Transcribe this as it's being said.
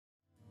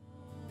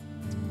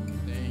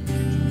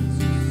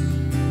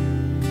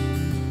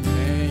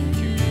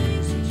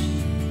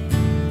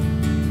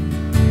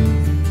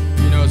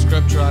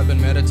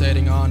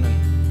meditating on,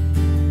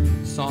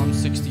 and Psalm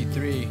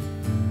 63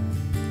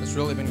 has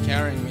really been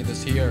carrying me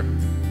this year,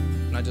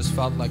 and I just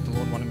felt like the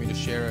Lord wanted me to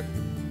share it.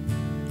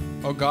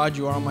 Oh God,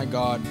 you are my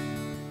God.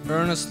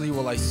 Earnestly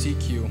will I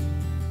seek you.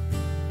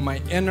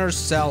 My inner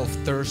self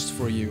thirsts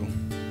for you.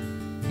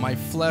 My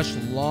flesh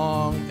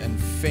longs and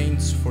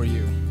faints for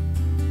you.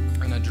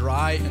 In a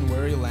dry and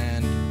weary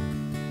land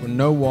where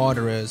no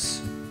water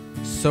is.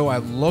 So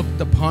I've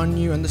looked upon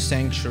you in the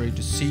sanctuary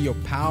to see your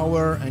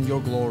power and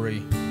your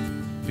glory.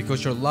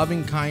 Because your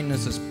loving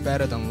kindness is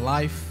better than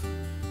life,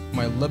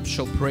 my lips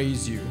shall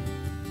praise you.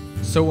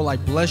 So will I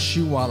bless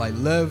you while I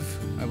live.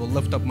 I will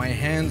lift up my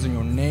hands in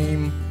your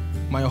name.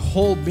 My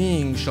whole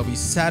being shall be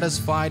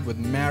satisfied with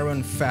marrow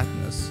and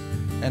fatness,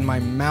 and my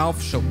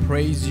mouth shall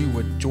praise you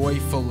with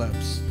joyful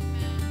lips.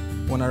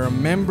 When I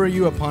remember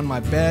you upon my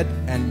bed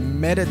and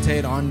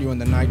meditate on you in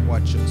the night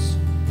watches,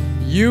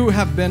 you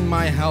have been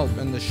my help.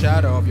 In the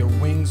shadow of your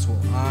wings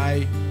will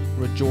I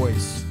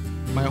rejoice.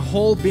 My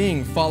whole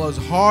being follows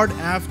hard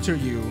after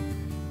you,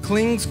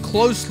 clings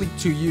closely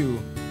to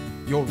you.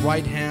 Your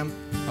right hand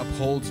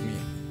upholds me.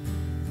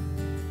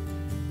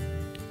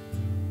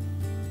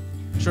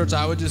 Church,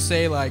 I would just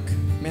say, like,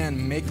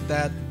 man, make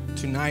that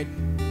tonight.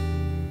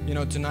 You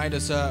know, tonight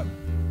is our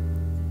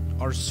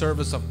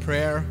service of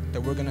prayer, that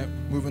we're going to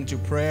move into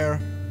prayer.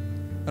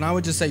 And I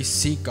would just say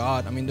seek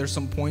God. I mean, there's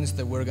some points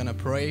that we're going to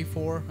pray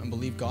for and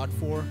believe God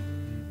for.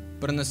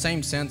 But in the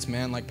same sense,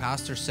 man, like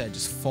Pastor said,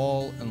 just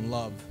fall in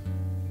love.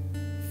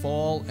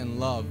 Fall in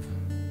love.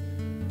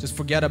 Just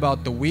forget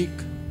about the week.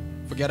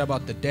 Forget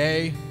about the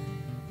day.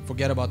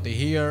 Forget about the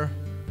here.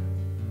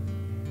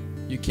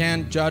 You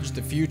can't judge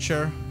the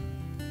future.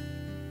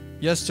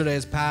 Yesterday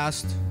is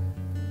past.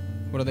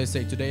 What do they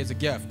say? Today is a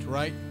gift,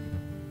 right?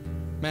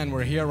 Man,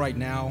 we're here right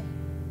now.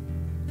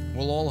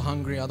 We're all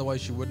hungry,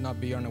 otherwise you would not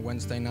be here on a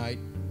Wednesday night.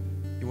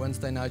 Your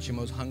Wednesday nights, you're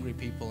most hungry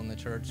people in the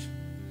church.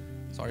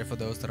 Sorry for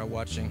those that are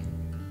watching,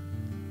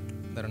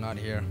 that are not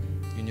here.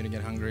 You need to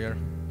get hungrier.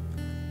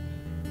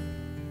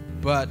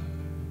 But,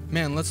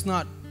 man, let's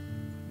not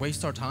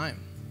waste our time.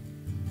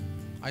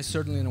 I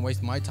certainly didn't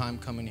waste my time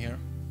coming here.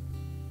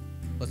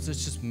 Let's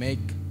just make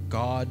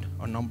God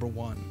our number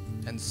one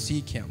and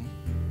seek Him.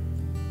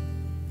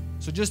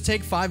 So just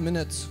take 5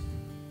 minutes,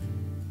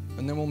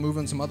 and then we'll move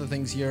on some other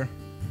things here.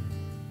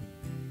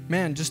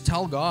 Man, just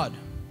tell God,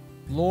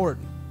 Lord,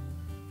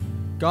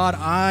 God,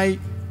 I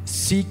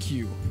seek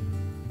you.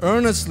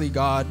 Earnestly,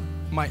 God,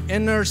 my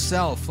inner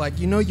self, like,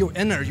 you know, your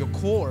inner, your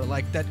core,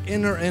 like that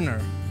inner.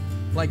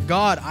 Like,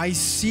 God, I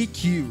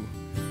seek you.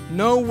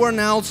 No one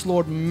else,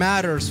 Lord,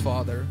 matters,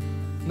 Father.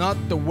 Not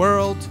the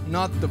world,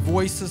 not the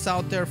voices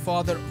out there,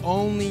 Father.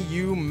 Only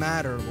you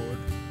matter, Lord.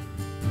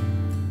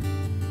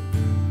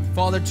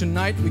 Father,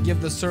 tonight we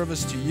give the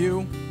service to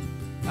you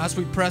as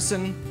we press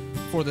in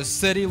for the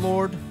city,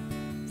 Lord,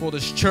 for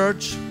this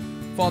church,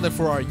 Father,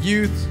 for our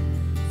youth,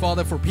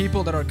 Father, for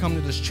people that are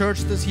coming to this church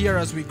this year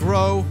as we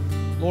grow.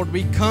 Lord,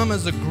 we come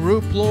as a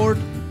group, Lord.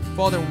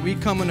 Father, we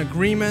come in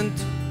agreement.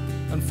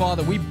 And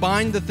Father, we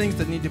bind the things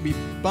that need to be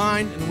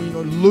bind, and we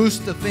loose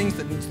the things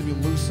that needs to be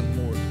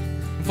loosened, Lord.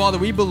 And Father,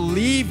 we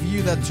believe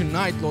you that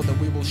tonight, Lord, that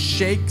we will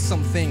shake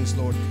some things,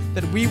 Lord,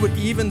 that we would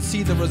even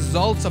see the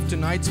results of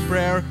tonight's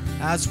prayer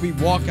as we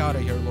walk out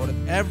of here, Lord.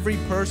 That every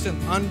person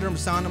under the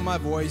sound of my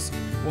voice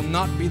will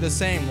not be the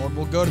same, Lord.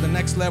 We'll go to the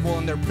next level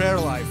in their prayer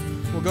life.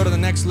 We'll go to the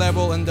next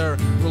level in their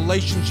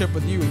relationship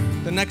with you.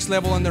 The next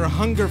level in their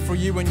hunger for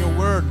you and your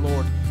word,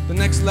 Lord. The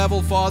next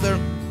level, Father,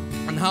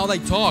 and how they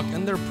talk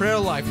in their prayer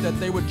life, that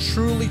they would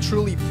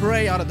truly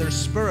pray out of their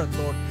spirit,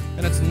 Lord.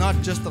 And it's not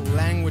just a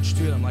language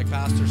to them, like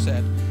Pastor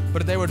said,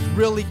 but they would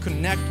really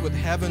connect with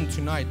heaven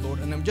tonight, Lord.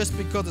 And just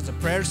because it's a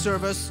prayer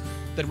service,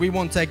 that we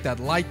won't take that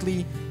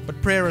lightly,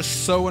 but prayer is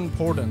so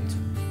important.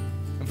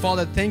 And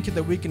Father, thank you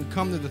that we can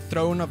come to the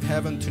throne of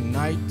heaven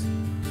tonight,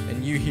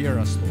 and you hear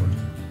us, Lord.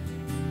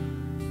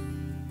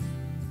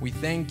 We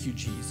thank you,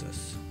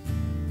 Jesus.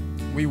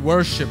 We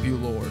worship you,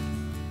 Lord.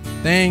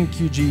 Thank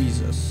you,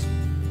 Jesus.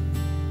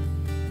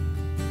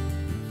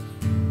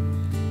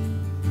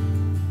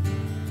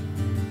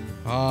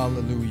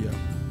 Hallelujah.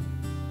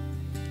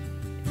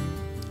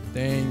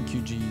 Thank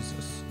you,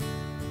 Jesus.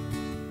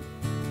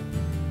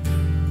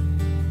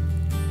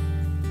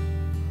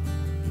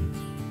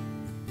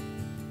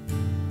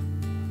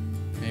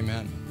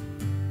 Amen.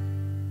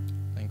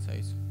 Thanks,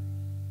 Hayes.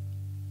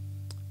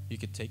 You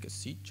could take a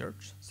seat,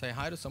 church. Say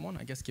hi to someone.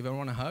 I guess give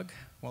everyone a hug.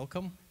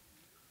 Welcome.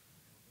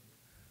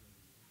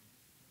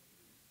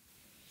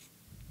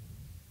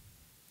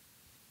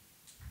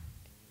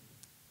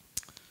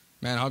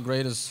 Man, how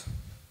great is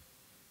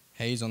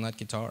Hayes on that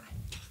guitar?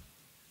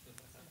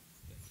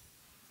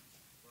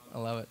 I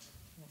love it.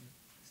 You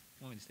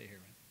want me to stay here,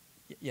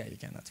 man? Yeah, you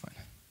can. That's fine.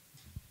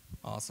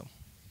 Awesome.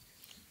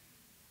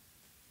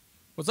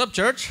 What's up,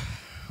 church?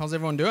 How's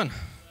everyone doing?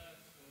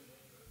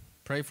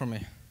 Pray for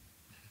me.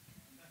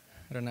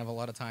 I don't have a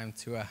lot of time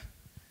to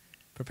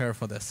prepare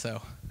for this,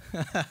 so.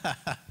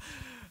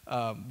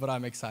 But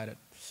I'm excited.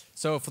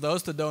 So for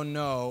those that don't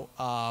know,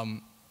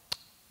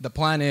 the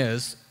plan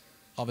is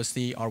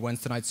obviously our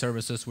Wednesday night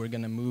services, we're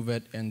going to move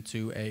it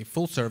into a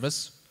full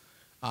service.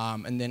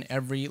 And then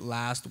every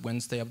last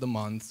Wednesday of the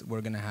month,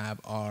 we're going to have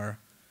our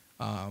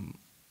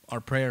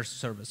prayer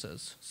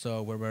services.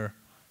 So where we're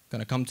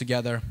going to come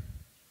together,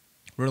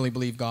 really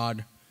believe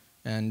God,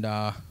 and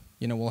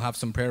we'll have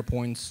some prayer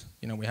points.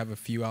 We have a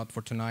few out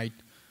for tonight,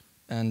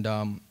 and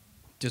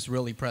just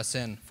really press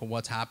in for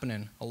what's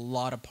happening. A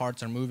lot of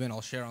parts are moving. I'll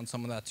share on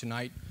some of that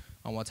tonight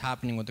on what's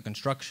happening with the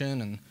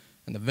construction and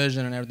the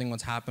vision and everything,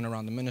 what's happening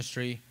around the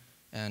ministry.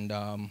 And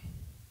I'm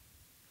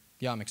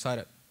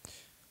excited.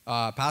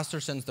 Pastor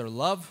sends their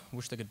love.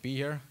 Wish they could be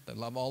here. They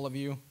love all of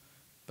you,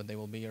 but they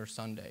will be here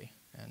Sunday,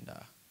 and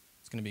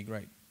it's going to be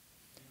great.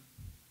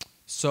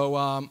 So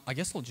I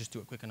guess I'll just do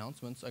a quick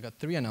announcements. I got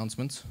 3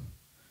 announcements,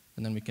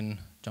 and then we can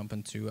jump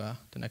into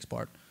the next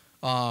part.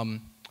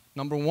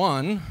 Number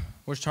 1,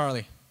 where's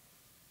Charlie?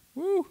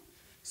 Woo!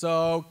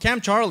 So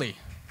Camp Charlie.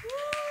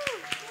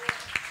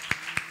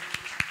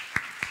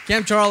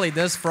 Camp Charlie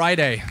this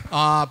Friday.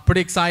 Pretty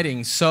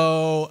exciting.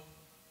 So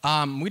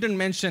we didn't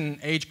mention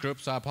age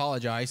groups, so I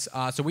apologize.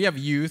 So we have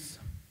youth.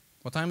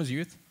 What time is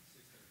youth?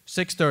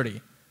 6:30.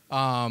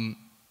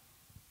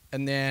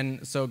 And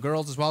then, so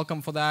girls is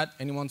welcome for that.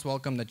 Anyone's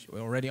welcome that you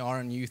already are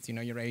in youth,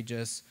 your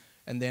ages.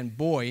 And then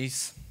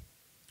boys,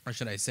 or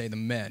should I say the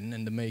men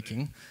in the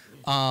making.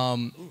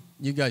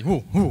 You guys,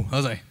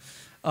 how's that?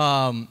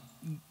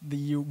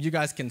 You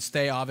guys can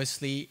stay,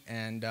 obviously,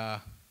 and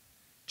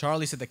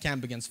Charlie said the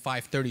camp begins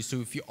 5:30. So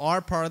if you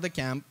are part of the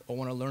camp or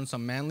want to learn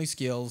some manly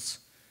skills,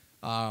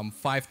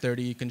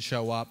 5:30 you can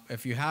show up.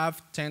 If you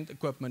have tent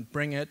equipment,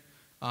 bring it.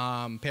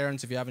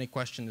 Parents, if you have any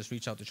questions, just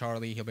reach out to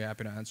Charlie. He'll be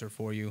happy to answer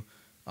for you.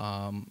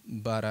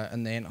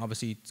 And then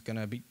obviously it's going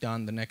to be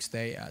done the next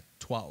day at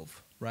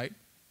 12, right?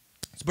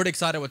 It's pretty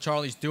excited what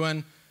Charlie's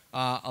doing.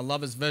 I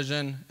love his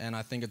vision, and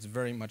I think it's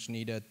very much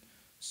needed.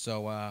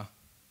 So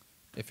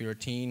if you're a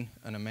teen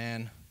and a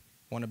man,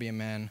 want to be a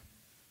man,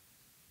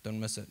 don't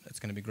miss it. It's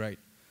going to be great.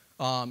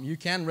 You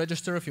can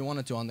register if you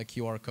wanted to on the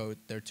QR code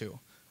there too.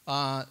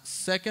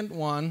 Second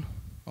one,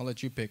 I'll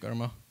let you pick,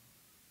 Irma.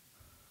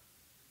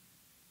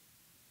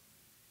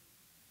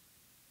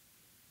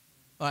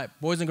 All right,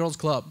 Boys and Girls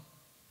Club.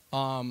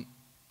 Do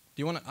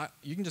you want to?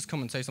 You can just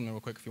come and say something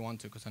real quick if you want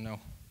to, because I know.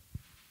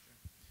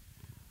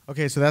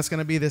 Okay, so that's going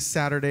to be this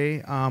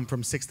Saturday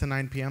from 6 to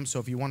 9 p.m. So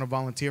if you want to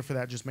volunteer for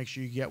that, just make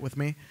sure you get with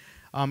me.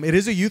 It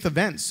is a youth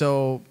event,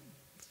 so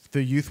if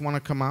the youth want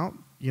to come out,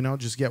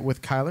 just get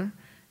with Kyler,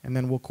 and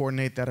then we'll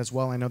coordinate that as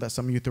well. I know that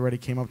some youth already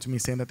came up to me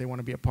saying that they want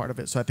to be a part of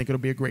it, so I think it'll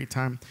be a great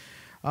time.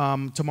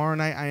 Tomorrow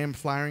night I am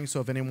flyering, so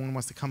if anyone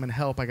wants to come and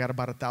help, I got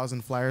about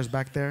 1,000 flyers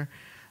back there.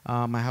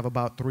 I have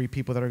about 3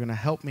 people that are going to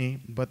help me,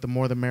 but the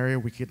more the merrier.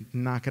 We can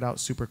knock it out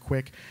super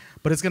quick.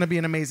 But it's going to be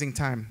an amazing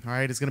time, all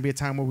right? It's going to be a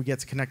time where we get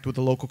to connect with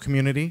the local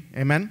community,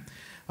 amen?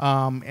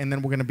 And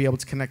then we're going to be able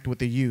to connect with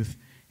the youth.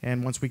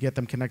 And once we get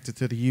them connected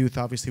to the youth,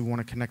 obviously we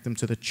want to connect them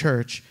to the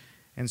church.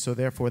 And so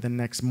therefore, the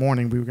next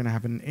morning, we were going to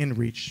have an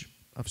in-reach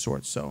of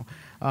sorts. So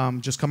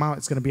just come out.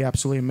 It's going to be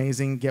absolutely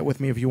amazing. Get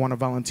with me if you want to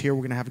volunteer.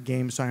 We're going to have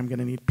games, so I'm going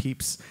to need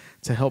peeps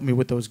to help me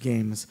with those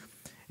games.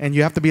 And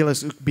you have to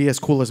be as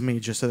cool as me,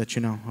 just so that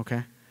you know,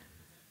 okay?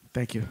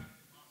 Thank you.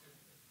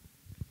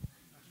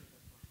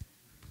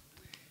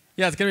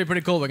 Yeah, it's going to be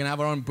pretty cool. We're going to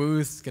have our own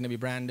booth. It's going to be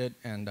branded,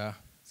 and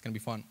it's going to be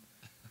fun.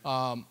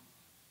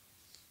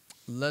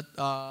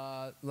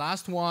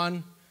 Last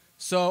one.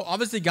 So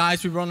obviously,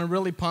 guys, we want to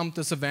really pump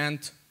this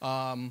event.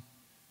 So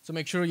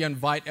make sure you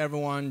invite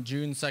everyone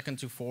June 2nd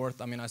to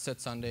 4th. I mean, I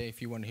said Sunday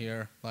if you weren't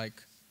here.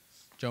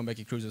 Joe and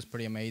Becky Cruz is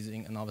pretty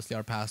amazing, and obviously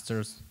our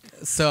pastors.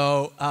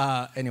 So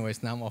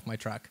anyways, now I'm off my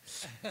track.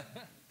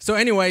 So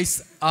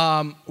anyways,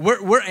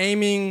 we're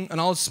aiming,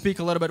 and I'll speak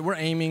a little bit, we're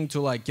aiming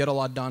to get a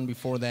lot done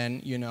before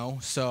then,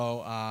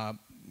 So,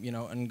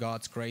 in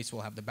God's grace,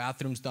 we'll have the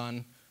bathrooms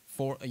done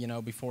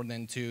before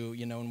then too,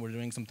 and we're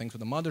doing some things with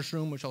the mother's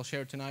room, which I'll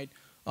share tonight,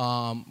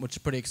 which is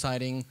pretty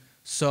exciting.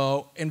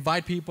 So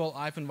invite people.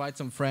 I've invited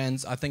some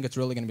friends. I think it's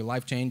really going to be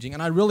life-changing.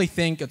 And I really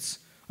think it's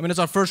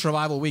our first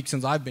revival week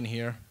since I've been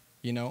here,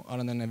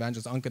 other than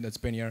Evangelist Uncle that's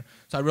been here.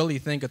 So I really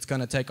think it's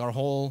going to take our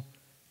whole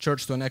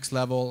church to the next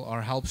level,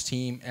 our helps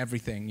team,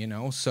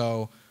 everything,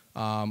 So,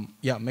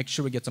 make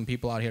sure we get some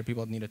people out here,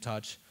 people that need a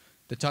touch.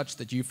 The touch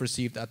that you've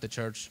received at the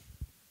church,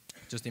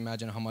 just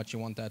imagine how much you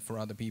want that for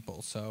other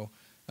people. So,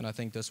 and I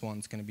think this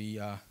one's going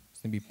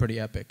to be pretty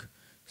epic.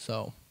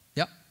 So,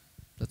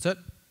 that's it.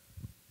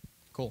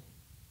 Cool.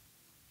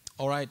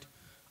 All right.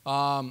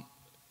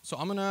 So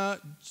I'm going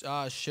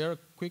to share a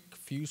quick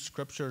few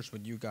scriptures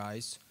with you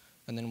guys,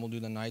 and then we'll do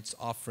the night's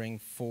offering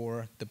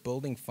for the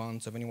building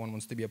fund. So if anyone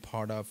wants to be a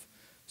part of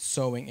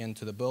sowing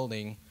into the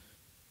building,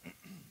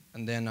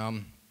 and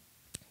then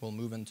we'll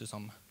move into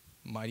some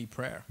mighty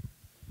prayer.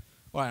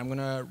 All right, I'm going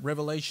to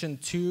Revelation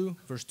 2,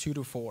 verse 2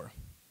 to 4.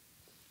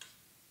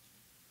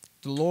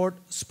 The Lord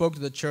spoke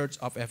to the church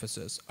of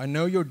Ephesus. I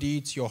know your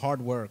deeds, your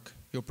hard work,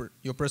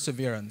 your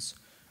perseverance.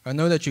 I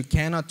know that you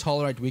cannot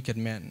tolerate wicked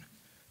men,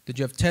 that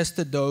you have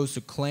tested those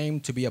who claim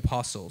to be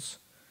apostles,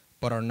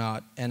 but are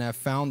not, and have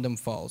found them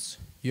false.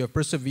 You have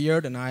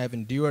persevered, and I have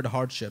endured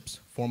hardships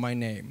for my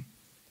name,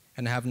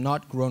 and have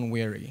not grown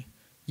weary.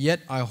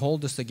 Yet I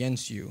hold this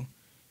against you.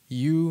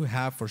 You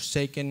have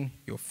forsaken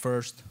your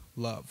first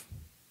love.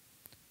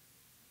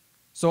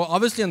 So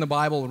obviously in the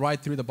Bible, right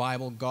through the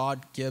Bible,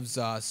 God gives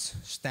us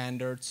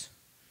standards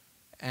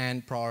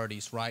and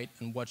priorities, right?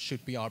 And what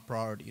should be our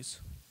priorities.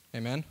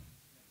 Amen?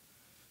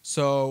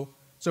 So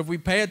if we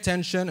pay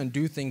attention and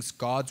do things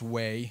God's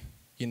way,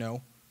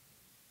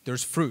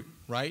 there's fruit,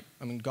 right?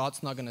 I mean,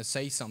 God's not going to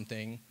say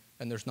something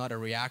and there's not a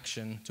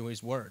reaction to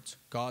his words.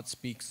 God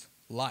speaks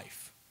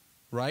life,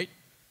 right?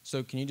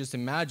 So can you just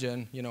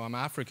imagine, I'm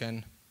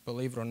African,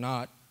 believe it or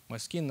not. My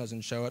skin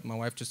doesn't show it. My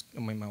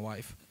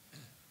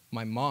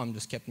mom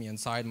just kept me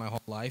inside my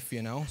whole life,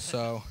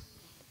 So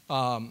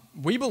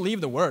we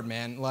believe the word,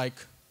 man. Like,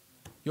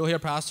 you'll hear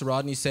Pastor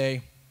Rodney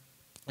say,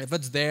 if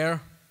it's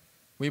there,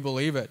 we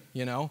believe it,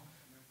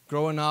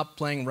 Growing up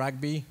playing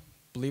rugby,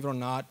 believe it or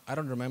not, I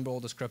don't remember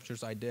all the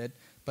scriptures I did,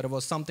 but it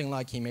was something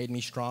like he made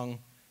me strong.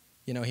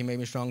 He made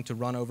me strong to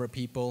run over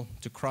people,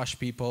 to crush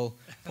people,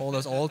 all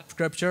those old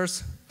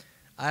scriptures.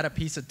 I had a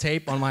piece of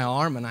tape on my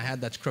arm, and I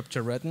had that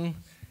scripture written.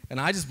 And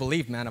I just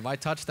believed, man, if I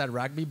touch that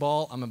rugby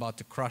ball, I'm about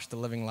to crush the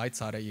living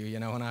lights out of you,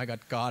 and I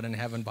got God in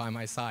heaven by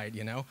my side,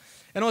 And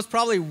it was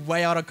probably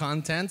way out of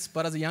context,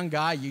 but as a young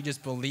guy, you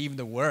just believe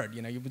the word,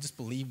 you just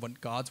believe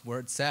what God's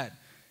word said.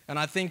 And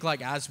I think,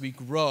 like, as we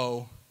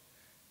grow,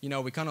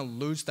 we kind of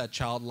lose that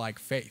childlike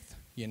faith,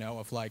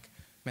 of like,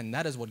 man,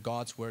 that is what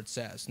God's word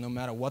says. No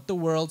matter what the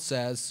world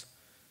says,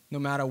 no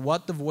matter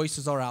what the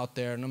voices are out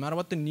there, no matter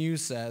what the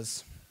news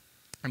says,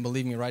 and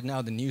believe me, right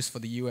now, the news for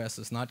the U.S.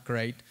 is not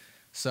great.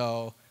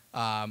 So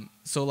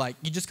like,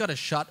 you just got to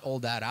shut all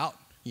that out,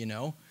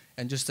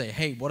 and just say,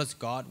 hey, what does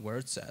God's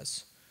word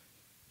says?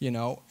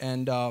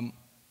 And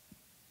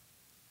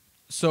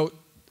so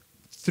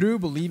through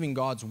believing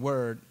God's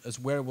word is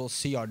where we'll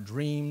see our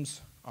dreams,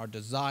 our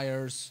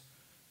desires,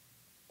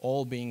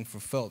 all being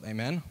fulfilled.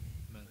 Amen?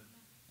 Amen.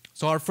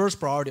 So our first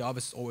priority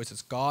obviously always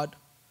is God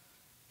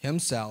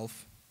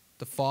himself,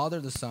 the Father,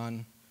 the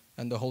Son,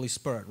 and the Holy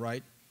Spirit,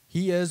 right?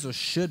 He is or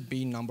should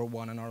be number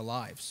one in our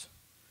lives.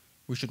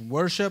 We should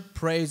worship,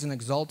 praise, and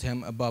exalt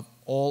him above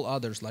all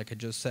others, like I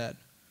just said.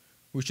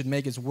 We should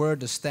make his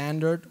word the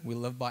standard we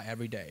live by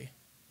every day,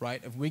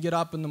 right? If we get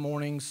up in the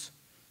mornings,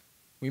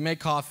 we make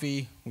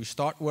coffee, we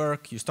start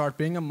work, you start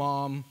being a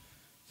mom,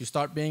 you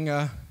start being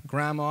a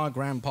grandma,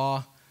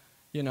 grandpa,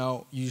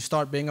 you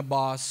start being a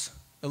boss,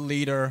 a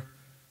leader.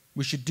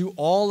 We should do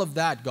all of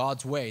that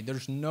God's way.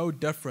 There's no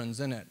difference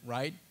in it,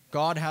 right?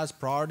 God has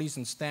priorities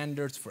and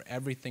standards for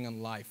everything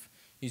in life.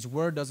 His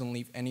word doesn't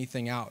leave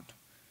anything out.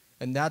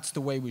 And that's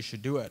the way we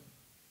should do it.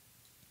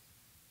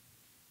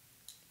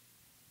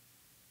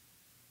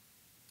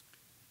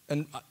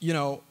 And,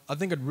 I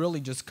think it really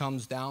just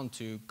comes down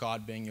to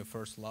God being your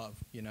first love,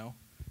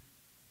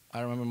 I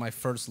remember my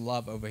first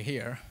love over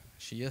here.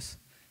 She is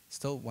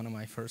still one of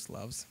my first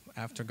loves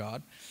after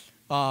God.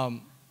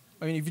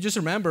 If you just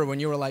remember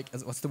when you were like,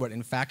 what's the word,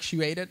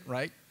 infatuated,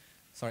 right?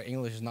 Sorry,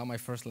 English is not my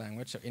first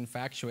language. So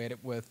infatuated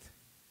with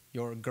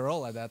your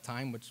girl at that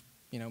time, which,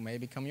 may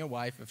become your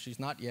wife if she's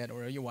not yet,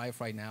 or your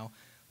wife right now.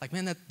 Like,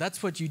 man,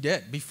 that's what you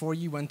did. Before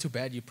you went to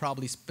bed, you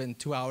probably spent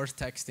 2 hours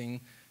texting,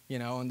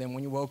 and then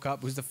when you woke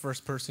up, who's the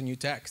first person you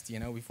text,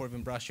 before you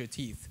even brush your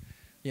teeth,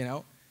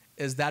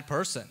 is that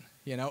person,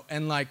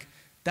 And, like,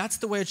 that's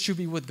the way it should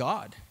be with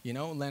God,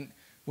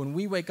 When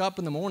we wake up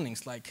in the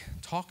mornings, like,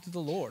 talk to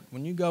the Lord.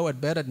 When you go at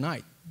bed at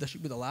night, that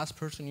should be the last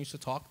person you should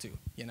talk to,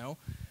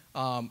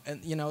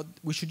 And,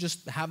 we should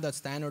just have that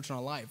standard in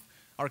our life.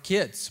 Our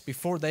kids,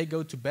 before they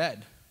go to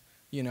bed,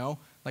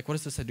 like, what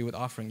does this have to do with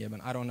offering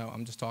giving? I don't know.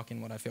 I'm just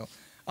talking what I feel.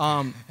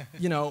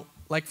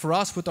 Like, for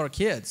us with our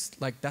kids,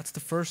 like, that's the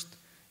first,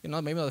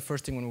 maybe not the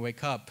first thing when we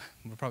wake up.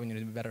 We probably need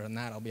to be better than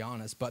that, I'll be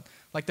honest. But,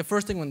 like, the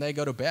first thing when they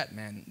go to bed,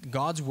 man,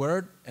 God's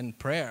word and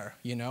prayer,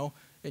 And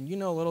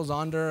little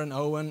Zonder and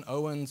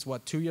Owen's,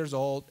 2 years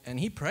old, and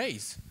he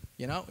prays,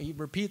 He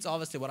repeats,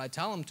 obviously, what I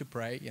tell him to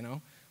pray,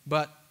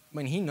 But,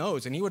 he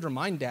knows, and he would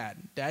remind Dad,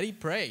 Daddy,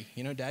 pray,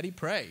 Daddy,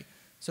 pray.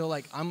 So,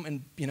 like,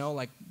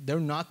 they're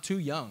not too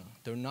young.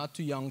 They're not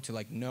too young to,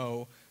 like,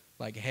 know,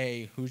 like,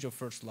 hey, who's your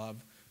first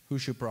love?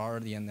 Who's your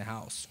priority in the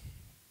house?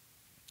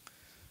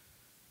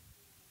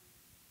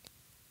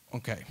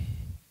 Okay.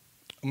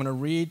 I'm going to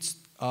read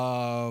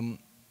the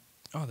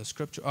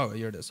scripture. Oh,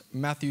 here it is.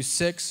 Matthew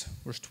 6,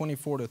 verse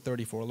 24 to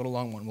 34, a little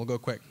long one. We'll go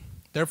quick.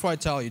 Therefore, I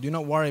tell you, do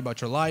not worry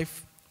about your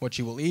life, what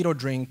you will eat or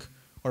drink,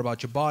 or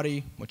about your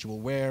body, what you will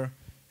wear.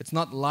 It's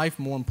not life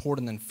more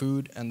important than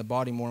food, and the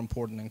body more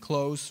important than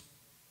clothes.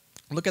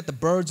 Look at the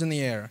birds in the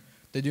air.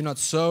 They do not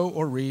sow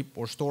or reap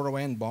or store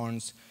away in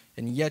barns,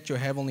 and yet your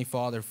heavenly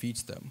Father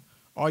feeds them.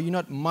 Are you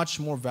not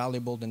much more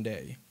valuable than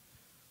they?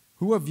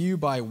 Who of you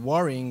by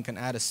worrying can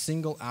add a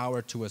single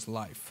hour to his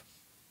life?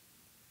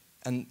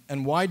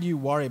 And why do you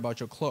worry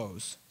about your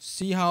clothes?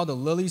 See how the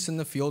lilies in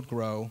the field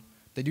grow.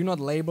 They do not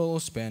labor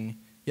or spin.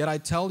 Yet I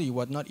tell you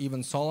what, not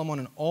even Solomon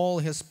in all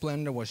his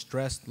splendor was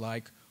dressed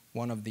like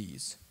one of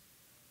these.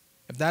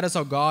 If that is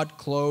how God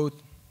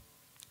clothed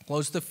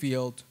close the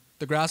field,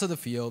 the grass of the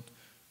field,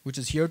 which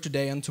is here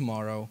today and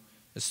tomorrow,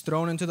 is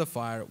thrown into the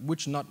fire,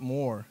 which not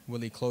more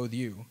will he clothe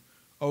you,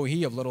 O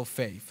he of little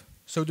faith.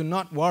 So do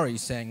not worry,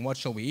 saying, what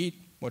shall we eat?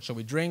 What shall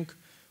we drink?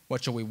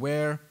 What shall we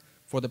wear?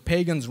 For the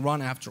pagans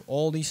run after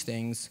all these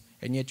things,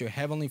 and yet your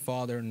heavenly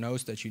Father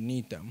knows that you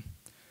need them.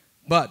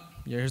 But,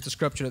 here's the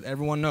scripture that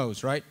everyone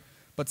knows, right?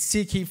 But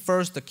seek ye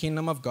first the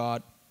kingdom of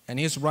God and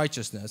his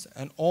righteousness,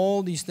 and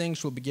all these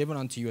things will be given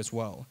unto you as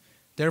well.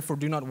 Therefore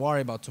do not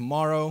worry about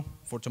tomorrow,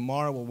 for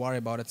tomorrow will worry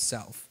about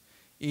itself.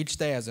 Each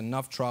day has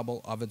enough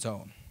trouble of its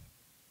own.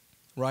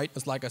 Right?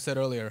 It's like I said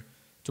earlier,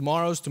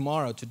 tomorrow's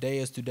tomorrow, today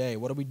is today.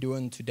 What are we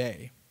doing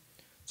today?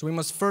 So we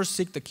must first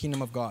seek the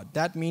kingdom of God.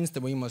 That means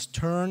that we must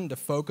turn the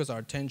focus, our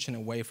attention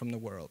away from the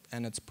world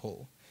and its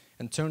pull,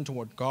 and turn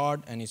toward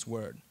God and his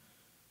word.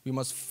 We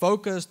must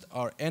focus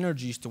our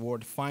energies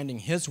toward finding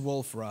his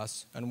will for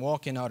us and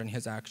walking out in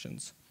his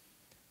actions.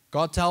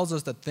 God tells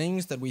us that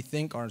things that we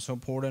think are so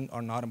important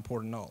are not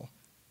important at all.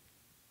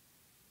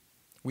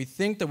 We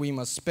think that we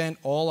must spend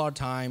all our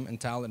time and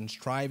talent in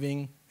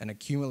striving and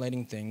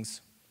accumulating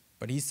things,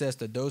 but he says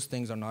that those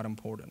things are not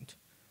important.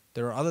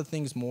 There are other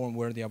things more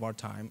worthy of our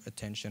time,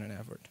 attention, and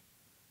effort.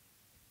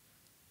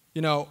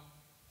 You know,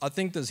 I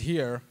think this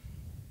here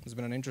has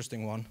been an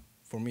interesting one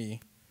for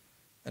me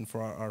and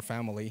for our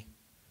family.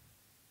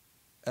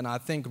 And I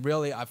think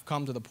really I've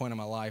come to the point in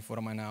my life, what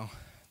am I now,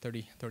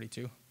 30,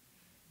 32,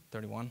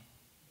 31?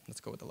 Let's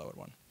go with the lower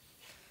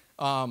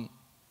one.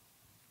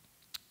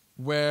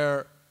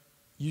 Where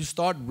you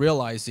start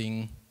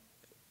realizing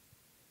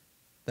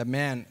that,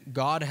 man,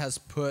 God has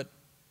put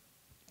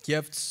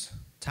gifts,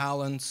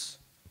 talents,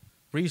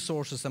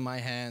 resources in my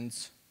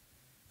hands,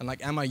 and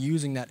like, am I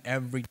using that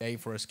every day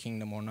for his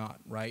kingdom or not,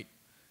 right?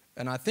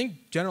 And I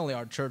think generally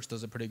our church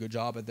does a pretty good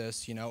job at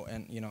this, you know,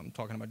 and, you know, I'm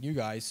talking about you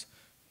guys,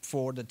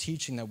 for the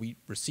teaching that we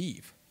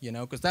receive, you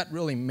know, because that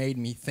really made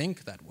me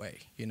think that way,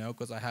 you know,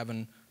 because I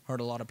haven't heard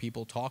a lot of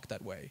people talk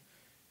that way,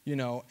 you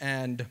know,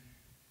 and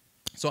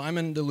so I'm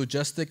in the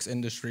logistics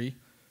industry.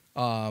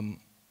 So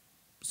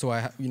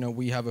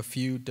we have a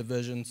few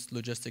divisions,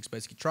 logistics,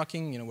 basically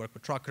trucking, you know, work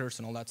with truckers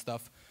and all that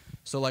stuff.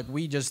 So like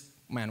we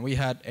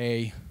had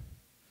a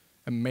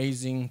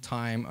amazing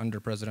time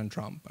under President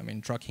Trump. I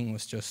mean, trucking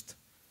was just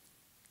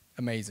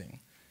amazing.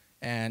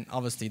 And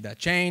obviously that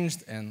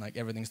changed and like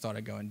everything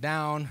started going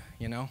down,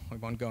 you know, we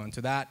won't go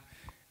into that.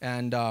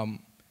 And,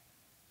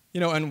 you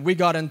know, and we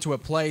got into a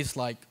place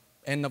like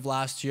end of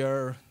last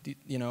year,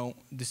 you know,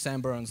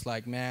 December, and it's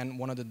like, man,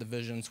 one of the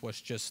divisions was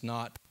just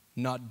not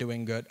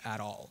doing good at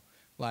all.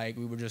 Like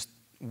we were just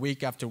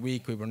week after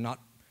week, we were not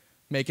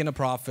making a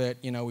profit,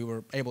 you know, we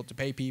were able to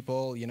pay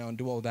people, you know, and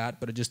do all that,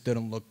 but it just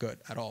didn't look good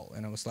at all.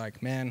 And I was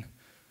like, man,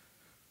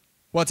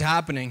 what's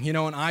happening? You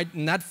know,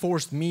 and that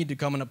forced me to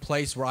come in a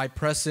place where I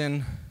press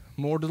in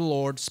more to the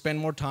Lord, spend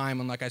more time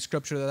on like a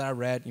scripture that I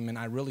read. I mean,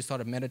 I really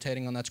started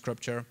meditating on that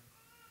scripture,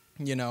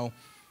 you know,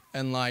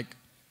 and like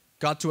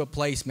got to a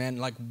place, man,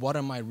 like what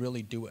am I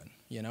really doing,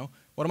 you know?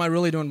 What am I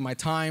really doing with my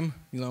time?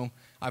 You know,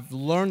 I've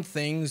learned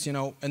things, you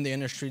know, in the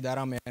industry that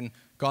I'm in.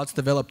 God's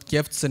developed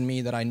gifts in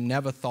me that I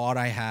never thought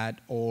I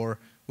had or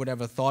would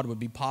ever thought would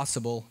be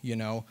possible, you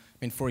know. I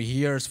mean, for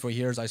years,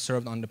 I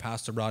served under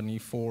Pastor Rodney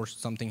for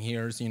something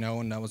years, you know,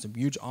 and that was a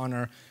huge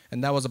honor,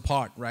 and that was a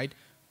part, right?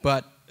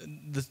 But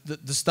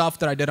the stuff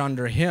that I did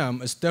under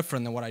him is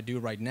different than what I do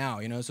right now,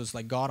 you know. So it's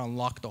like God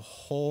unlocked a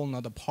whole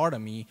nother part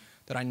of me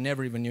that I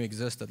never even knew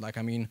existed. Like,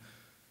 I mean,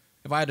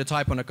 if I had to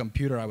type on a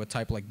computer, I would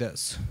type like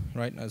this,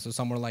 right? So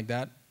somewhere like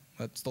that.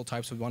 That still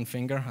types with one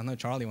finger. I know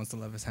Charlie wants to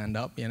lift his hand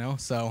up, you know.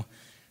 So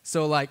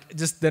like, it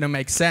just didn't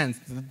make sense,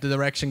 the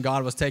direction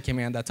God was taking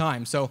me at that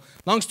time. So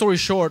long story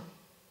short,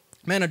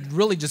 man, it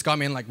really just got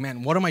me in like,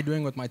 man, what am I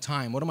doing with my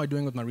time? What am I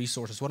doing with my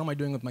resources? What am I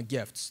doing with my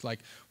gifts? Like,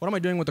 what am I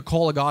doing with the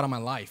call of God on my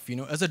life? You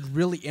know, is it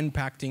really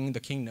impacting the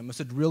kingdom? Is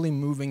it really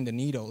moving the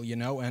needle, you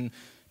know? And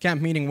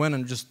camp meeting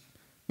went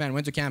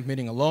to camp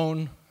meeting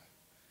alone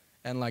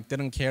and like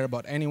didn't care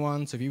about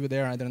anyone. So if you were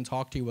there, I didn't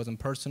talk to you, it wasn't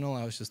personal.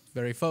 I was just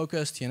very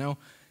focused, you know?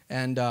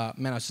 And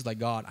man, I was just like,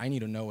 God, I need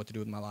to know what to do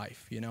with my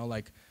life, you know?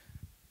 Like,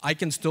 I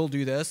can still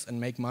do this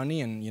and make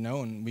money and, you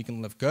know, and we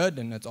can live good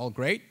and it's all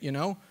great, you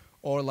know?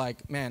 Or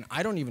like, man,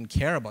 I don't even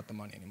care about the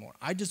money anymore.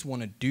 I just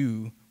want to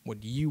do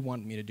what you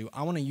want me to do.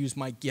 I want to use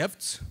my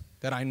gifts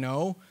that I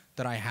know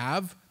that I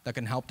have that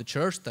can help the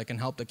church, that can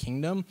help the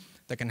kingdom,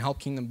 that can help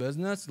kingdom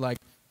business. Like,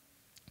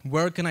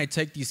 where can I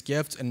take these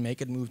gifts and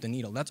make it move the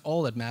needle? That's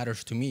all that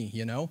matters to me,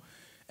 you know?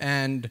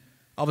 And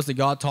obviously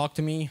God talked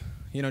to me,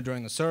 you know,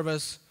 during the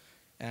service,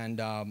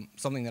 and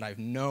something that I've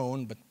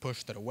known but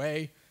pushed it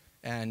away.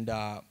 And,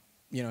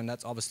 you know, and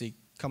that's obviously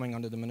coming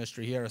under the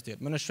ministry here as the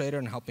administrator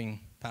and helping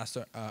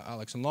Pastor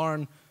Alex and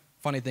Lauren.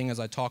 Funny thing is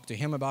I talked to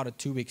him about it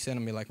 2 weeks in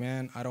and be like,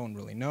 man, I don't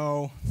really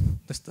know.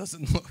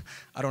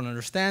 I don't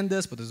understand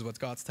this, but this is what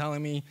God's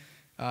telling me.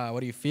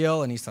 What do you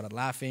feel? And he started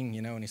laughing,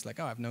 you know, and he's like,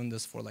 oh, I've known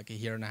this for like a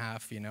year and a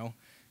half, you know.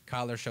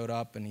 Kyler showed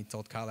up and he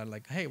told Kyler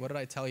like, hey, what did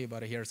I tell you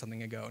about a year or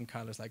something ago? And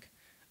Kyler's like,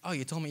 oh,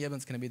 you told me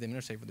Evan's going to be the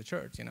administrator for the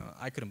church.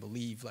 I couldn't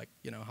believe,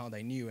 how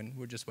they knew, and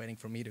we're just waiting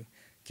for me to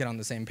get on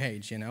the same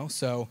page,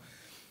 So,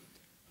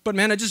 but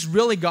man, it just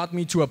really got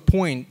me to a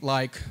point,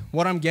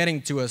 what I'm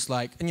getting to is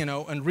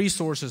and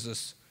resources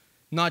is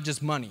not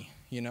just money,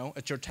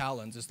 it's your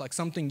talents. It's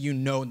something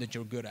that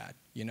you're good at,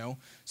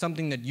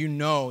 something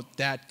that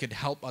that could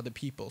help other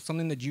people,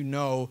 something that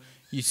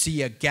you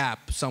see a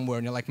gap somewhere,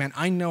 and you're like, man,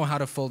 I know how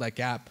to fill that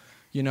gap,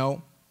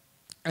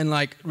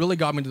 And really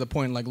got me to the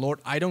point, Lord,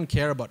 I don't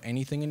care about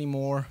anything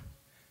anymore.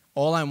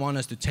 All I want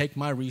is to take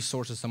my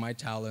resources and my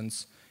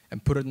talents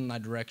and put it in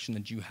that direction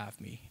that you have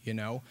me,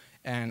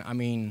 And I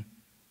mean,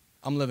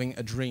 I'm living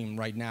a dream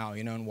right now,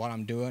 in what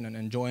I'm doing and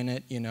enjoying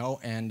it,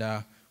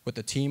 and with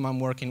the team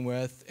I'm working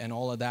with and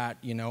all of that,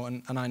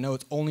 And I know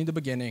it's only the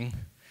beginning,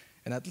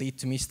 and that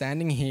leads to me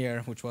standing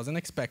here, which wasn't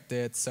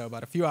expected, so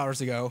about a few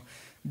hours ago.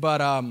 But,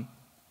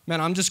 man,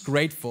 I'm just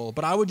grateful.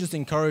 But I would just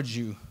encourage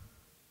you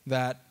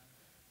that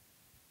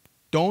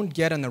don't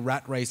get in the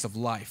rat race of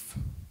life,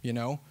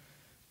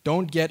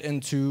 Don't get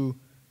into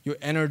your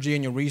energy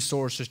and your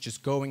resources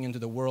just going into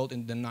the world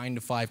in the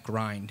 9-to-5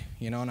 grind,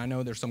 And I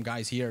know there's some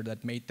guys here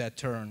that made that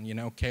turn,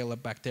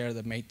 Caleb back there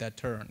that made that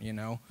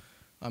turn,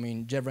 I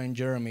mean, Jeffrey and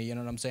Jeremy, you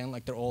know what I'm saying?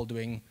 They're all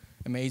doing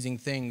amazing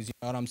things, you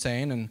know what I'm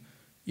saying? And,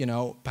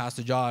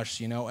 Pastor Josh,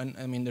 and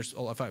I mean,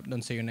 if I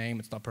don't say your name,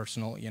 it's not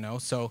personal,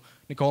 So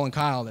Nicole and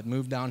Kyle that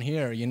moved down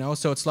here,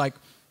 So it's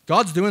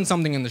God's doing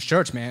something in this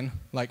church, man.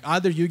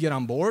 Either you get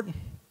on board,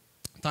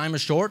 time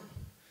is short,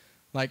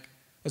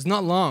 it's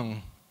not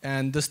long,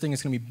 and this thing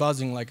is going to be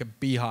buzzing like a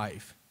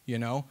beehive,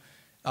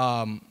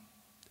 And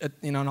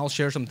I'll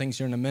share some things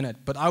here in a minute.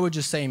 But I would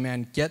just say,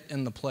 man, get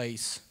in the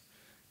place.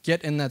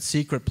 Get in that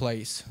secret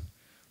place.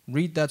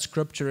 Read that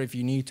scripture if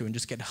you need to, and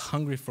just get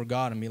hungry for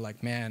God and be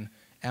like, man,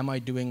 am I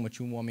doing what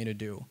you want me to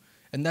do?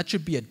 And that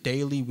should be a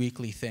daily,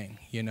 weekly thing,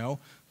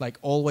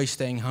 Always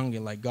staying hungry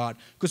like God.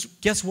 Because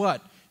guess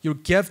what? Your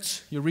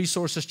gifts, your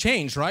resources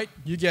change, right?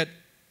 You get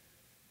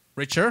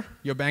richer,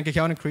 your bank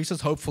account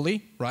increases,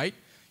 hopefully, right?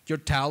 Your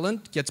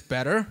talent gets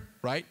better,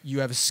 right?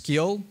 You have a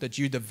skill that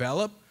you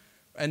develop,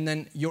 and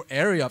then your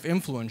area of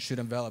influence should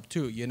develop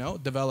too,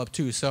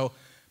 So,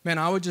 man,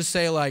 I would just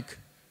say,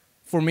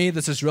 for me,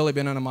 this has really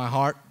been under my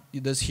heart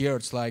this year.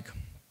 It's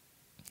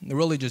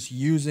really just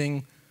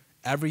using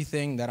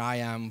everything that I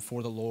am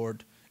for the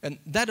Lord. And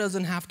that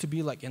doesn't have to be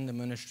in the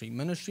ministry.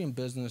 Ministry and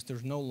business,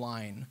 there's no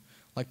line.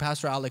 Like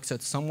Pastor Alex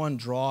said, someone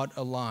drawed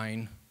a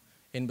line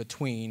in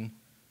between,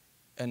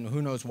 and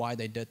who knows why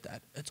they did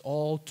that. It's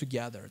all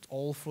together. It's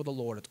all for the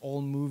Lord. It's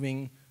all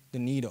moving the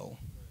needle.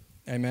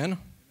 Amen?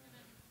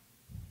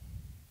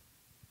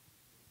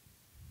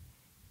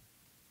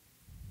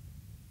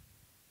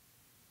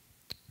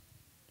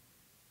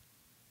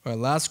 All right,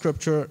 last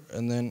scripture,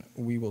 and then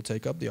we will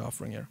take up the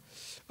offering here.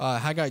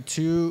 Haggai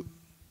 2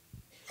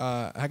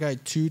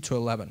 to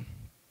 11.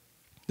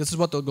 This is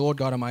what the Lord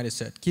God Almighty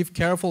said. Give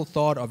careful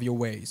thought of your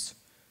ways.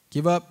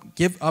 Give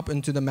up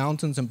into the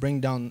mountains and bring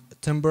down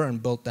timber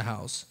and build the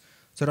house,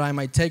 so that I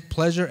might take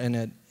pleasure in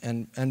it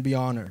and be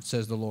honored,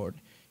 says the Lord.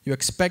 You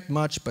expect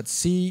much, but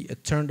see,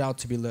 it turned out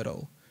to be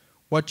little.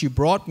 What you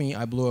brought me,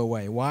 I blew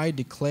away. Why,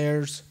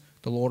 declares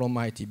the Lord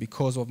Almighty?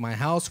 Because of my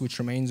house, which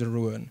remains a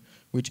ruin,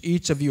 which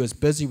each of you is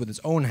busy with his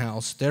own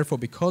house. Therefore,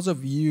 because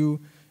of you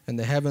and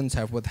the heavens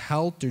have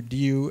withheld their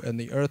dew and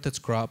the earth its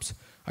crops,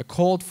 I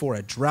called for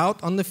a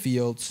drought on the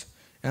fields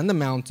and the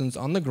mountains,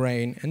 on the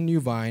grain and new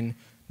vine,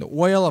 the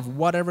oil of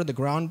whatever the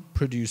ground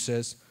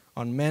produces,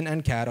 on men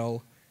and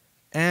cattle,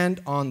 and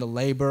on the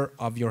labor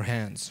of your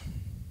hands.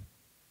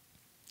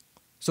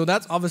 So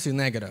that's obviously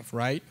negative,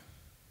 right?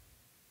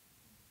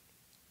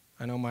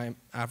 I know my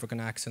African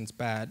accent's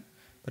bad,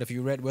 but if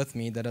you read with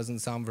me, that doesn't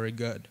sound very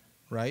good,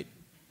 right?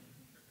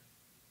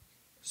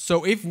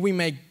 So if we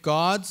make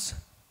God's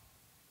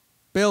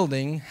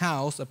building,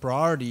 house, a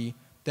priority,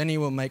 then he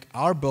will make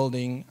our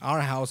building,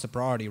 our house, a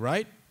priority,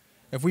 right?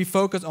 If we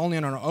focus only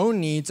on our own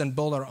needs and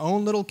build our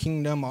own little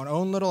kingdom, our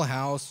own little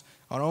house,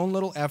 our own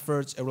little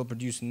efforts, it will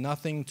produce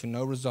nothing to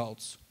no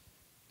results.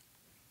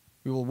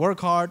 We will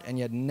work hard and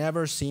yet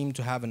never seem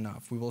to have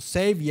enough. We will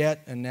save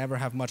yet and never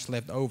have much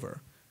left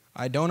over.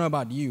 I don't know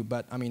about you,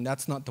 but I mean,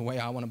 that's not the way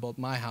I want to build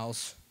my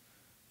house,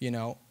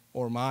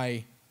 or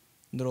my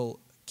little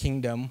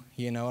kingdom,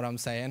 you know what I'm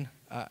saying,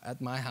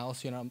 at my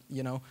house,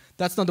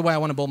 That's not the way I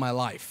want to build my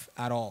life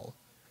at all.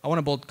 I want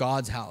to build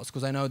God's house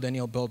because I know then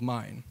he'll build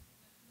mine.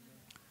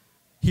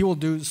 He will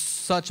do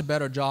such a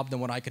better job than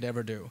what I could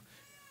ever do.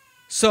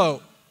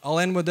 So, I'll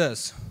end with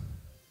this.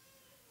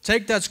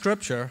 Take that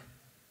scripture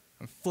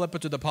and flip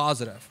it to the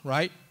positive,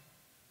 right?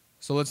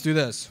 So let's do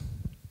this.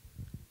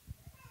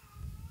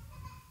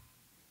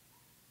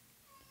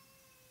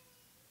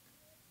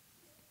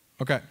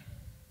 Okay.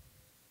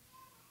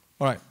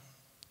 All right.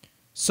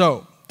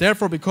 So,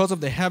 therefore, because of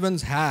the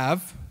heavens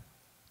have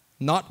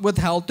not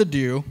withheld the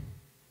dew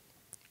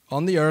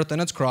on the earth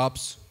and its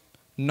crops,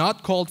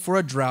 not called for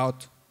a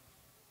drought,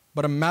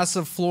 but a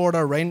massive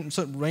Florida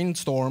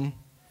rainstorm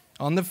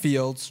on the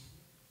fields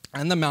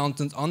and the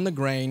mountains, on the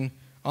grain,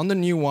 on the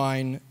new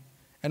wine,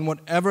 and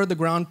whatever the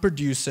ground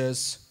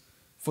produces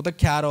for the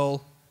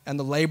cattle and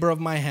the labor of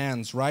my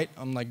hands, right?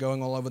 I'm like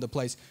going all over the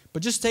place.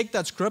 But just take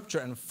that scripture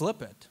and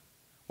flip it.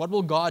 What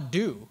will God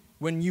do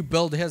when you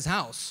build his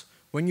house,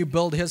 when you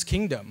build his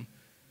kingdom?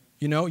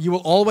 You know, you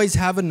will always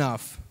have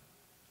enough.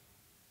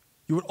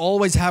 You will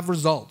always have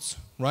results,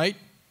 right?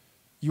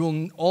 You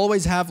will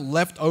always have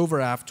left over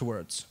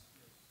afterwards.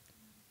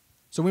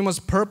 So we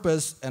must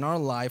purpose in our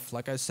life,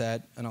 like I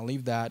said, and I'll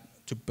leave that,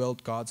 to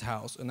build God's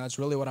house. And that's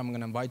really what I'm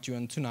going to invite you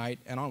in tonight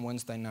and on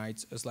Wednesday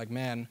nights. It's like,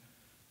 man,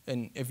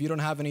 and if you don't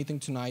have anything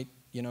tonight,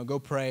 you know, go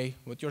pray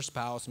with your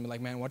spouse and be like,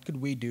 man, what could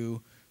we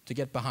do to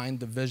get behind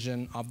the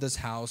vision of this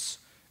house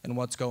and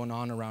what's going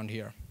on around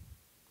here?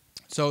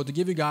 So to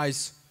give you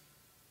guys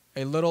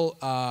a little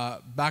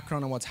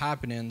background on what's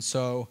happening,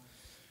 so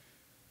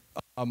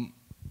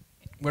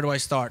where do I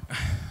start?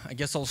 I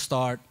guess I'll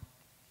start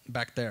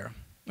back there.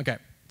 Okay,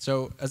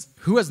 so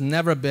who has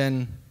never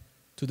been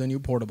to the new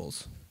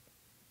portables?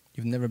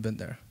 You've never been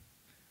there.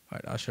 All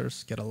right,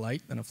 ushers, get a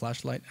light and a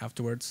flashlight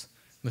afterwards.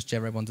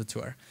 Whichever one's a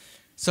tour.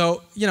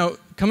 So, you know,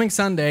 coming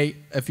Sunday,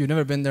 if you've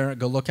never been there,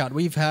 go look out.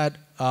 We've had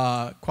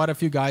quite a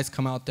few guys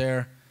come out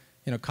there.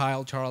 You know,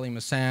 Kyle, Charlie,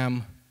 Mr.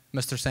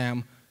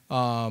 Sam,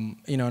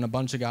 you know, and a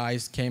bunch of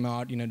guys came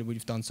out. You know,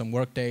 we've done some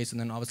work days, and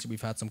then obviously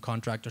we've had some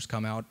contractors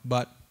come out.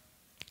 But,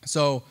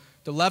 so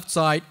the left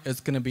side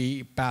is going to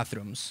be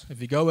bathrooms.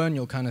 If you go in,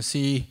 you'll kind of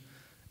see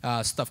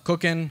stuff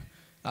cooking.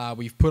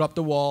 We've put up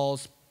the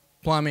walls,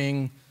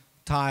 plumbing,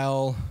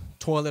 tile,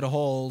 toilet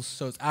holes,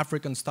 so it's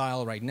African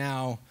style right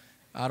now.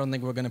 I don't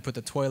think we're going to put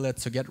the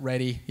toilets, so get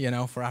ready, you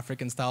know, for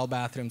African style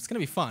bathrooms. It's going to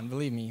be fun,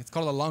 believe me. It's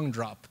called a long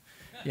drop,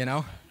 you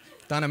know.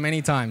 Done it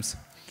many times.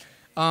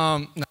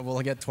 No, we'll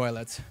get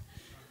toilets.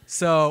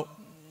 So,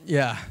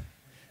 yeah.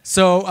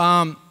 So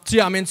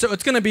yeah, I mean, so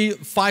it's going to be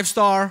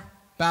 5-star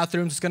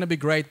bathrooms. It's going to be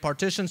great.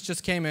 Partitions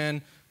just came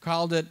in.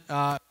 Kyle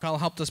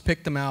helped us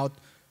pick them out.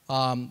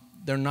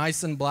 They're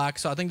nice and black,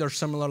 so I think they're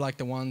similar like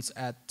the ones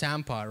at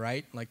Tampa,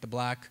 right? Like the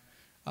black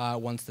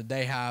ones that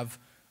they have.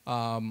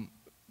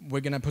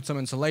 We're going to put some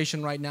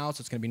insulation right now,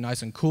 so it's going to be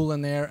nice and cool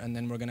in there, and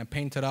then we're going to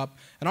paint it up.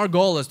 And our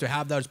goal is to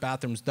have those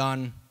bathrooms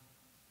done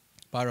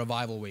by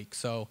Revival Week,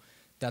 so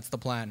that's the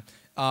plan.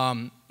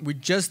 We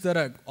just did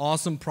an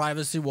awesome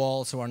privacy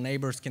wall so our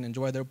neighbors can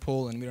enjoy their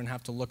pool and we don't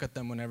have to look at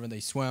them whenever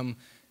they swim.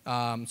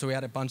 So we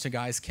had a bunch of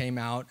guys came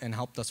out and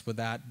helped us with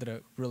that, did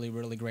a really,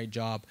 really great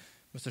job.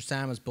 Mr.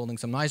 Sam is building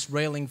some nice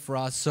railing for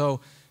us. So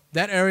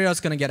that area is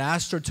going to get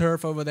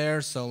AstroTurf over there.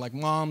 So like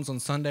moms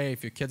on Sunday,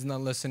 if your kid's not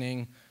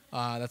listening,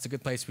 that's a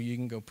good place where you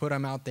can go put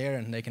them out there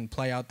and they can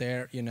play out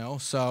there, you know.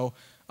 So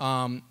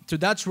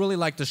that's really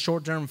like the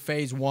short-term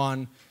phase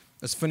 1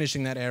 is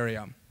finishing that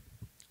area.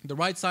 The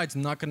right side's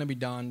not going to be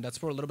done. That's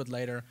for a little bit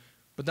later.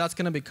 But that's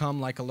going to become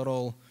like a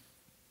little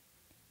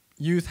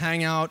youth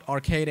hangout,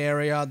 arcade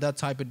area, that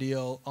type of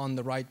deal on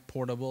the right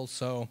portable.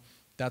 So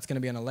that's going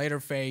to be in a later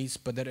phase,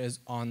 but that is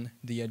on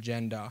the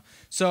agenda.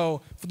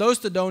 So for those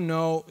that don't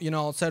know, you know,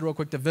 I'll say real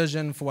quick the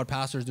vision for what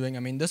Pastor's doing. I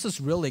mean, this is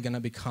really going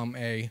to become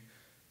a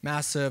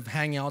massive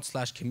hangout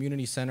 /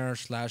 community center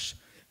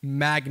 /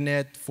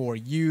 magnet for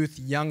youth,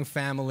 young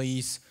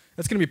families.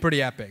 It's going to be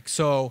pretty epic.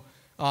 So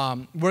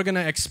we're going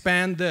to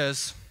expand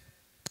this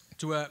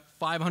to a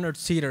 500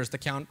 seaters, the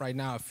count right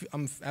now.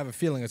 I have a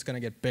feeling it's going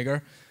to get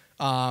bigger.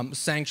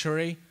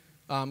 Sanctuary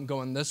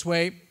going this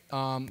way.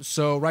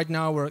 So right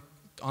now we're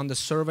on the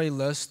survey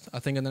list. I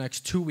think in the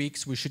next 2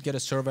 weeks we should get a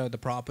survey of the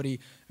property,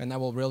 and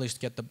that will really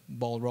get the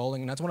ball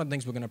rolling. And that's one of the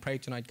things we're going to pray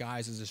tonight,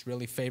 guys, is just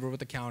really favor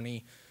with the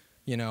county,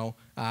 you know,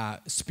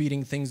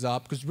 speeding things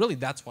up, because really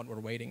that's what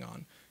we're waiting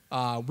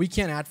on. We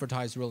can't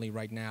advertise really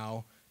right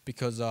now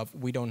because of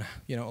we don't,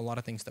 you know, a lot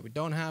of things that we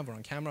don't have. We're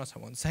on camera, so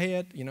I won't say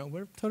it. You know,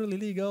 we're totally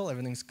legal.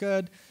 Everything's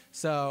good.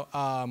 So,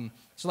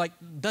 so like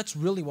that's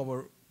really what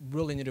we're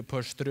really need to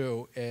push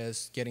through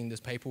is getting this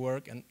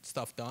paperwork and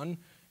stuff done,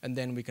 and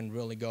then we can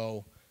really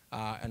go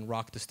and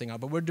rock this thing out.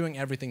 But we're doing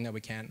everything that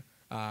we can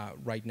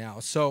right now.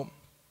 So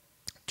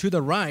to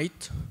the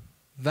right,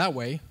 that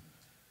way,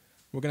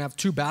 we're going to have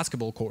 2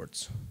 basketball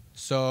courts.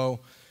 So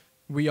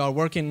we are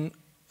working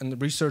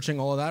and researching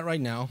all of that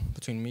right now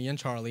between me and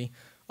Charlie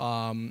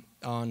on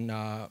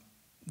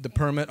the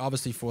permit,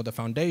 obviously, for the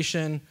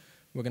foundation.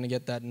 We're going to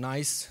get that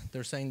nice.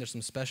 They're saying there's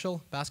some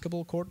special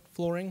basketball court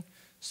flooring.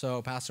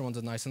 So Pastor wants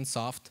it nice and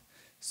soft.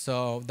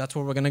 So that's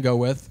what we're going to go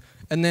with.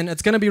 And then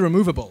it's going to be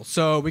removable.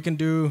 So we can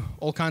do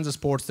all kinds of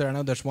sports there. I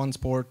know there's one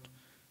sport,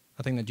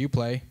 I think, that you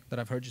play that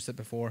I've heard you say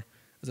before.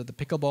 Is it the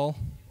pickleball?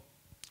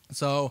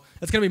 So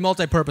it's going to be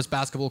multi-purpose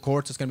basketball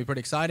courts. It's going to be pretty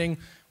exciting.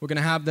 We're going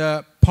to have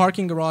the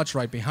parking garage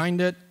right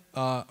behind it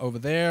over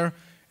there.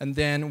 And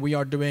then we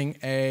are doing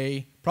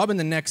probably in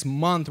the next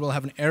month, we'll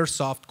have an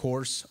airsoft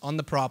course on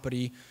the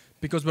property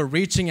because we're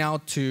reaching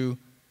out to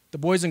the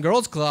Boys and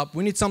Girls Club.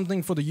 We need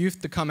something for the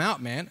youth to come out,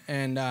 man,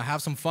 and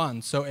have some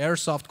fun. So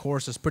airsoft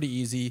course is pretty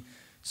easy.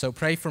 So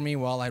pray for me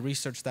while I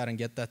research that and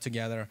get that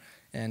together.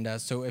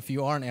 And so if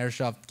you are an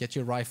airsoft, get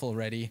your rifle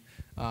ready.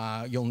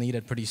 You'll need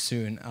it pretty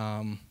soon.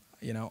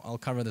 You know, I'll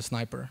cover the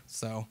sniper.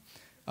 So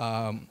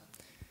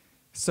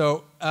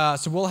So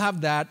we'll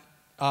have that.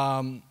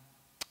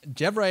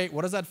 Jevray,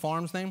 what is that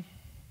farm's name?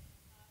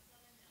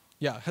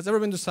 Yeah, has ever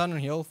been to Southern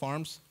Hill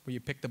Farms where you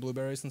pick the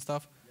blueberries and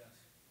stuff? Yes.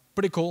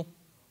 Pretty cool.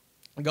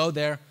 Go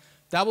there.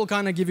 That will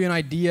kind of give you an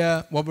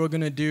idea what we're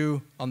going to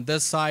do on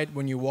this side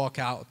when you walk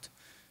out.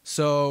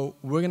 So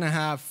we're going to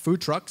have food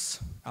trucks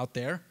out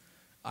there.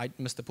 I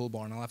missed the pool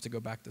barn. I'll have to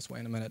go back this way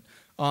in a minute.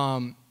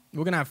 We're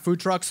going to have food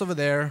trucks over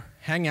there,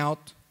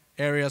 hangout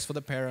areas for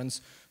the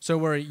parents, so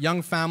where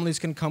young families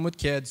can come with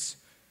kids,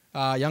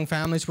 young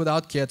families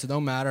without kids, it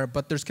don't matter,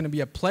 but there's going to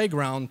be a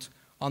playground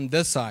on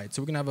this side.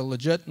 So we're going to have a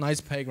legit nice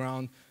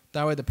playground.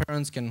 That way the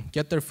parents can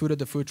get their food at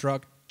the food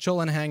truck,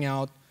 chill and hang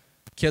out.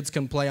 Kids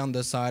can play on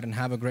this side and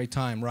have a great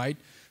time, right?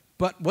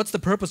 But what's the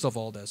purpose of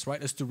all this,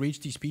 right? Is to reach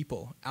these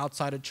people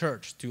outside of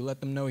church, to let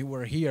them know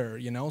we're here,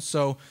 you know?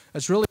 So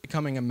it's really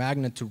becoming a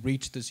magnet to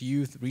reach this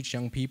youth, reach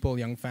young people,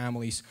 young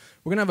families.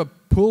 We're going to have a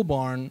pool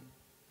barn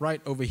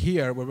right over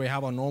here where we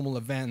have our normal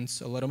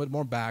events, a little bit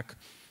more back.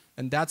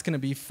 And that's going to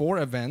be for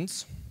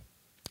events.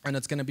 And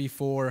it's going to be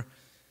for,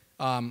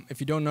 if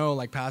you don't know,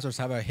 like pastors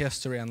have a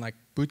history on like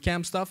boot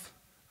camp stuff,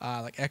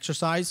 like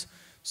exercise.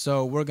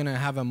 So we're going to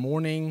have a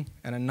morning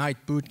and a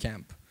night boot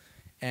camp.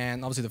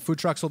 And obviously the food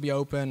trucks will be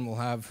open. We'll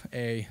have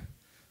a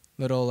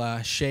little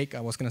shake.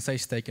 I was going to say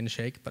steak and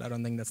shake, but I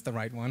don't think that's the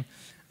right one.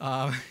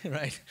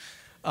 Right?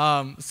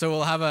 So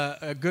we'll have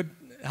a good,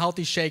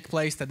 healthy shake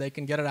place that they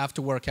can get it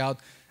after workout.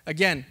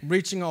 Again,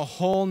 reaching a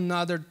whole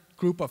nother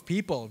group of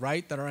people,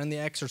 right, that are in the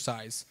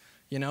exercise.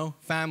 You know,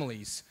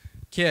 families,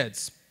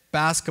 kids,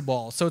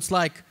 basketball. So it's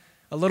like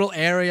a little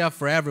area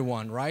for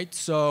everyone, right?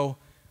 So,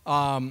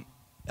 and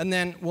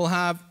then we'll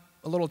have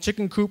a little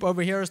chicken coop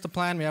over here is the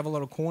plan. We have a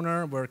little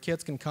corner where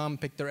kids can come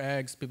pick their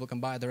eggs. People can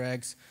buy their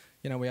eggs.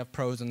 You know, we have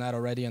pros in that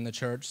already in the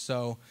church.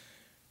 So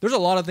there's a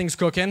lot of things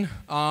cooking.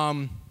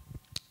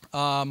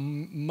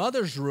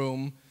 Mother's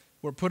room,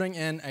 we're putting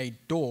in a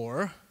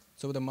door.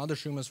 So where the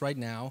mother's room is right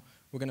now,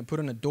 we're going to put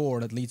in a door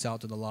that leads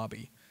out to the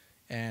lobby.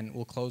 And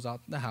we'll close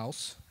out the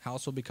house.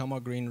 House will become our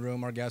green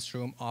room, our guest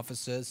room,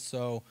 offices.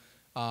 So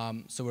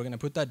we're going to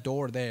put that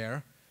door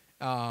there.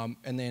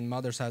 And then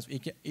Mothers has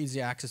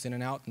easy access in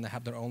and out, and they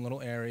have their own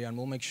little area. And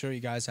we'll make sure you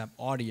guys have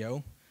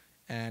audio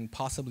and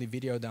possibly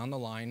video down the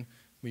line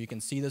where you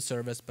can see the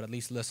service, but at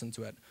least listen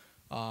to it.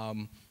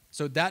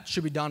 So that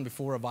should be done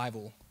before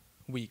Revival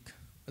Week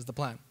is the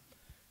plan.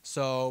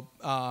 So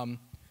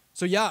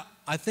yeah,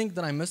 I think,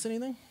 did I miss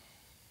anything?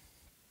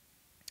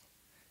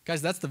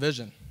 Guys, that's the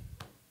vision.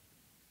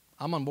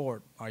 I'm on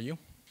board. Are you?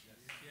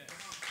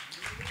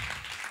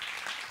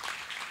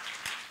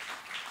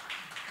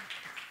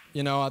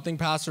 You know, I think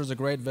Pastor is a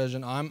great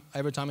vision.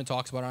 Every time he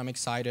talks about it, I'm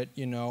excited,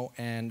 you know,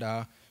 and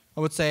I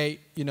would say,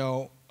 you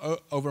know,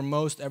 over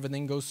most,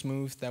 everything goes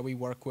smooth that we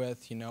work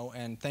with, you know,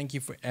 and thank you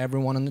for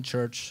everyone in the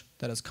church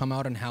that has come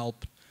out and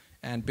helped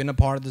and been a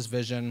part of this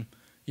vision.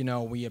 You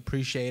know, we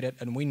appreciate it,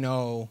 and we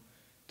know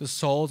the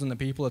souls and the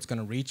people it's going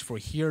to reach for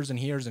years and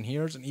years and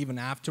years, and even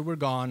after we're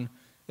gone,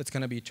 it's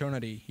going to be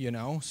eternity, you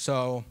know.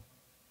 So,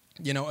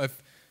 you know,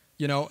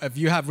 if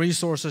you have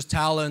resources,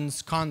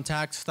 talents,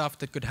 contacts, stuff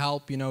that could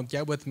help, you know,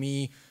 get with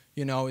me.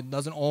 You know, it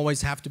doesn't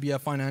always have to be a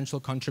financial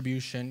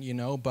contribution, you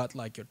know, but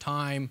like your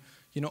time,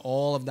 you know,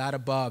 all of that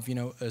above, you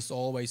know, is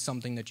always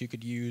something that you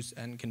could use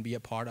and can be a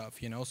part of,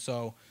 you know.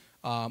 So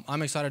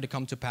I'm excited to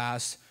come to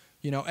pass,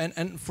 you know,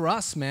 and for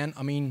us, man,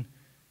 I mean,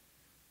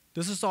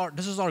 this is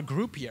our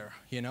group here,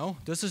 you know.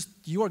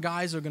 You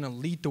guys are going to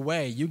lead the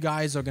way. You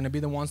guys are going to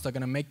be the ones that are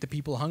going to make the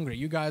people hungry.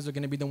 You guys are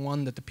going to be the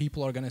one that the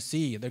people are going to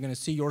see. They're going to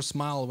see your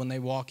smile when they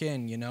walk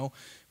in, you know.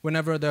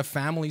 Whenever their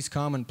families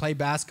come and play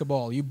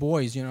basketball, you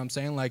boys, you know what I'm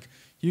saying? Like,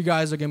 you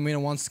guys are going to be the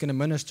ones that's going to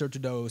minister to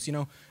those, you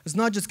know. It's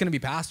not just going to be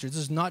pastors.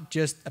 This is not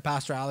just a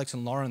Pastor Alex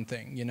and Lauren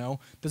thing, you know.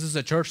 This is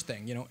a church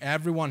thing, you know.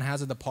 Everyone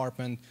has a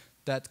department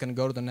that's going to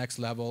go to the next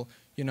level.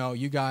 You know,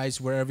 you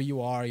guys, wherever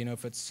you are, you know,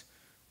 if it's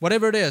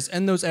whatever it is,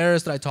 in those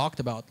areas that I talked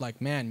about, like,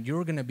 man,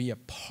 you're going to be a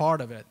part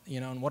of it, you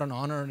know, and what an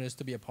honor it is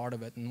to be a part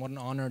of it, and what an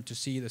honor to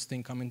see this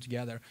thing coming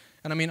together.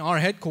 And I mean, our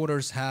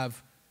headquarters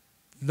have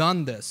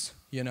done this,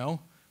 you know,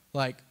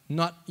 like,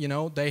 not, you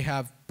know, they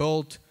have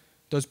built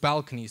those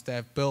balconies, they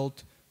have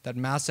built that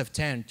massive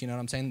tent, you know what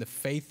I'm saying? The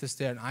faith is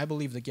there, and I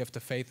believe the gift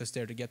of faith is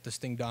there to get this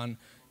thing done.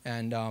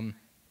 And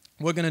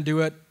we're going to do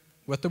it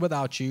with or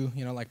without you,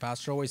 you know, like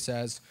Pastor always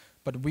says,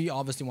 but we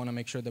obviously want to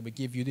make sure that we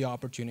give you the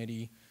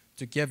opportunity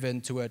to give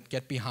into it,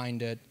 get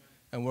behind it,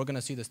 and we're going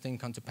to see this thing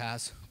come to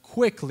pass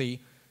quickly.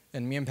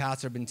 And me and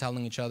Pastor have been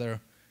telling each other,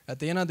 at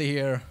the end of the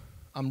year,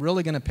 I'm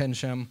really going to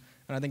pinch him,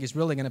 and I think he's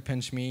really going to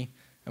pinch me,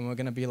 and we're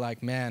going to be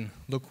like, man,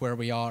 look where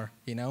we are,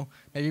 you know?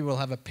 Maybe we'll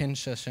have a pinch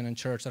session in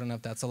church. I don't know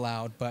if that's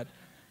allowed, but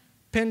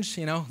pinch,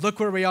 you know, look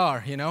where we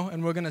are, you know?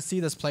 And we're going to see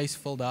this place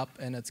filled up,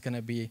 and it's going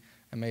to be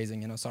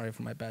amazing, you know? Sorry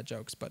for my bad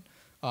jokes, but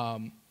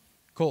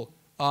cool.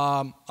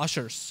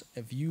 Ushers,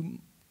 if you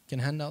can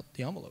hand out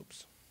the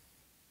envelopes.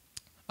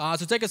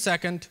 So take a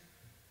second,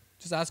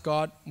 just ask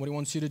God what he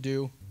wants you to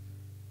do.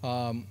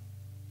 I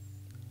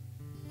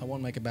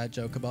won't make a bad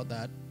joke about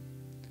that.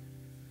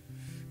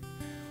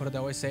 What did I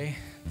always say?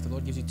 if the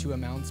Lord gives you two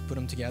amounts, put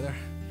them together.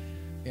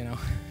 You know,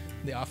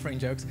 the offering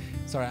jokes.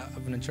 Sorry,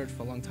 I've been in church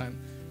for a long time.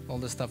 All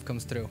this stuff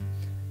comes through.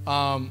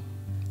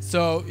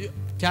 So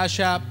Cash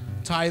App,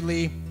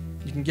 Tidely,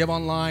 you can give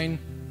online.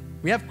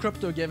 We have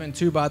crypto giving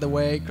too, by the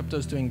way.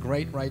 Crypto's doing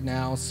great right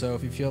now. So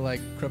if you feel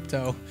like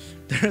crypto,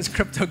 there is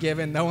crypto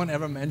giving. No one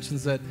ever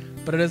mentions it,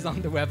 but it is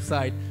on the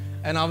website.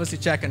 And obviously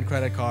check and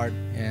credit card,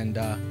 and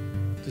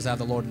just have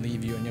the Lord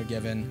lead you in your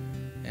giving.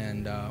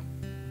 And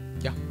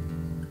yeah.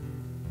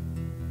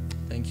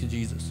 Thank you,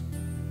 Jesus.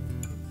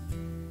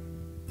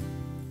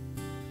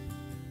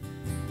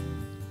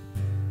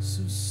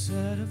 So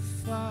set a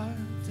fire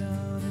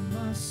down in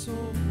my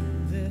soul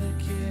that I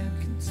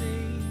can't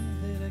contain,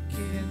 that I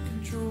can't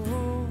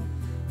control.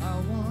 I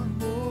want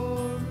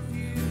more of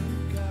you,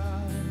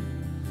 God.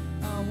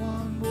 I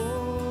want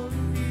more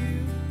of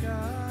you,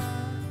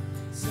 God.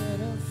 Set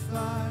a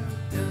fire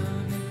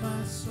down in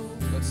my soul.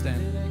 Let's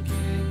stand. That I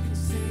can't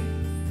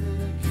contain, that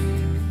I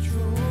can't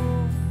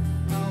control.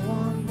 I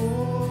want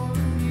more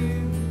of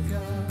you,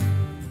 God.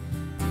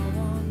 I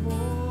want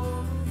more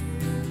of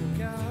you,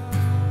 God.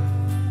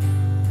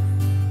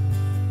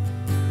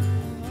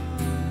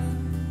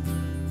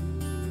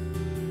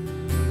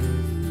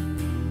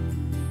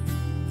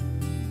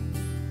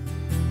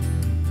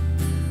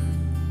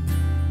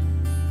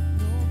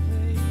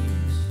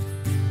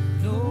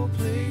 No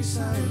place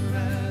I'd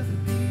rather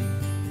be.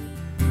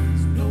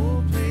 There's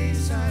no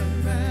place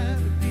I'd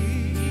rather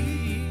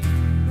be.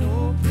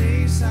 No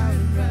place I'd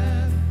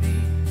rather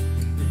be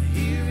than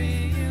here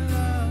in your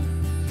love,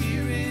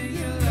 here in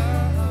your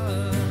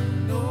love.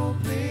 No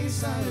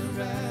place I'd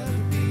rather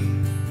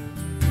be.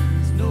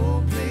 There's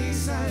no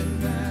place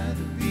I'd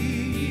rather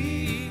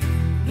be.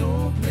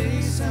 No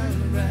place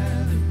I'd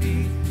rather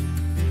be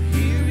than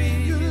here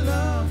in your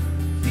love,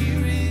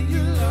 here in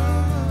your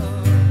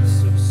love.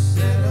 So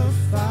set a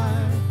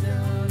fire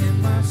down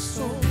in my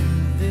soul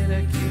that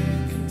I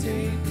can't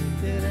contain,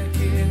 that I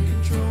can't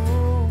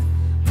control.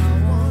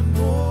 I want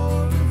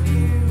more of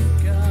you,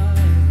 God.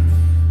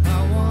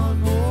 I want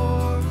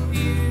more of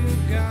you,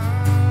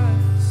 God.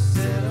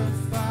 Set a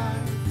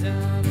fire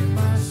down in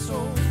my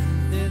soul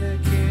that I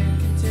can't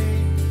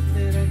contain,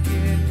 that I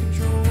can't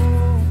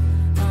control.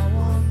 I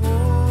want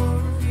more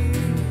of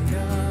you,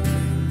 God.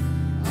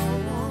 I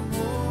want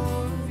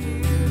more of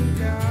you,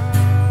 God.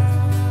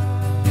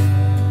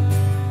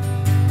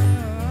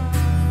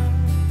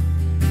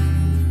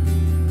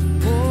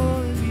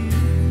 More of you.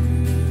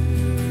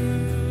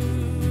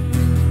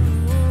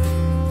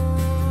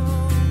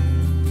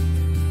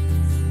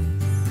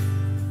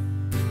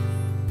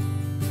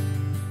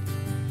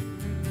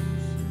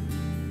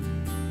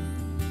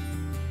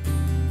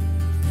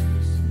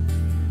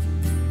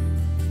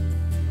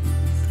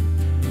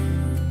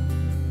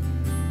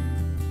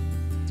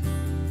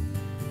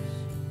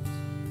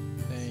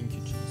 Thank you,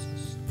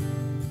 Jesus.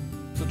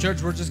 So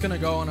church, we're just going to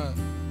go on a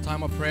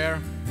time of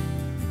prayer.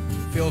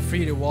 Feel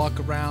free to walk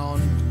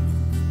around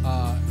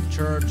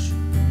church,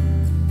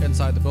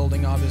 inside the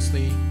building,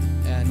 obviously.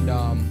 And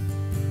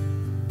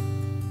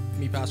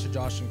me, Pastor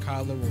Josh, and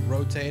Kyler will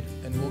rotate,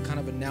 and we'll kind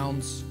of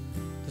announce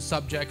the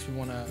subjects we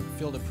want to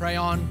feel to pray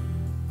on.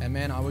 And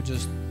man, I would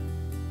just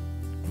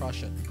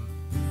crush it,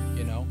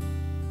 you know.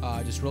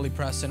 Just really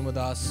press in with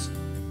us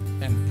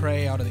and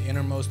pray out of the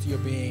innermost of your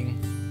being.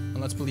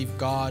 And let's believe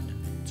God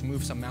to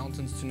move some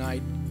mountains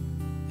tonight.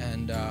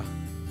 And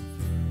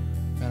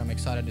man, I'm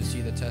excited to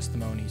see the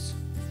testimonies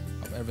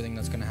of everything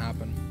that's going to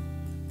happen.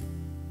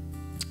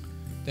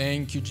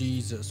 Thank you,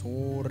 Jesus. I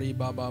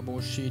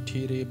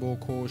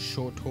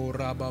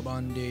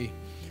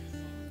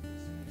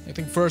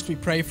think first we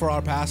pray for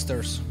our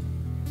pastors.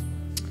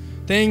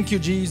 Thank you,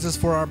 Jesus,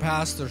 for our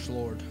pastors,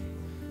 Lord.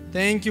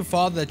 Thank you,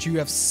 Father, that you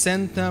have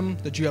sent them,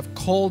 that you have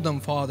called them,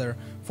 Father,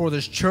 for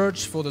this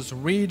church, for this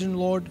region,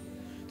 Lord.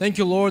 Thank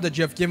you, Lord, that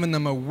you have given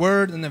them a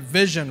word and a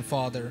vision,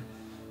 Father.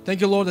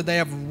 Thank you, Lord, that they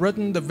have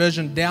written the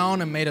vision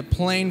down and made it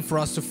plain for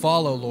us to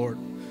follow, Lord.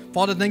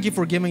 Father, thank you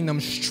for giving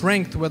them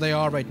strength where they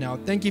are right now.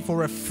 Thank you for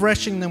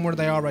refreshing them where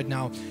they are right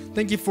now.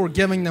 Thank you for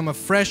giving them a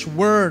fresh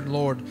word,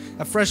 Lord,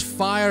 a fresh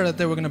fire that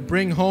they were going to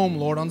bring home,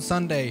 Lord, on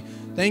Sunday.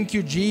 Thank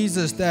you,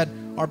 Jesus, that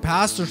our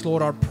pastors,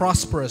 Lord, are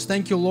prosperous.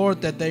 Thank you,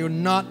 Lord, that they will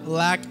not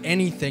lack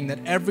anything, that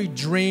every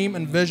dream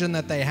and vision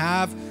that they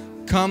have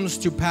comes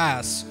to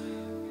pass.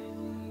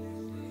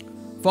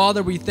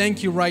 Father, we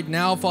thank you right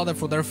now, Father,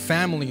 for their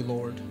family,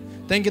 Lord.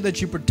 Thank you that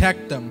you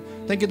protect them.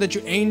 Thank you that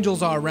your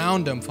angels are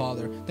around them,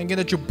 Father. Thank you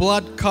that your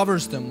blood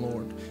covers them,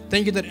 Lord.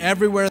 Thank you that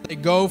everywhere they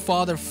go,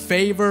 Father,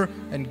 favor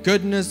and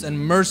goodness and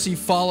mercy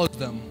follows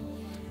them.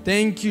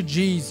 Thank you,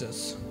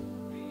 Jesus.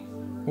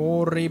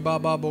 Come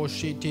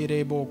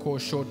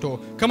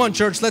on,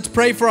 church, let's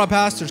pray for our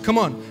pastors. Come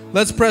on,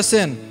 let's press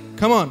in.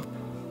 Come on.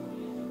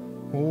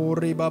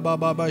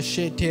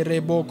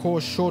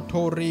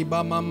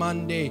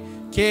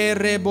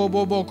 Kere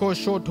bobo boko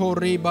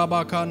shotori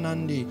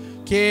babakanandi.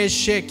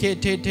 Keshe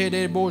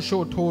ketete bo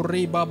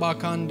shotori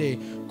babakande.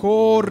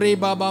 Kori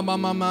baba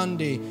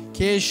mamamande.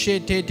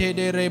 Keshe tete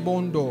de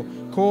rebondo.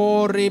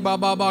 Kori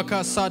baba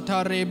baka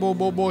sata rebo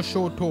bobo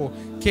shoto.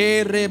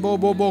 Ke rebo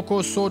bobo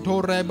ko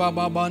soto reba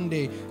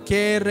babande.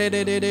 Ke re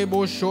de de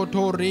bo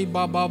shoto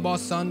riba baba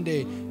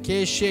sande.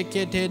 Thank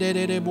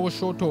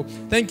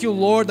you,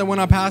 Lord, that when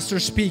our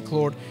pastors speak,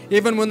 Lord,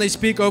 even when they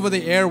speak over the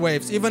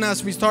airwaves, even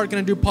as we start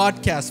going to do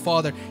podcasts,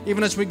 Father,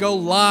 even as we go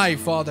live,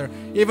 Father,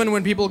 even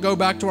when people go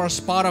back to our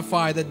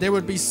Spotify, that there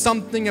would be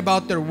something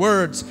about their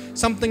words,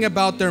 something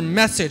about their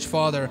message,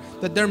 Father,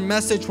 that their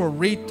message will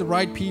reach the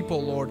right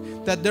people, Lord,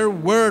 that their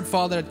word,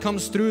 Father, that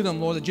comes through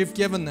them, Lord, that you've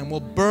given them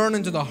will burn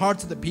into the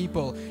hearts of the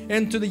people,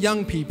 into the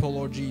young people,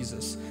 Lord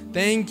Jesus.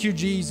 Thank you,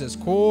 Jesus.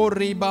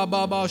 Kori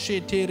baba ba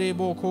shetere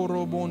bo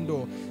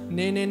korobondo.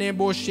 Nene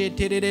bo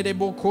shetere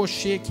bo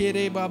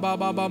koshekere baba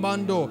baba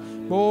bando.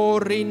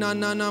 Bori na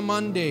na na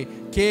mande.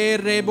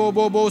 Kere bo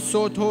bo bo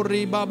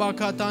sotori baba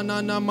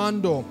katana na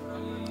mando.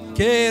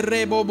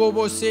 Kere bo bo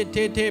bo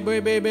setete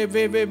bebe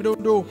bebe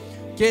brundo.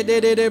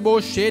 Kedede bo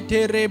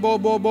shetere bo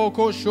bo bo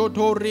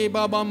koshotori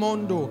baba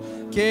mondo.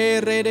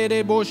 Kere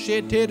de bo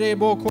shetere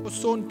bo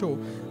kosonto.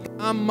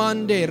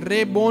 Amande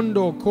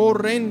rebondo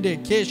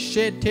corrende che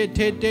shete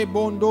te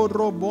bondo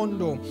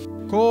robondo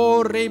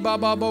corre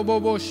baba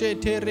bobo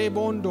shete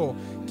rebondo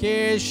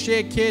che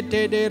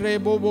shekete de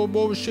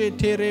rebobo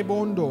shete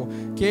rebondo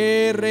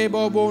che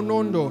rebobo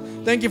nondo.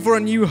 Thank you for a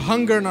new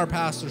hunger in our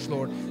pastors,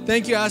 Lord.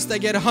 Thank you as they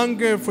get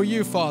hunger for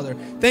you, Father.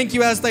 Thank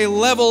you as they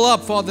level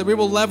up, Father. We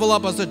will level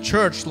up as a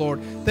church,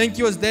 Lord. Thank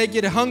you as they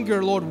get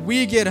hunger, Lord.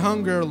 We get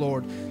hunger,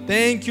 Lord.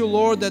 Thank you,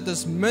 Lord, that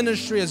this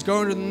ministry is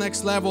going to the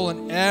next level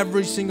in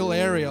every single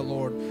area,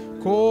 Lord.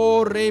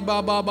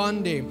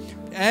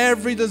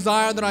 Every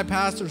desire that our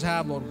pastors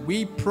have, Lord,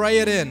 we pray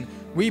it in.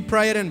 We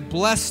pray it in.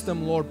 Bless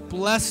them, Lord.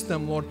 Bless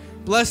them, Lord.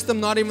 Bless them,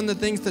 not even the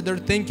things that they're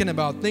thinking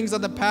about, things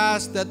of the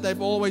past that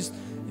they've always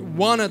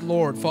wanted,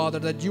 Lord, Father,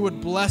 that you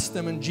would bless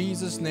them in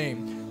Jesus'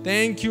 name.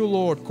 Thank you,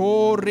 Lord.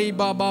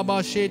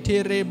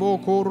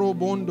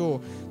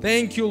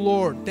 Thank you,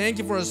 Lord. Thank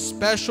you for a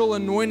special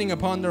anointing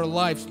upon their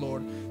lives,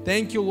 Lord.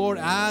 Thank you, Lord,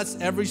 as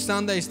every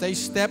Sunday they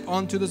step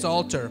onto this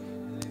altar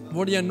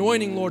for the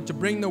anointing, Lord, to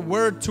bring the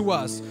word to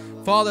us.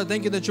 Father,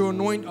 thank you that you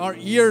anoint our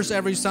ears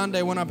every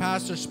Sunday when our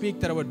pastors speak,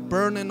 that it would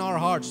burn in our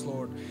hearts,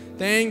 Lord.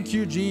 Thank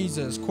you,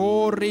 Jesus.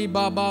 Kori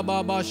baba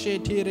baba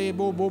shetire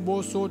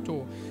bobo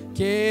soto.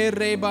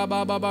 Kere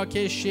baba baba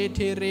ke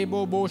shetire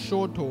bobo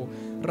soto.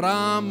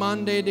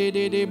 Ramande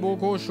de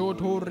boko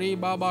soto ri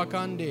baba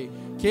kande.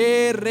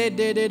 Kere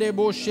de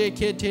bo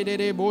shekete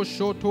de bo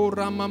soto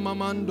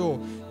ramamamando.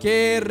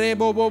 Kere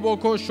bobo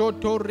boko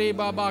soto ri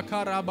baba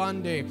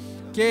karabande.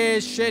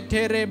 Ke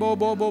shetere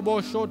bobo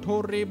bobo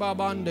shotori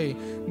babande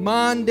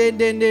mande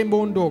dende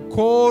mondo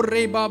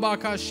kori baba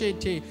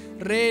kashete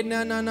re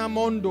nanana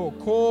mondo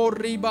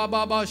kori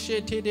baba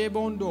shete de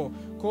bondo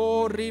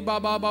kori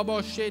baba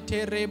baba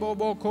shete re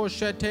bobo ko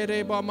shete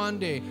re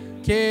bamande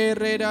ke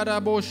re dada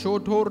bo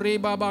shotori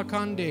baba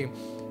kande.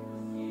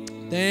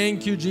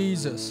 Thank you,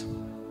 Jesus.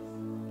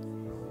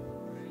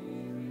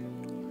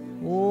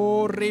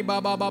 Ori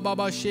baba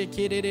baba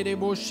shekere de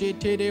bo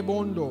shete de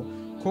bondo.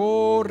 Guys,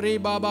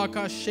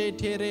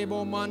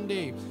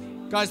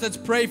 let's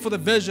pray for the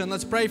vision.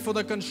 Let's pray for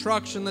the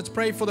construction. Let's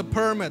pray for the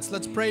permits.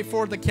 Let's pray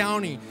for the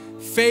county.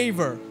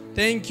 Favor.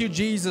 Thank you,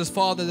 Jesus,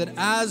 Father, that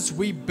as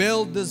we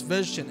build this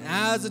vision,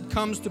 as it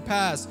comes to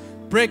pass,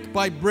 brick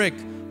by brick,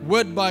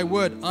 wood by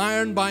wood,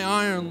 iron by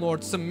iron,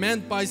 Lord,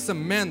 cement by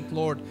cement,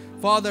 Lord.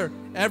 Father,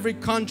 every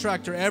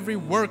contractor, every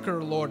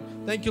worker, Lord,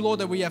 thank you, Lord,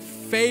 that we have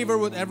favor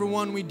with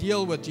everyone we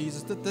deal with,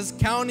 Jesus, that this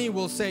county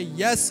will say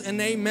yes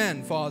and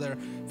amen, Father.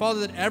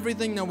 Father, that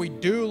everything that we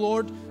do,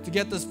 Lord, to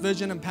get this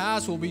vision and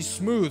pass will be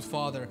smooth,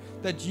 Father.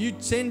 That you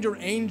send your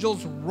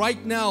angels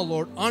right now,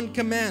 Lord, on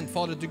command,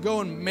 Father, to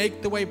go and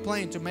make the way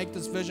plain, to make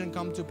this vision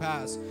come to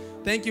pass.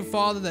 Thank you,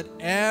 Father, that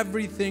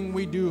everything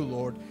we do,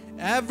 Lord,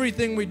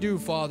 everything we do,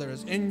 Father,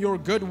 is in your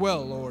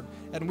goodwill, Lord.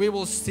 And we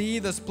will see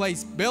this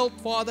place built,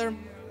 Father.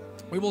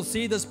 We will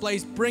see this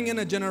place bring in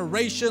a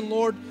generation,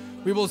 Lord.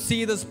 We will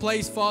see this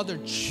place, Father,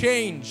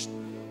 changed,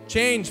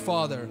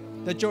 Father.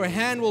 That your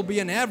hand will be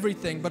in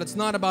everything, but it's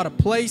not about a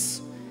place,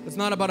 it's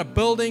not about a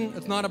building,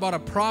 it's not about a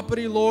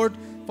property, Lord.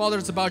 Father,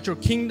 it's about your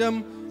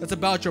kingdom, it's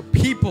about your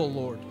people,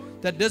 Lord.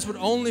 That this would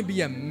only be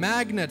a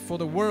magnet for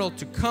the world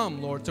to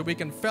come, Lord, so we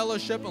can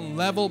fellowship and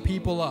level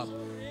people up.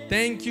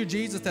 Thank you,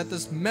 Jesus, that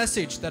this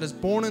message that is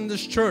born in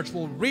this church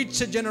will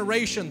reach a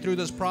generation through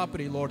this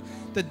property, Lord.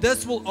 That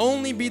this will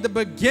only be the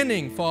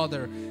beginning,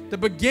 Father, the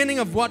beginning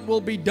of what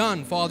will be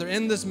done, Father,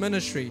 in this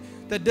ministry.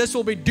 That this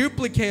will be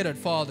duplicated,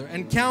 Father,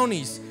 in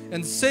counties,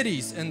 and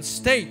cities, and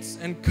states,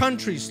 and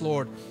countries,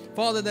 Lord.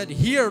 Father, that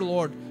here,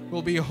 Lord,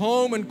 will be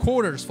home and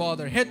quarters,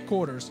 Father,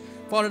 headquarters.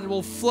 Father, that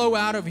will flow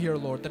out of here,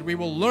 Lord, that we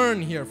will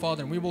learn here,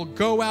 Father, and we will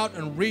go out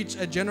and reach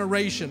a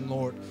generation,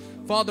 Lord.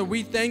 Father,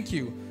 we thank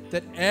you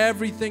that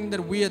everything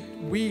that we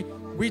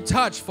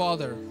touch,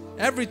 Father,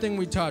 everything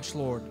we touch,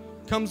 Lord,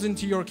 comes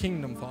into your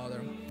kingdom,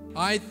 Father.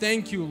 I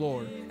thank you,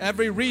 Lord.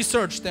 Every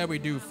research that we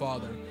do,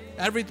 Father,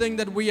 everything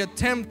that we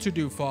attempt to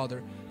do,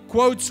 Father,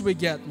 quotes we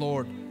get,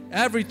 Lord,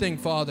 everything,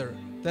 Father,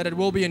 that it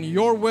will be in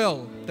your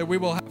will, that we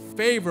will have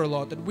favor,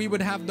 Lord, that we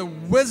would have the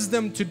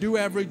wisdom to do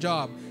every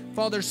job.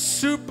 Father,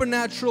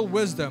 supernatural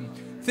wisdom,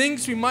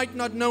 things we might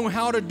not know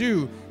how to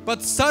do,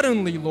 but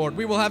suddenly, Lord,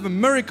 we will have a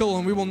miracle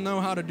and we will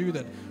know how to do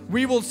that.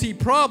 We will see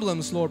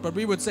problems, Lord, but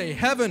we would say,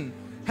 heaven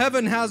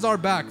has our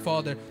back,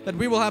 Father, that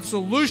we will have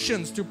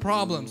solutions to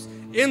problems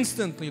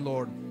instantly,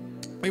 Lord.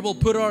 We will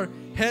put our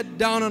head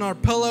down on our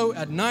pillow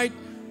at night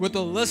with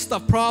a list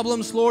of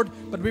problems, Lord,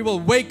 but we will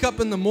wake up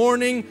in the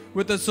morning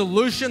with the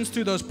solutions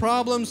to those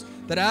problems,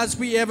 that as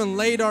we even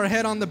laid our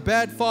head on the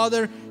bed,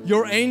 Father,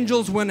 your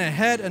angels went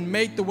ahead and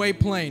made the way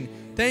plain.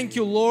 Thank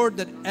you, Lord,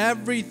 that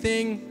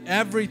everything,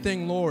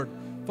 Lord,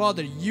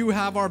 Father, you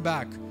have our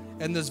back,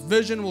 and this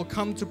vision will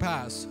come to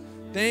pass.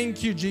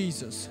 Thank you,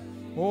 Jesus.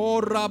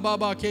 Oh,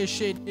 rababa ke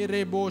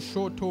sheterebo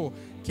shoto,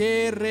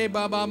 ke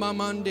rebaba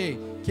mamande,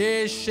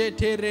 ke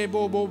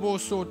sheterebo bobo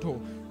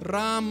soto,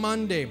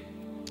 ramande.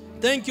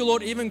 Thank you,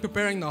 Lord, even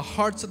preparing the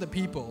hearts of the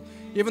people,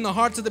 even the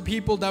hearts of the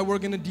people that we're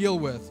going to deal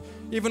with,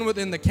 even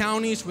within the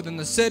counties, within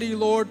the city,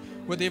 Lord,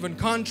 with even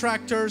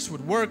contractors,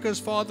 with workers,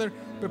 Father,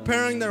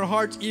 preparing their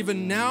hearts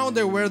even now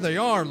they're where they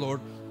are, Lord.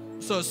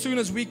 So as soon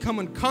as we come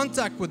in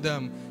contact with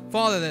them,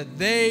 Father, that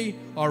they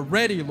are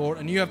ready, Lord,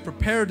 and you have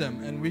prepared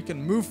them, and we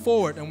can move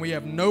forward, and we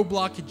have no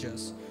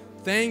blockages.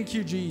 Thank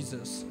you,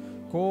 Jesus.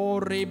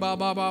 Thank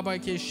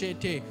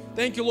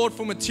you, Lord,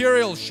 for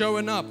materials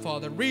showing up,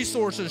 Father,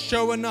 resources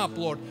showing up,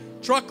 Lord,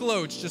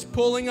 truckloads just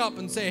pulling up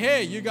and say,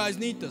 hey, you guys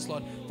need this,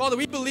 Lord. Father,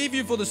 we believe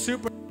you for the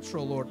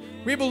supernatural, Lord.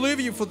 We believe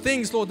you for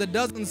things, Lord, that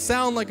doesn't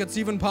sound like it's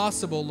even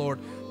possible, Lord.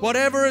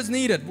 Whatever is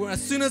needed,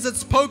 as soon as it's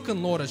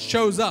spoken, Lord, it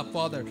shows up,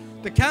 Father.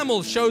 The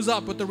camel shows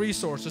up with the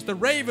resources. The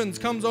ravens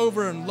comes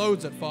over and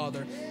loads it,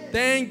 Father.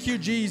 Thank you,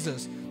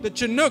 Jesus. The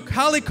Chinook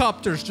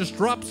helicopters just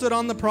drops it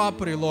on the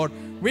property, Lord.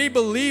 We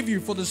believe you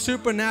for the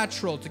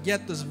supernatural to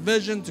get this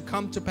vision to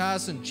come to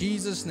pass in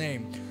Jesus'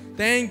 name.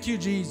 Thank you,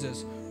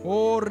 Jesus.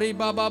 Oh,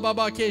 riba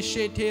baba ke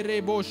shete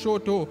rebo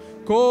shoto,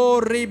 ko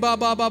riba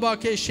baba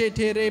ke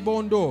shete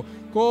rebondo,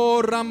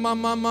 ko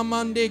ramama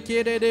mande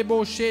kere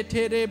rebo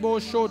shete rebo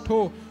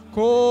shoto,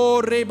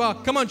 ko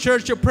riba. Come on,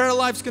 church, your prayer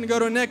life's going to go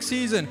to the next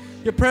season.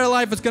 Your prayer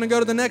life is going to go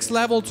to the next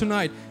level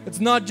tonight.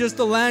 It's not just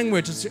the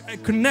language, it's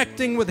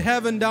connecting with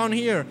heaven down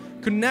here.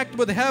 Connect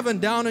with heaven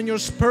down in your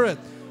spirit.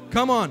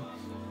 Come on.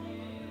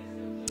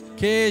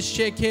 It's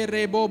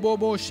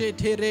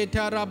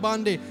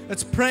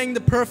praying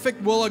the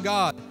perfect will of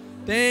God.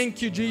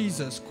 Thank you,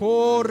 Jesus.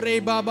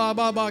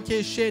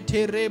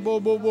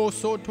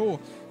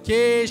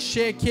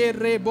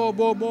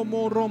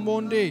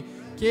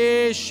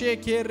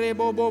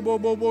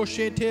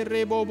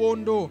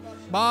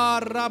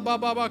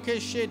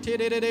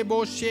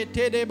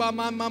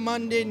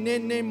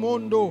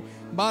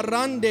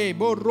 Barande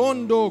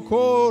borondo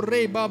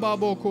kore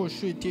bababoko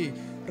shiti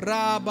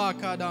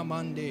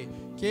rabakadamande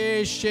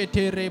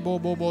keshetere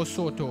bobobo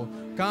soto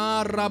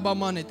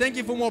karabamane. Thank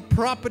you for more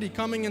property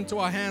coming into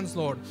our hands,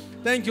 Lord.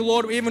 Thank you,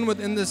 Lord, even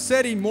within the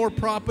city, more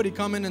property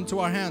coming into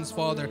our hands,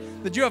 Father.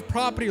 That you have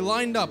property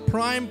lined up,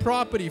 prime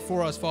property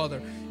for us,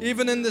 Father.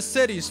 Even in the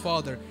cities,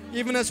 Father.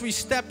 Even as we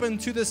step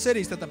into the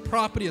cities, that the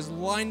property is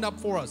lined up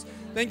for us.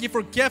 Thank you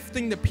for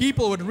gifting the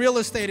people with real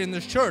estate in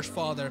this church,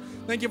 Father.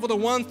 Thank you for the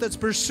ones that's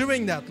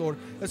pursuing that, Lord.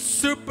 A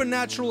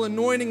supernatural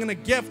anointing and a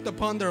gift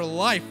upon their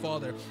life,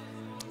 Father.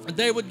 And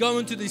they would go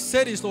into these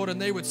cities, Lord,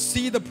 and they would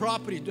see the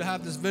property to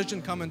have this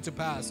vision come into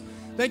pass.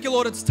 Thank you,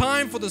 Lord. It's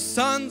time for the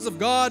sons of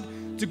God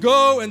to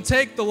go and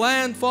take the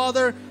land,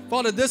 Father.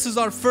 Father, this is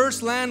our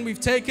first land we've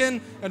taken,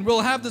 and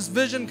we'll have this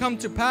vision come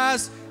to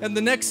pass. And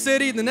the next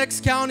city, the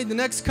next county, the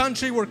next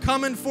country, we're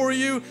coming for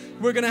you.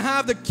 We're going to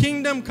have the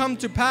kingdom come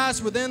to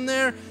pass within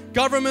there.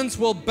 Governments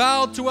will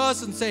bow to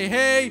us and say,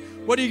 hey,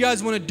 what do you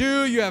guys want to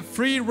do? You have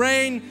free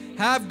reign.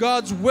 Have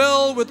God's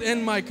will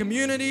within my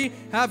community.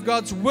 Have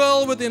God's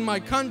will within my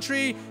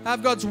country.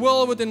 Have God's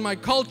will within my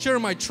culture,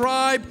 my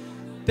tribe.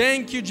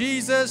 Thank you,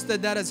 Jesus,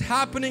 that is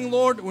happening,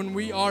 Lord, when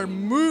we are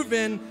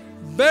moving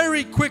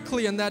very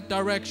quickly in that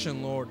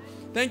direction, Lord.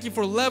 Thank you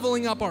for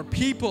leveling up our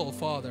people,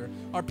 Father.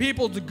 Our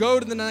people to go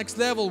to the next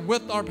level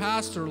with our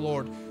pastor,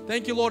 Lord.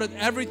 Thank you, Lord, that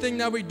everything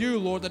that we do,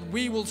 Lord, that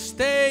we will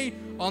stay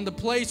on the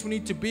place we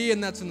need to be,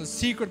 and that's in the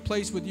secret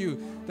place with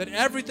you. That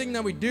everything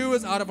that we do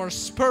is out of our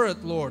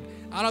spirit, Lord,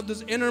 out of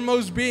this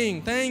innermost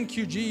being. Thank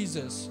you,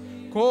 Jesus.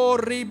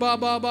 Kori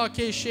baba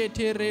ke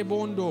shete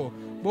rebondo.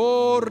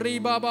 Bori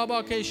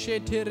baba ke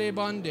shete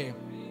rebande.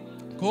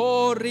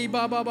 Kori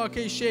baba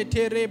ke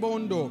shete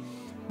rebondo.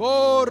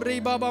 Bori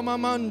baba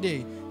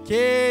mamande.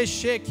 Ke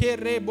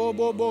shekere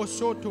bobo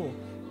soto.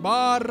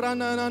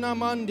 Baranana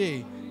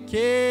mande.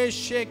 Ke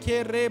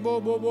shekere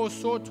bobo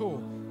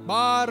soto.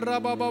 Barra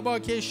baba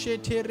ke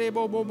shete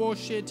bobo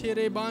shete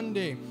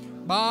rebande.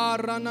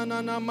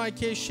 Baranana ma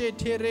ke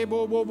shete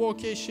bobo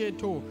ke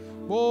sheto.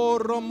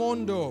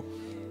 Boromondo.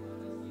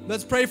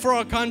 Let's pray for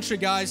our country,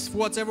 guys, for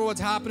what's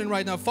happening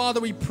right now. Father,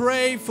 we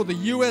pray for the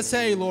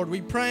USA, Lord.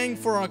 We're praying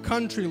for our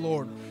country,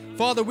 Lord.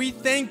 Father, we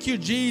thank you,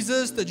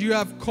 Jesus, that you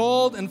have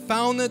called and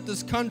founded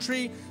this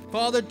country,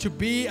 Father, to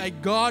be a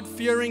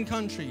God-fearing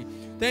country.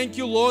 Thank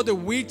you, Lord, that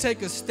we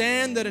take a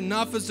stand that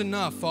enough is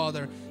enough,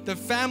 Father. The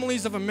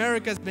families of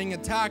America is being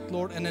attacked,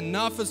 Lord, and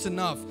enough is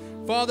enough.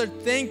 Father,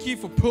 thank you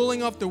for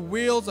pulling off the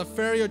wheels of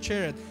Pharaoh's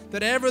chariot,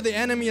 that ever the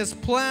enemy has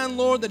planned,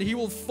 Lord, that he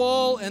will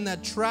fall in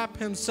that trap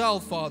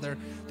himself, Father.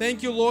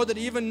 Thank you, Lord, that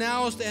even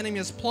now as the enemy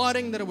is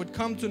plotting, that it would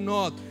come to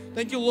naught.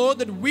 Thank you, Lord,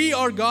 that we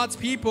are God's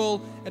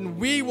people and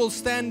we will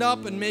stand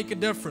up and make a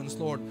difference,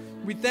 Lord.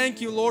 We thank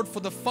you, Lord, for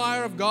the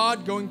fire of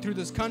God going through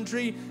this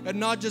country, and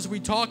not just we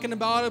talking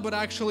about it, but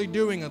actually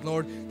doing it,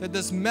 Lord. That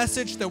this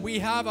message that we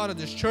have out of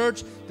this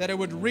church, that it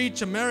would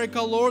reach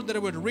America, Lord, that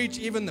it would reach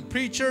even the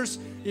preachers,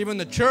 even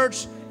the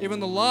church,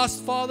 even the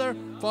lost, Father.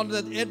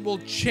 Father, that it will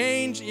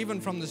change even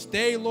from this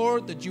day,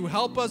 Lord, that you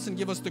help us and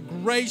give us the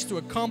grace to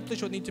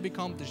accomplish what needs to be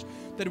accomplished.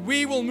 That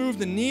we will move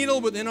the needle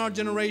within our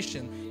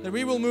generation, that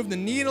we will move the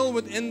needle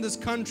within this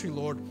country,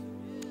 Lord.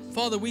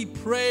 Father, we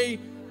pray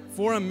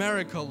for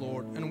America,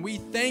 Lord, and we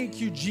thank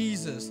you,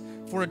 Jesus,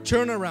 for a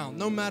turnaround.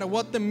 No matter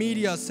what the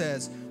media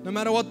says, no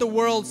matter what the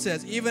world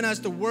says, even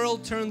as the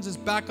world turns its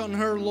back on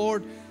her,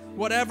 Lord,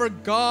 whatever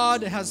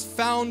God has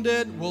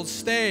founded will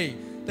stay.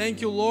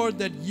 Thank you, Lord,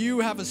 that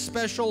you have a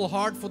special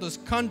heart for this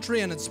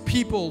country and its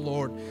people,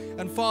 Lord.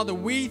 And Father,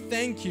 we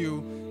thank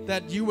you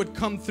that you would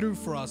come through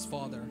for us,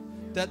 Father.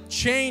 That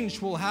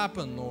change will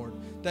happen, Lord.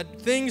 That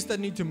things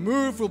that need to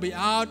move will be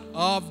out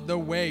of the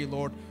way,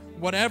 Lord.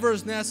 Whatever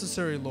is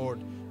necessary,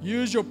 Lord.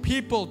 Use your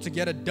people to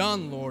get it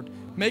done, Lord.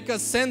 Make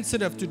us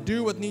sensitive to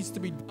do what needs to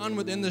be done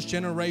within this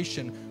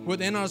generation,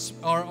 within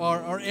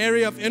our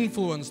area of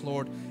influence,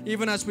 Lord.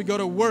 Even as we go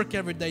to work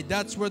every day,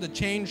 that's where the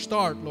change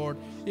starts, Lord.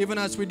 Even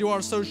as we do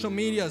our social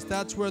medias,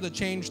 that's where the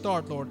change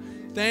starts, Lord.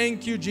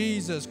 Thank you,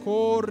 Jesus. We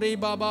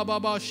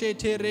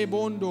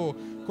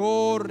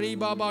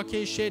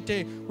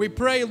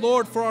pray,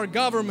 Lord, for our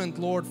government,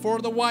 Lord, for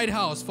the White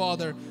House,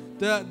 Father.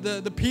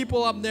 The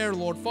people up there,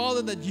 Lord.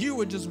 Father, that you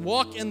would just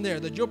walk in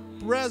there, that your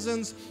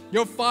presence,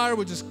 your fire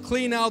would just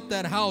clean out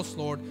that house,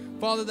 Lord.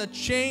 Father, that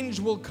change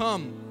will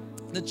come.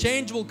 The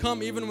change will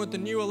come even with the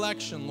new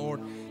election,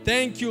 Lord.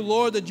 Thank you,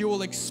 Lord, that you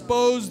will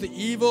expose the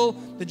evil,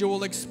 that you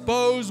will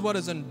expose what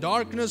is in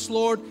darkness,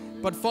 Lord.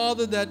 But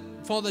Father, that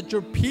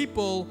your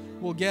people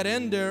will get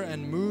in there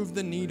and move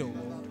the needle,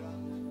 Lord.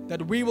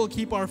 That we will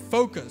keep our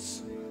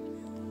focus.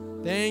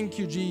 Thank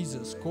you,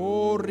 Jesus.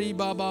 Kori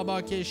baba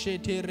ba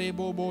keshete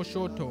rebo bo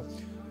shoto.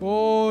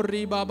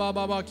 Kori baba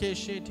baba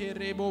keshete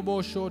rebo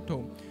bo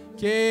shoto.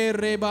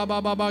 Kere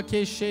baba baba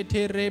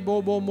keshete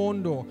rebo bo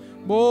mondo.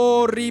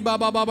 Bori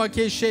baba baba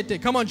keshete.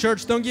 Come on,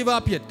 church, don't give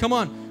up yet. Come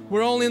on.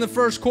 We're only in the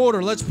first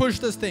quarter. Let's push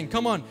this thing.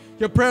 Come on.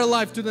 Your prayer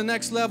life to the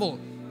next level.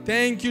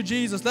 Thank you,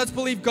 Jesus. Let's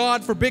believe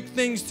God for big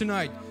things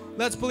tonight.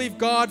 Let's believe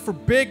God for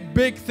big,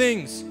 big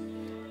things.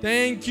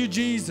 Thank you,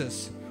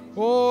 Jesus.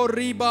 Oh,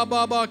 riba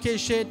baba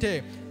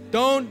keshete.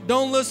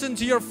 Don't listen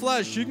to your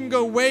flesh. You can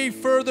go way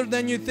further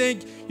than you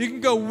think. You can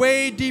go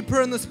way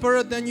deeper in the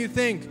spirit than you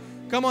think.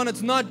 Come on,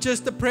 it's not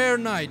just a prayer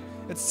night.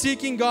 It's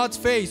seeking God's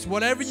face.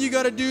 Whatever you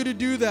got to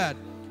do that.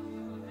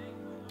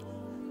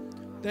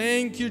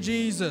 Thank you,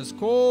 Jesus.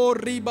 Some of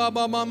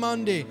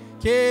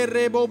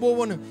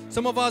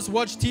us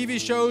watch TV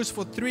shows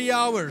for 3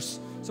 hours.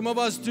 Some of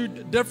us do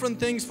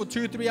different things for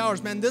 2-3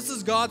 hours. Man, this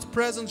is God's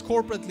presence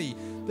corporately.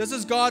 This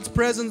is God's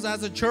presence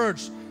as a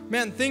church.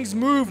 Man, things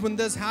move when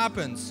this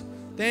happens.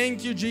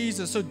 Thank you,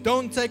 Jesus. So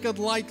don't take it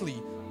lightly.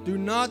 Do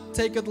not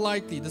take it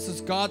lightly. This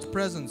is God's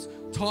presence.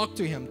 Talk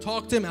to Him.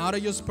 Talk to Him out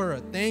of your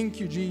spirit.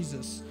 Thank you,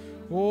 Jesus.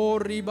 Oh,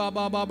 riba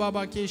ba ba ba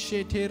ba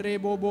keshete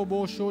rebo bo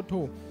bo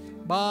shoto.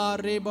 Ba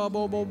reba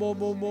bo bo bo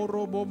bo bo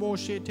ro bo bo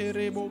shete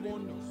rebo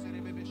bondo.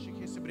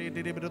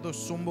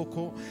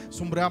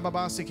 Sombraba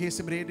base que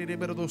se brede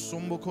do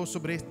somboco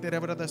sobre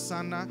terebra da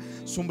sana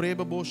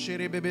sombreba bo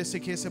shere bebe se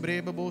que se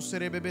breba bo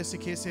sere bebe se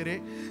que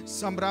sere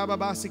sambraba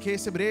base que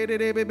se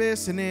brede bebe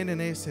se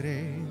ne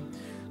sere.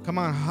 Come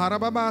on,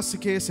 haraba base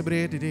que se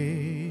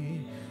brede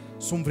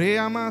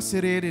sombreama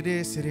sere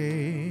de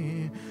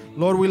sere.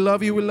 Lord, we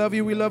love you, we love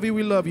you, we love you,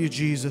 we love you,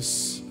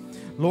 Jesus.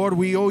 Lord,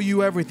 we owe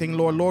you everything,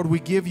 Lord. Lord, we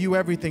give you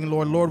everything,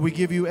 Lord. Lord, we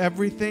give you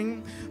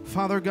everything,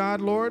 Father God,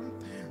 Lord.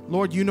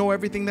 Lord, you know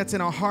everything that's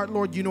in our heart,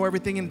 Lord. You know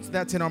everything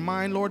that's in our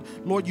mind, Lord.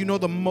 Lord, you know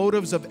the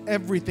motives of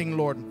everything,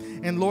 Lord.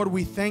 And Lord,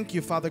 we thank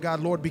you, Father God,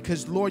 Lord,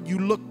 because, Lord, you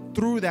look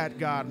through that,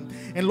 God.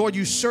 And Lord,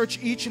 you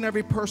search each and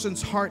every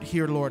person's heart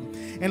here, Lord.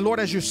 And Lord,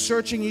 as you're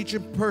searching each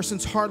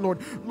person's heart,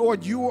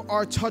 Lord, you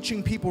are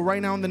touching people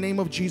right now in the name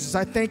of Jesus.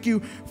 I thank you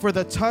for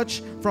the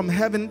touch from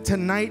heaven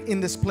tonight in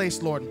this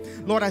place, Lord.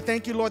 Lord, I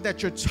thank you, Lord,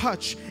 that your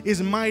touch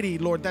is mighty,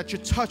 Lord, that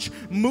your touch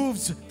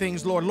moves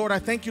things, Lord. Lord, I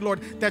thank you,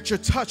 Lord, that your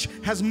touch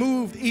has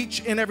moved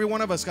each and every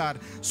one of us, God.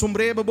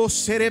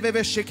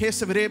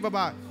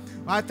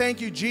 I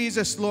thank you,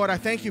 Jesus, Lord. I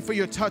thank you for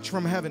your touch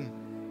from heaven.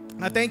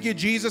 I thank you,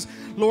 Jesus,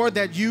 Lord,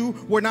 that you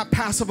were not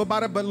passive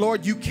about it, but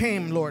Lord, you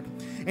came, Lord.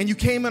 and you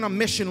came on a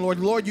mission, Lord.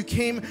 Lord, you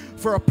came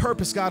for a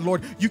purpose, God,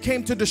 Lord. You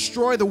came to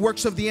destroy the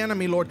works of the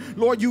enemy, Lord.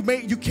 Lord, you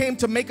came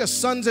to make us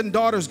sons and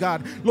daughters,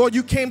 God. Lord,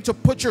 you came to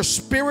put your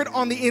spirit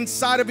on the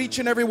inside of each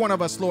and every one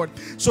of us, Lord.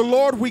 So,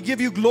 Lord, we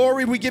give you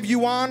glory. We give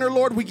you honor,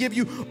 Lord. We give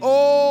you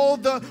all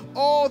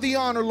the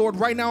honor, Lord,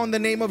 right now in the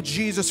name of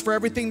Jesus for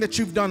everything that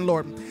you've done,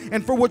 Lord,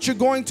 and for what you're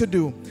going to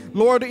do.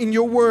 Lord, in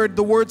your word,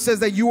 the word says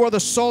that you are the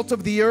salt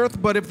of the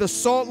earth, but if the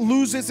salt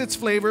loses its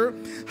flavor,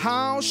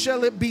 how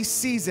shall it be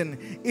seasoned?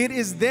 It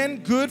is then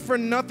good for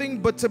nothing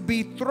but to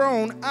be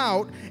thrown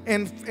out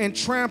and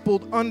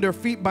trampled under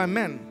feet by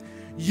men.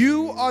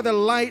 You are the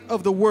light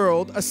of the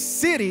world. A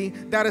city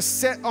that is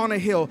set on a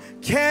hill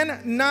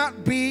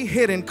cannot be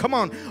hidden. Come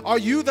on. Are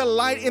you the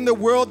light in the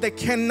world that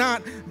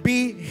cannot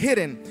be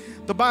hidden?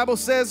 The Bible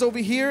says over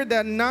here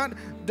that not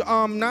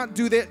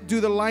do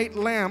the light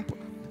lamp,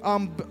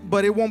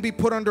 but it won't be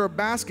put under a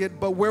basket,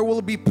 but where will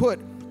it be put?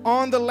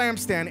 On the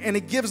lampstand, and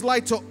it gives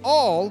light to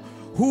all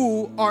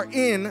who are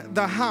in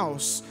the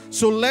house.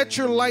 So let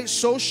your light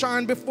so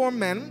shine before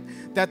men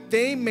that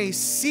they may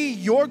see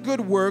your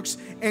good works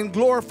and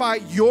glorify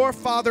your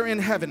Father in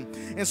heaven.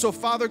 And so,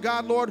 Father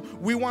God, Lord,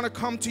 we want to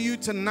come to you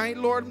tonight,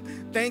 Lord,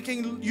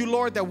 thanking you,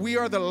 Lord, that we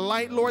are the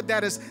light, Lord,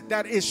 that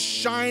is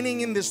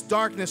shining in this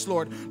darkness,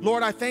 Lord.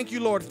 Lord, I thank you,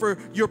 Lord, for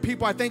your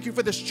people. I thank you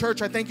for this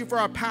church. I thank you for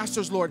our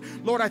pastors, Lord.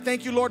 Lord, I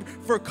thank you, Lord,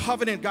 for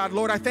covenant, God.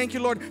 Lord, I thank you,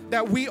 Lord,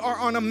 that we are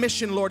on a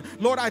mission, Lord.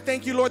 Lord, I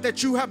thank you, Lord,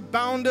 that you have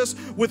bound us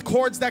with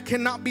cords that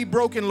cannot be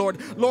broken, Lord.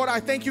 Lord, I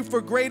thank you for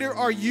greater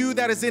are you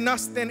that is in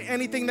us than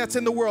anything that's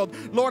in the world.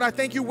 Lord, I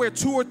thank you where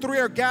 2 or 3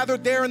 are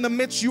gathered there in the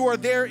midst, you are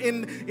there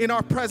in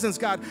our presence,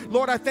 God.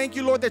 Lord, I thank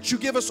you, Lord, that you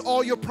give us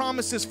all your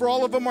promises, for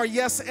all of them are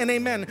yes and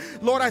amen.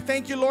 Lord, I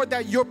thank you, Lord,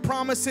 that your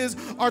promises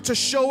are to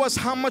show us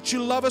how much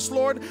you love us,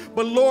 Lord.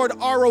 But Lord,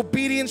 our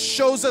obedience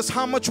shows us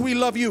how much we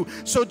love you.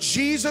 So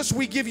Jesus,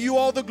 we give you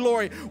all the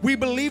glory. We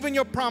believe in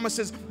your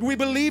promises. We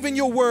believe in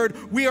your word.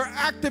 We are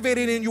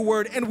activated in your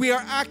word, and we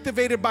are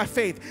activated by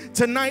faith.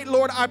 Tonight,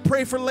 Lord, I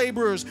pray for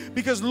laborers,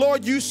 because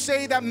Lord, you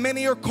say that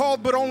many are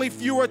called, but only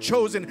few are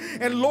chosen.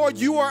 And Lord,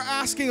 you are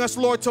asking us,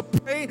 Lord, to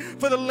pray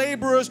for the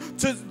laborers,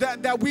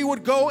 that we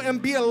would go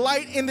and be a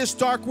light in this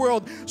dark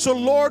world. So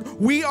Lord,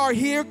 we are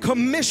here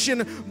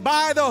commissioned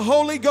by the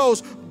Holy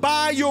Ghost,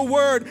 by your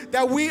word,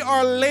 that we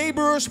are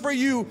laborers for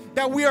you,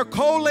 that we are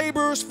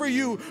co-laborers for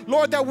you,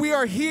 Lord, that we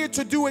are here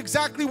to do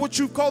exactly what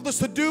you've called us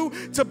to do,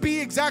 to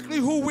be exactly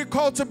who we're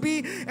called to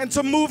be, and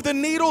to move the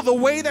needle the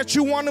way that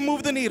you want to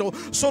move the needle.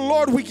 So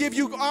Lord, we give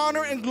you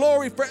honor and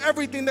glory for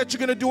everything that you're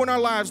going to do in our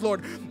lives,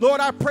 Lord. Lord,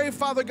 I pray,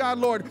 Father God,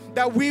 Lord,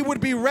 that we would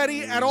be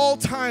ready at all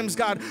times,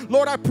 God.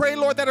 Lord, I pray,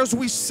 Lord, that as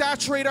we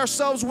saturate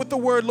ourselves with the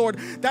word, Lord,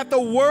 that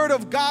the word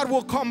of God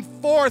will come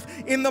forth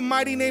in the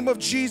mighty name of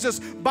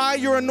Jesus by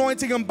your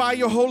anointing and by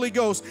your Holy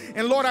Ghost.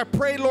 And Lord, I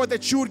pray, Lord,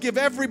 that you would give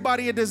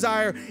everybody a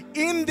desire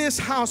in this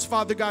house,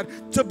 Father God,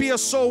 to be a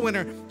soul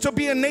winner, to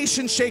be a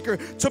nation shaker,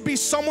 to be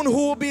someone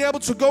who will be able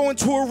to go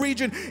into a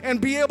region and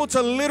be able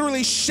to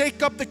literally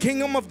shake up the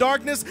kingdom of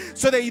darkness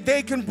so that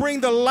they can bring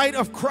the light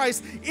of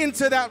Christ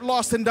into that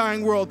lost and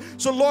dying world.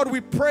 So Lord,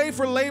 we pray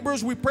for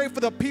laborers. We pray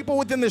for the people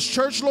within this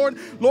church, Lord.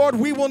 Lord,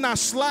 we will not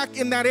slack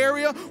in that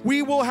area.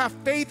 We will have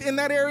faith in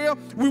that area.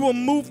 We will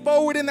move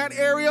forward in that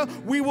area.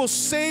 We will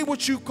say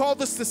what you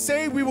called us to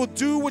say. We will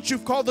do what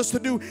you've called us to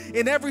do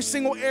in every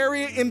single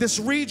area in this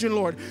region,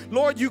 Lord.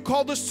 Lord, you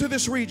called us to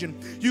this region.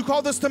 You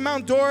called us to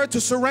Mount Dora, to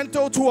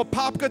Sorrento, to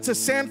Apopka, to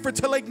Sanford,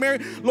 to Lake Mary.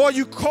 Lord,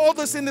 you called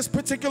us in this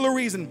particular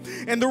reason.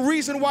 And the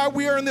reason why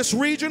we are in this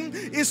region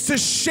is to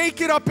shake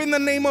it up in the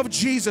name of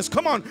Jesus.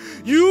 Come on.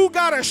 You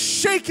got to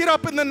shake it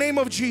up in the name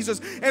of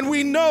Jesus. And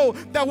we know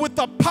that with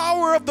the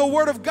power of the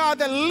word of God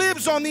that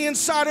lives on the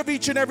inside of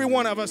each and every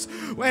one of us,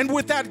 and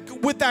with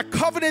that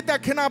covenant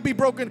that cannot be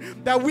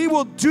broken, that we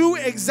will do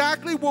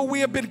exactly what we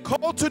have been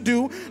called to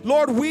do.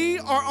 Lord, we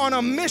are on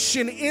a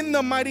mission in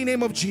the mighty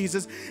name of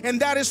Jesus, and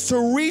that is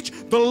to reach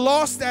the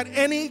lost at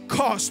any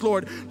cost,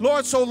 Lord.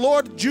 Lord, so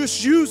Lord,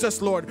 just use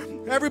us, Lord.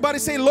 Everybody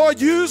say,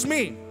 Lord, use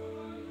me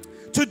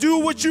to do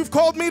what you've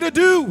called me to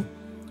do.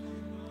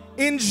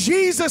 In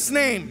Jesus'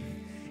 name,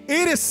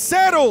 it is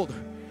settled.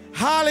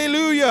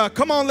 Hallelujah.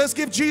 Come on, let's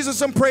give Jesus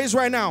some praise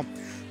right now.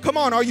 Come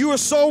on, are you a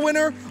soul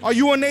winner? Are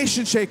you a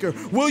nation shaker?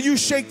 Will you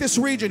shake this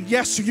region?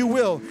 Yes, you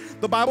will.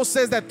 The Bible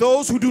says that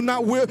those who do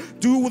not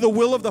do the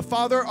will of the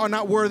Father are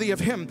not worthy of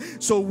him.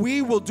 So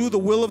we will do the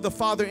will of the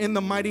Father in the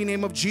mighty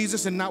name of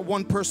Jesus, and not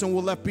one person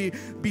will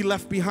be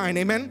left behind.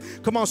 Amen?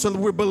 Come on, so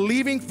we're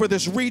believing for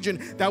this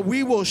region, that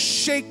we will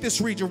shake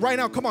this region right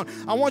now. Come on,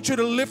 I want you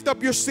to lift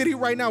up your city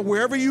right now,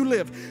 wherever you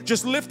live.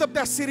 Just lift up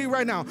that city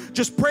right now.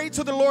 Just pray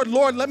to the Lord.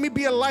 Lord, let me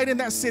be a light in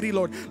that city,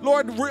 Lord.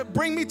 Lord,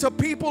 bring me to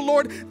people,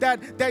 Lord,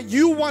 that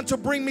you want to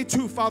bring me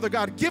to, Father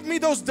God. Give me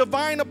those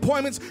divine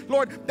appointments,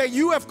 Lord, that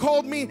you have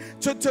called me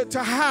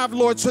to have,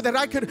 Lord, so that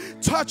I could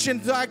touch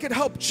and I could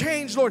help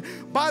change, Lord,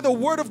 by the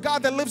word of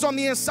God that lives on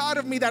the inside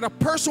of me, that a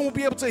person will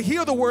be able to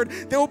hear the word,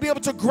 they will be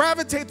able to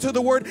gravitate to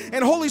the word,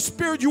 and Holy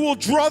Spirit, you will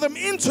draw them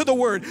into the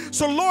word.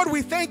 So Lord,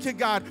 we thank you,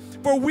 God,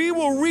 For we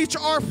will reach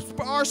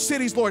our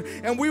cities, Lord,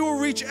 and we will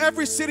reach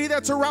every city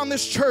that's around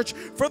this church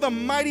for the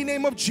mighty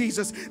name of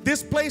Jesus.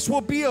 This place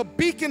will be a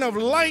beacon of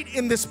light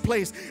in this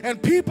place,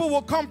 and people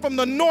will come from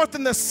the north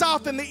and the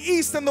south and the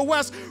east and the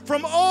west,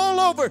 from all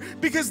over,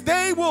 because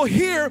they will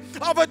hear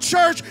of a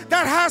church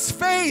that has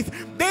faith.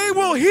 They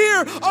will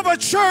hear of a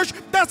church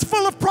that's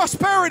full of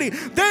prosperity.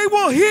 They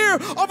will hear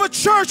of a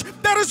church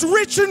that is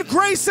rich in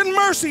grace and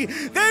mercy.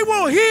 They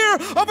will hear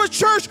of a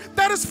church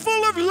that is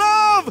full of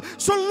love.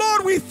 So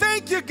Lord, we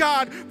thank you,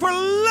 God, for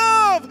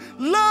love.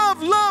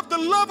 The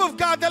love of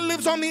God that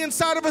lives on the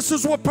inside of us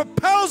is what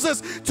propels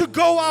us to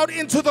go out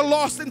into the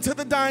lost, into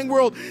the dying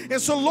world.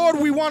 And so Lord,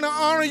 we want to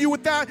honor you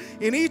with that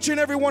in each and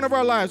every one of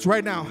our lives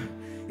right now.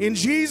 In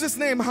Jesus'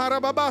 name.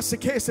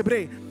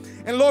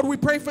 And Lord, we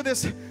pray for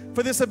this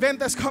event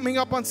that's coming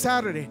up on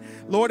Saturday.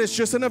 Lord, it's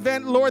just an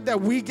event, Lord, that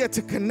we get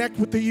to connect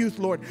with the youth,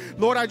 Lord.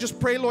 Lord, I just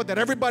pray, Lord, that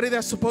everybody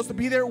that's supposed to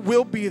be there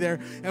will be there,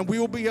 and we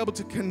will be able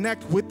to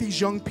connect with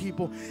these young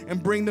people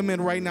and bring them in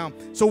right now.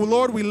 So,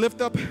 Lord, we lift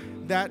up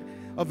that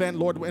event,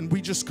 Lord, and we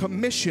just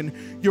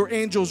commission your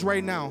angels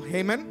right now.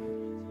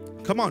 Amen?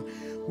 Come on.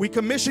 We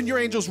commission your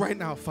angels right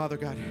now, Father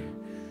God.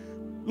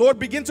 Lord,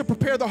 begin to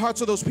prepare the hearts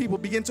of those people.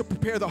 Begin to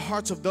prepare the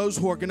hearts of those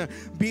who are going to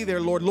be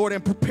there, Lord. Lord,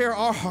 and prepare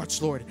our hearts,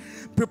 Lord.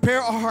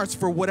 Prepare our hearts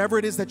for whatever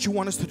it is that you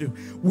want us to do.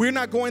 We're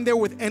not going there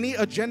with any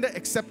agenda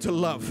except to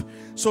love.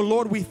 So,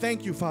 Lord, we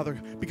thank you,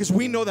 Father, because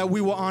we know that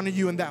we will honor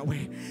you in that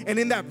way. And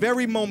in that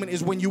very moment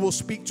is when you will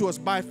speak to us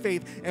by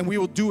faith, and we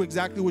will do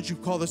exactly what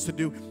you've called us to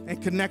do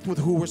and connect with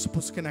who we're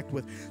supposed to connect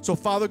with. So,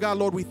 Father God,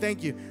 Lord, we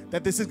thank you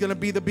that this is going to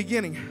be the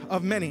beginning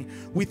of many.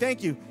 We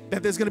thank you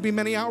that there's going to be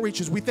many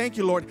outreaches. We thank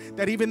you, Lord,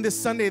 that even this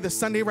Sunday, the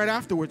Sunday right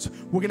afterwards,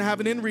 we're going to have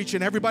an in-reach,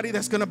 and everybody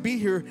that's going to be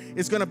here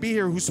is going to be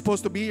here who's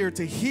supposed to be here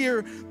to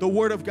hear the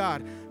word of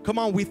God. Come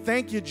on, we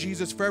thank you,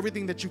 Jesus, for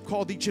everything that you've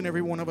called each and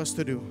every one of us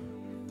to do.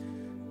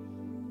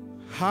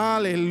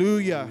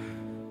 Hallelujah.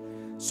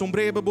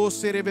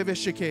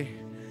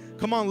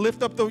 Come on,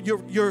 lift up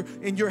your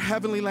in your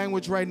heavenly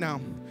language right now.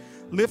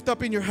 Lift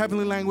up in your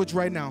heavenly language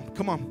right now.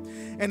 Come on.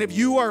 And if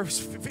you are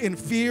in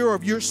fear or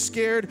if you're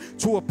scared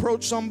to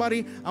approach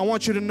somebody, I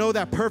want you to know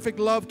that perfect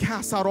love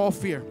casts out all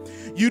fear.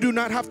 You do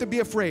not have to be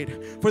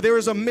afraid, for there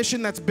is a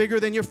mission that's bigger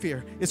than your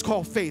fear. It's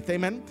called faith.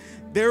 Amen.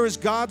 There is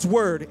God's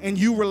word, and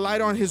you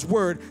relied on his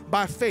word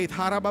by faith.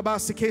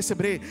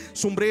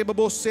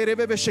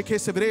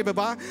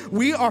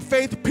 We are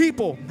faith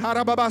people.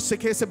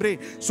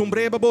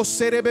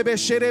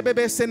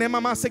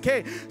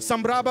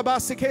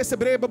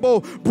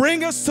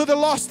 Bring us to the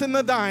lost and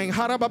the dying.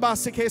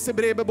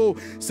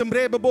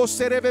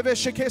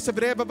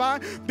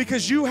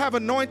 Because you have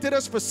anointed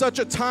us for such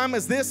a time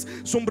as this.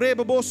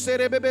 We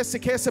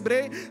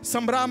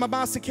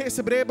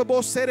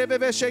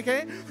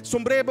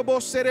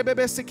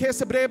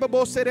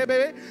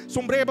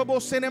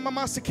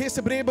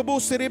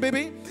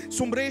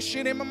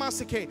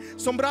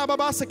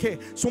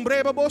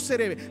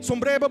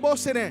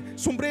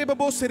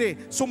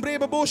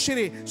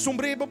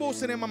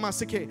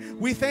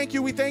thank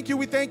you, we thank you,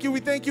 we thank you, we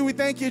thank you, we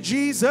thank you,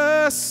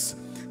 Jesus.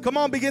 Come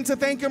on, begin to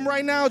thank him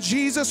right now.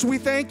 Jesus, we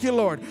thank you,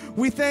 Lord.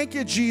 We thank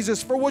you,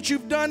 Jesus, for what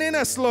you've done in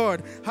us,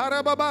 Lord.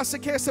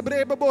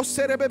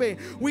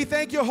 We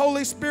thank you,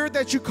 Holy Spirit,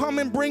 that you come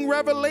and bring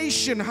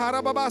revelation.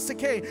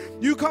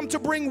 You come to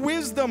bring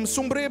wisdom.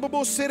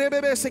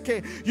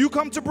 You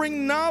come to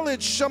bring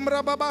knowledge.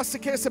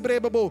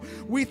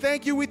 We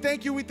thank you, we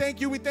thank you, we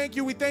thank you, we thank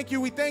you, we thank you,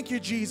 we thank you,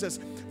 Jesus.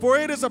 For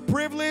it is a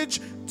privilege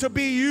to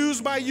be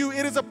used by you.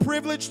 It is a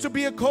privilege to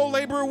be a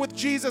co-laborer with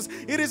Jesus.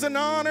 It is an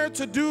honor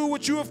to do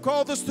what you have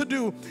called us to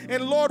do.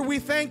 And Lord, we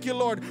thank you,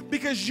 Lord,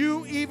 because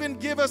you even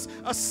give us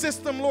a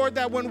system, Lord,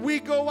 that when we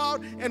go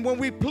out and when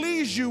we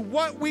please you,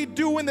 what we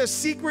do in the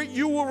secret,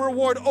 you will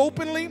reward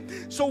openly.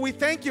 So we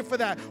thank you for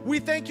that. We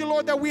thank you,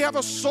 Lord, that we have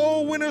a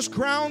soul winner's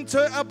crown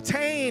to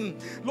obtain.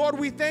 Lord,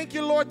 we thank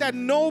you, Lord, that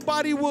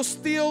nobody will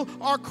steal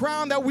our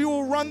crown, that we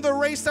will run the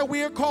race that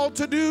we are called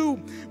to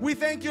do. We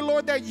thank you,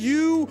 Lord, that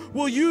you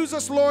will use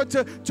us, Lord,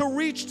 to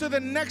reach to the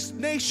next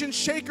nation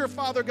shaker,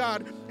 Father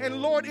God.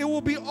 And Lord, it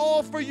will be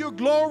all for your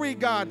glory,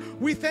 God.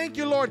 We thank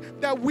you,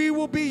 Lord, that we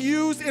will be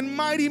used in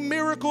mighty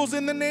miracles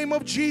in the name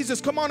of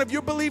Jesus. Come on, if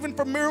you're believing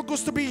for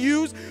miracles to be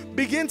used,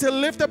 begin to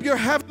lift up your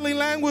heavenly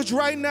language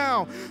right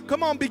now.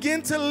 Come on,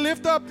 begin to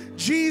lift up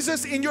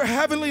Jesus in your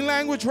heavenly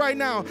language right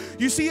now.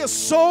 You see, a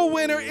soul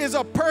winner is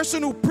a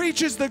person who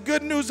preaches the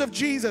good news of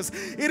Jesus.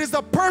 It is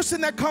the person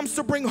that comes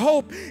to bring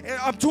hope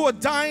to a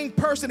dying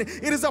person.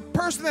 It is a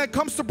person that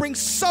comes to bring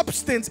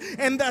substance,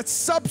 and that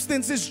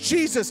substance is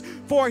Jesus.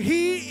 For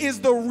he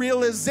is the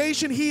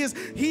realization, he is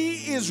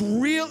He is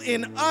real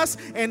in us,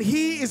 and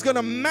He is going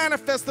to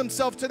manifest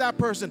Himself to that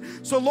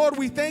person. So, Lord,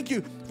 we thank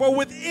you for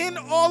within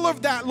all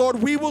of that,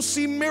 Lord, we will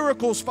see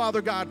miracles,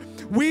 Father God.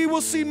 We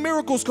will see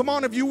miracles. Come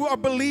on, if you are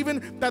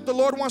believing that the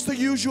Lord wants to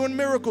use you in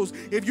miracles,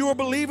 if you are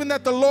believing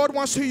that the Lord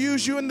wants to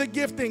use you in the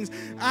giftings,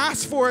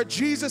 ask for it.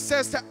 Jesus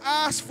says to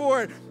ask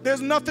for it.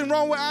 There's nothing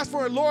wrong with ask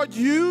for it. Lord,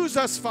 use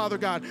us, Father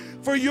God,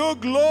 for your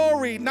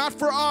glory, not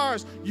for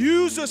ours.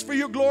 Use us for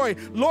your glory.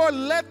 Lord,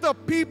 let the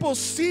people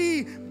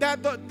see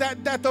that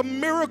the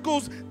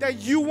miracles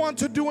that you want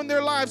to do in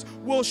their lives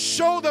will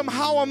show them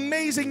how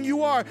amazing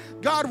you are.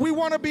 God, we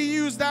want to be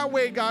used that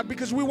way, God,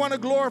 because we want to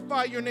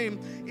glorify your name.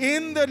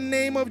 In the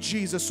name of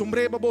Jesus.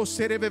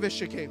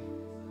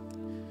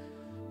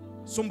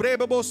 So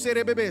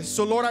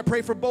Lord, I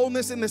pray for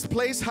boldness in this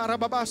place.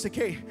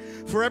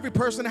 For every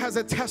person has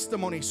a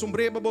testimony.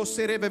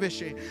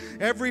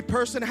 Every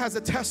person has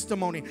a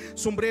testimony.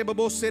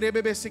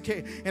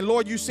 And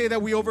Lord, you say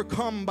that we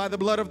overcome by the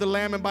blood of the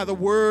Lamb and by the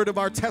word of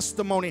our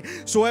testimony.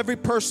 So every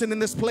person in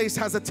this place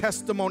has a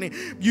testimony.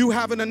 You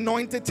have an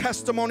anointed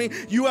testimony.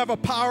 You have a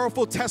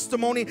powerful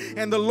testimony.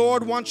 And the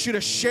Lord wants you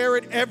to share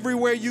it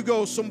everywhere you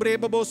go.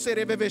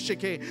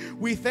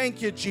 We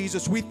thank you,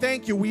 Jesus. We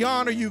thank you. We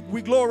honor you.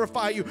 We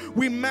glorify you.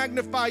 We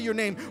magnify your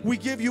name. We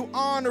give you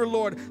honor,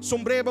 Lord.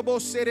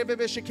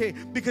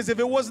 Because if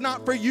it was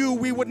not for you,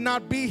 we would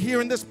not be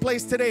here in this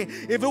place today.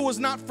 If it was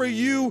not for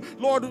you,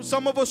 Lord,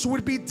 some of us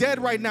would be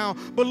dead right now.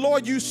 But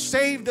Lord, you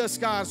saved us,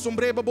 God.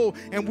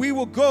 And we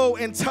will go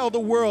and tell the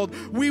world.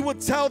 We will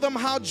tell them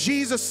how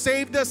Jesus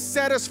saved us,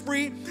 set us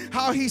free,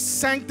 how He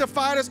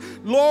sanctified us.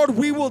 Lord,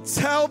 we will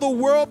tell the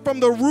world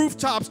from the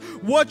rooftops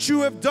what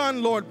you have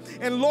done, Lord.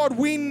 And Lord,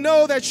 we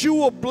know that you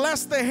will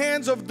bless the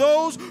hands of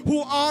those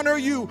who honor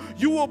you.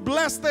 You will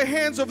bless the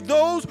hands of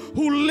those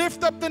who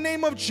lift up the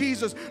name of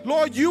Jesus.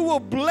 Lord, you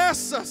will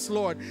bless us,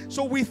 Lord.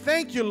 So we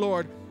thank you,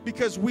 Lord,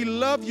 because we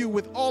love you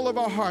with all of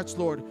our hearts,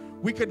 Lord.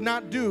 We could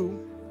not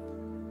do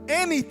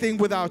anything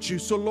without you.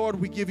 So, Lord,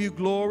 we give you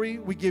glory,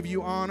 we give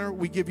you honor,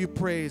 we give you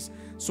praise.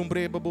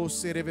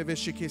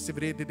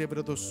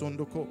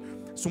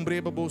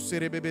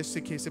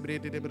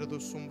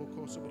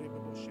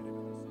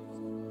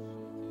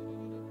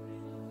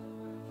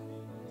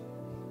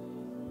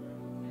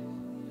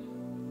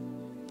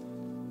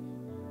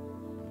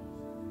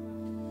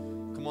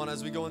 Come on,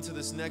 as we go into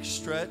this next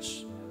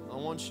stretch, I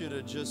want you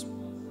to just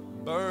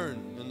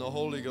burn in the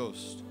Holy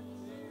Ghost.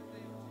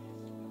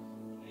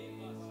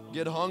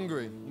 Get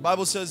hungry. The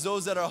Bible says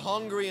those that are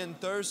hungry and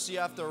thirsty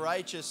after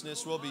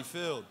righteousness will be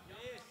filled.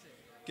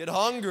 Get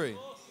hungry.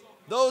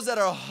 Those that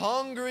are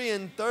hungry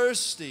and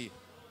thirsty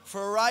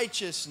for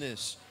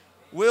righteousness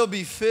will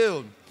be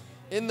filled.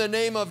 In the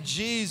name of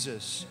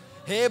Jesus.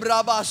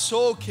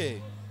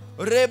 Hebrabasoke.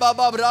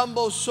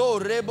 Rebababramboso.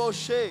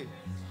 Reboshe.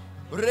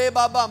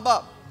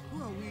 Rebabamba.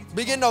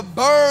 Begin to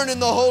burn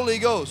in the Holy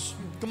Ghost.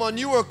 Come on,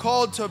 you were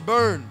called to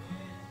burn.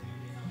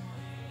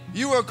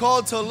 You were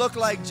called to look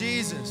like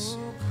Jesus.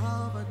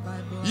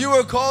 You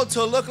were called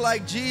to look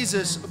like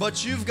Jesus,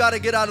 but you've got to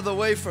get out of the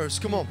way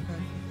first. Come on.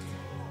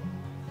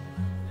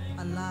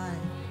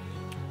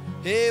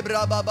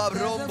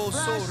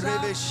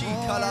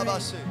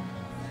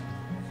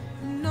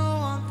 No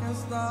one can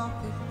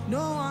stop it.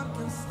 No one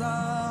can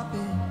stop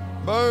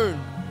it. Burn.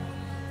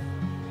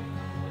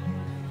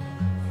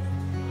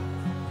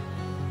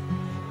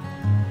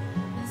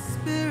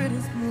 Spirit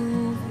is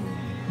moving.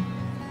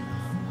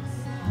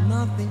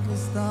 Nothing can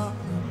stop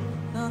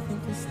it.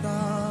 Nothing can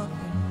stop it.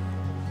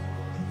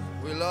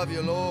 We love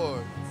you,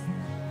 Lord.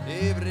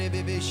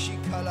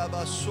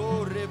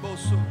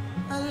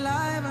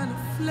 Alive and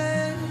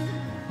aflame,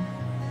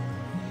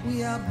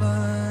 we are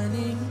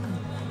burning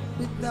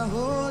with the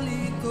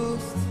Holy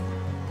Ghost.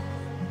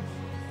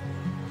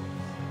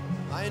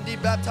 I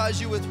indeed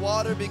baptize you with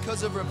water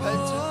because of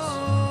repentance.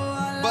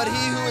 But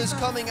he who is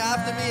coming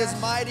after me is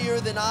mightier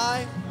than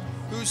I,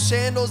 whose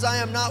sandals I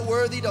am not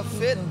worthy to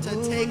fit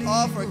to take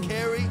off or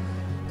carry.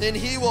 Then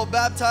he will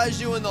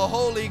baptize you in the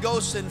Holy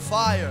Ghost and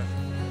fire.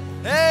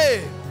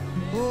 Hey!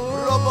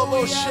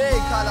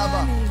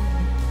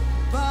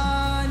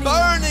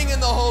 Burning in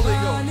the Holy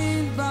Ghost.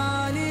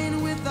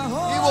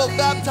 He will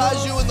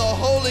baptize you in the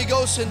Holy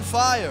Ghost and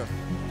fire.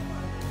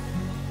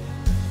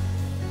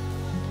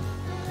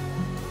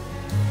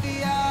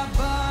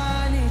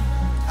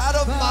 Out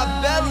of my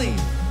belly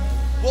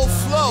will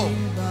flow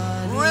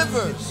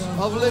rivers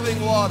of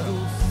living water.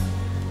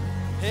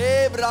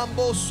 Hey,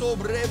 brambo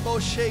sobrebo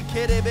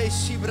shekerebe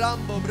si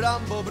brambo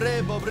brebo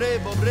brebo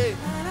bre.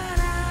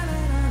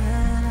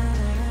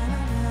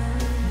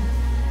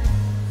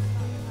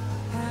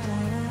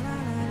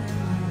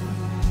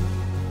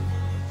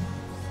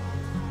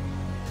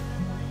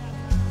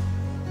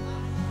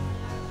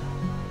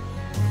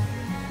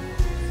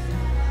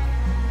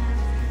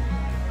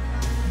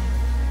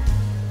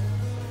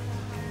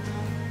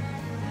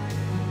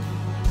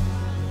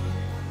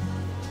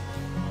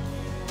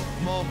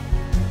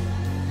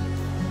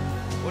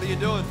 What are you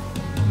doing?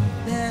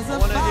 There's I a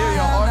want to hear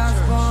your fire heart, that's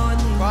church.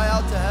 burning. Cry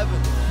out to heaven.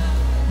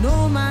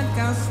 No man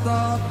can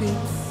stop it.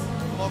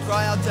 Come Come on,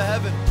 cry out to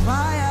heaven.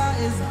 Fire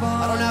is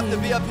burning. I don't have to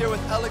be up here with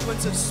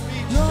eloquence of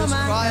speech. No Just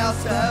man cry can out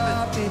to heaven.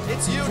 stop it.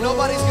 It's you.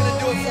 Nobody's going to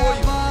do it Oh, for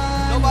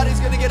you. Nobody's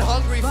going to get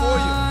hungry for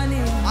you.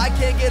 burning, I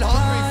can't get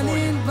hungry for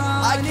you. burning,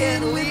 I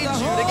can't burning with lead the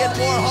you to get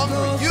more Holy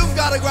hungry. Ghost. You've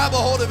got to grab a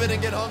hold of it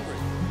and get hungry.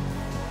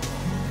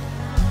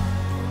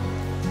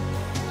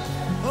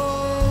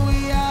 Oh,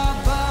 we are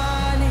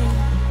burning,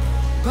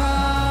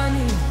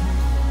 burning,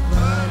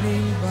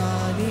 burning,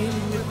 burning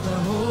with the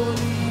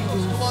Holy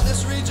Ghost. Come on,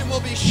 this region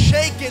will be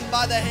shaken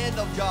by the hand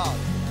of God.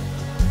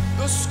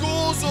 The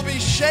schools will be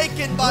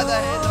shaken by the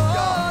hand of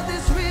God. Oh,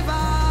 this river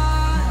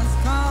has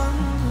come.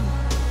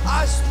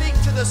 I speak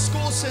to the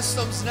school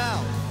systems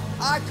now.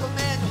 I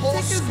command whole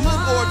Take as school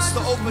much boards to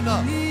as open you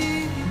up.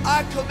 need.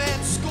 I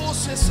command school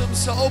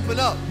systems to open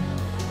up.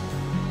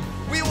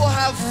 We will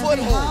have Every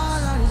footholds.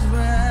 heart is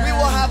ready We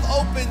will have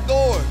open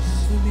doors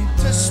to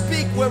be to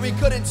speak where we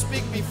couldn't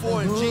speak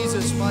before in Holy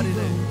Jesus' mighty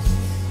name. Ghost.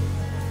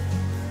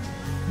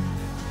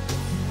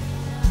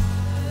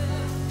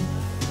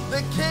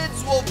 The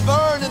kids will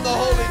burn in the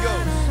Holy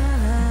Ghost.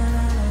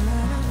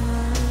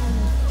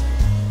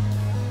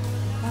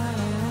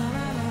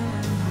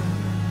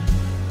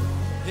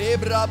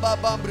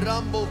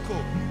 Ebrababambramboko.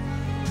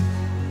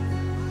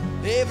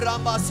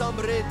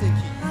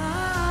 Ebrambasambreteki.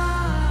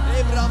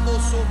 Ebrambo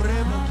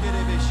sobremo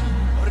kerebeshi.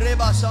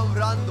 Reba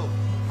sambrando.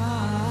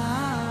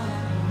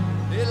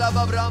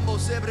 Elababrambo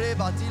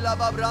sebreba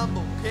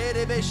tilababrambo.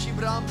 Kerebeshi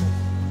brambo.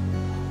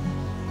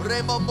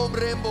 Brembo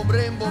brembo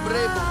brembo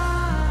brembo.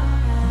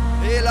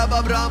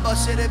 Elababramba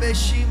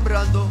serebeshi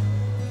brando.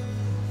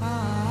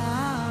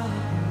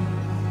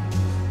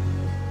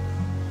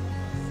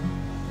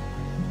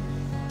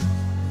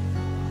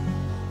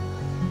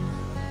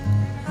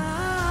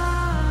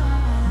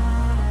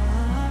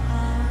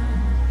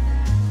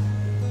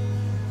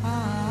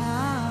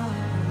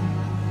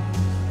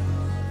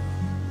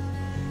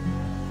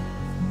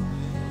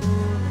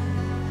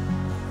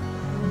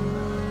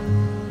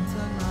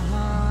 Turn my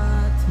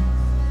heart.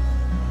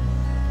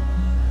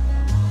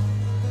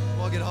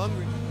 Come on, get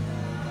hungry.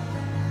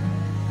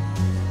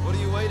 What are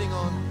you waiting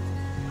on?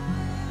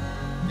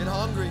 Get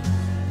hungry.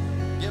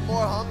 Get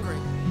more hungry.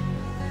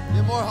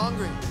 Get more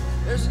hungry.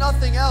 There's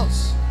nothing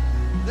else.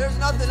 There's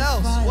nothing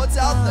else. What's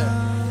out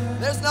there?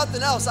 There's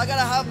nothing else. I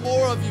gotta have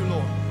more of you,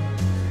 Lord.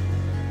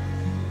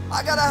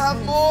 I gotta have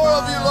more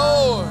of you,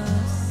 Lord.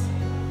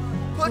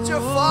 Put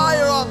your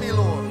fire on me,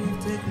 Lord.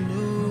 You've taken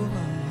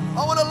over.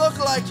 I want to look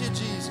like you,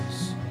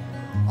 Jesus.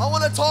 I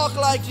want to talk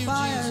like you,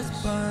 Fire's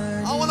Jesus.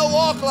 burning. I want to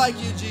walk like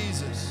you,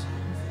 Jesus.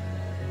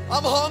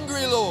 I'm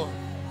hungry, Lord.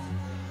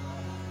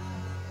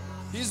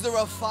 He's the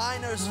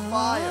refiner's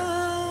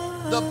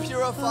fire, the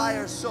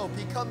purifier's soap.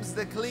 He comes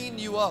to clean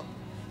you up.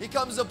 He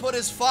comes to put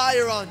his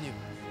fire on you,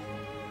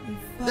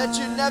 that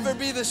you never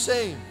be the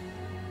same.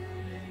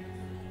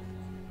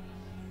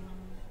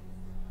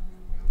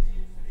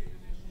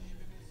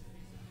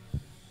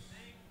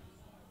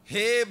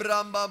 He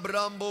bramba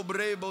brambo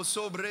brebo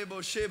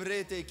sobrebo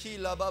shebrete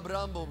kila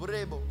babrambo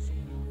brebo.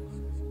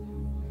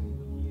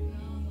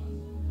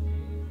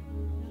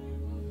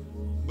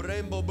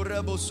 Brembo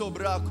brebo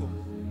sobraco.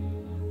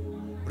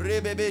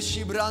 Rebebe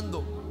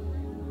shibrando.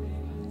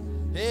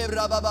 He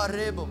brababa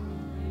rebo.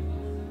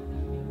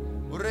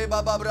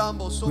 Rebaba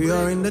brambo sobrebo. We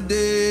are in the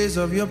days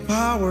of your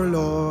power,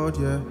 Lord,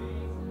 yeah.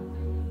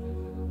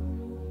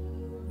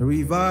 The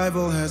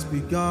revival has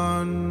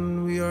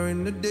begun. We are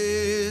in the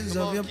days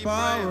Come of on, your keep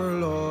power,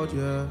 praying. Lord,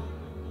 yeah.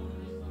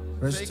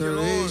 Thank you,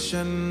 Lord.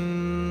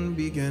 Restoration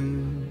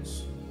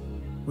begins.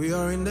 We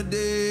are in the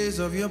days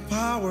of your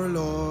power,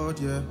 Lord,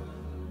 yeah.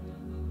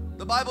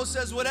 The Bible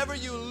says, whatever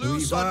you The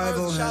loose on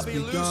revival earth shall has be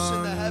loose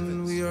in the begun.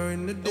 heavens. We are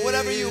in the And days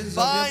whatever you of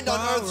bind your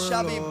on power, earth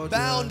shall be Lord,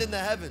 bound yeah. in the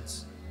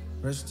heavens.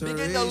 Restoration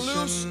Begin to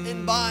loose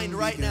and bind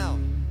right now.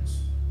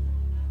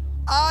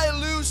 I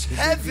loose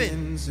heaven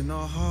begins in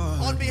our heart.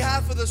 on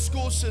behalf of the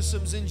school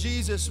systems in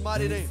Jesus'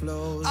 mighty And it name.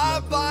 flows I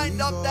like a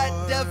bind up that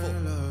river, devil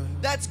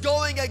Lord. that's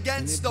going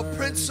against the And it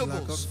burns like a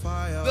principles,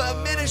 fire, the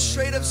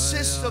administrative yeah,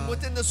 system yeah.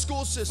 within the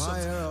school systems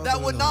Fire of that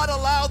the would not Lord.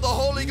 allow the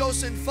Holy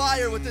Ghost and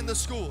fire within the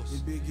schools.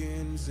 It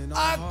begins in our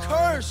I heart,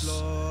 curse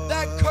Lord.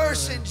 that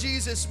curse in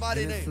Jesus'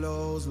 mighty And it name.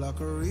 flows like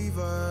a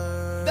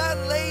river. That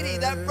lady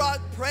that brought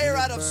prayer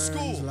And out it of burns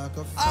school. like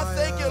a I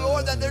thank you,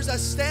 Lord, that fire. there's a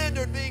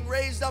standard being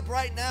raised up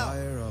right now.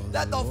 Fire of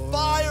That the the Lord.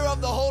 fire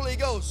of the Holy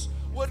Ghost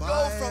would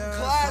go from Fire,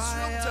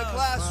 classroom to fire,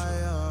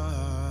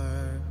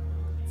 classroom.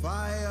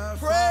 Fire,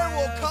 Prayer fire,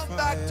 will come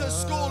back to fire.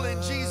 school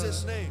in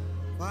Jesus' name.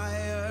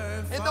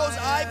 Fire, In those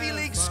fire, Ivy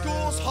League fire.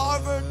 schools,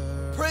 Harvard,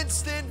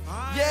 Princeton,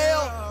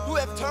 Yale, who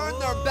have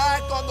turned their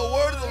back on the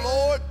word of the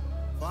Lord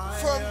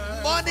for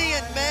money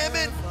and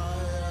mammon,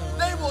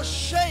 they will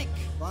shake.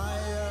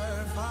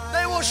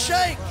 They will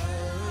shake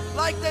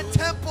like the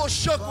temple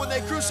shook when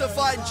they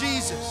crucified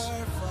Jesus.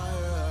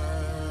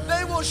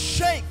 They will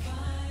shake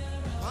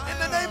in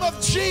the name of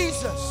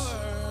Jesus.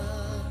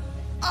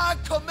 I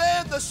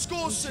command the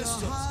school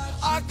systems,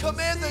 I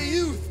command the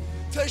youth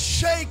to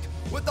shake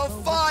with the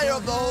fire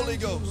of the Holy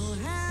Ghost.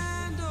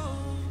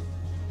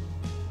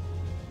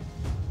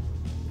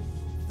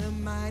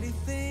 mighty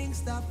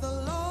things that the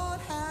Lord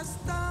has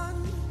done.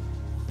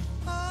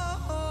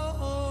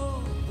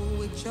 Oh,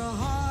 with your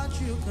heart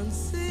you can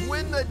sing.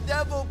 When the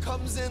devil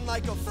comes in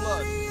like a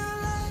flood,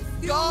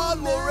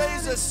 God will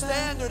raise a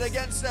standard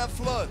against that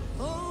flood.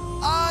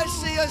 I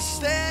see a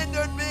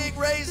standard being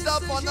raised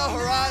up on the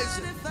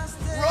horizon,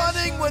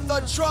 running with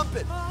a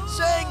trumpet,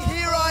 saying,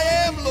 "Here I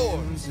am,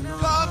 Lord.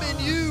 Come and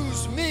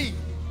use me."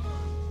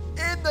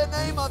 In the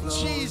name of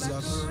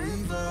Jesus.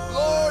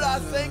 Lord, I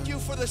thank you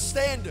for the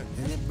standard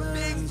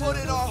being put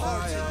in our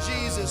hearts in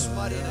Jesus'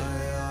 mighty name.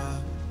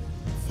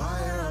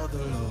 Fire of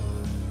the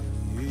Lord,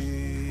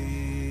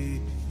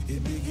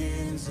 it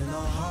begins in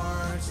our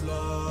hearts,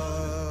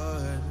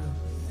 Lord,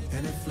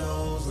 and it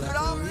flows like a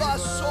river,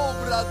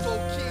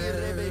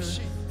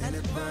 and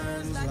it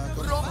burns like a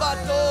fire. Fire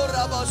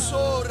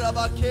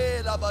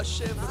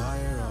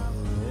of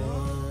the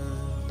Lord.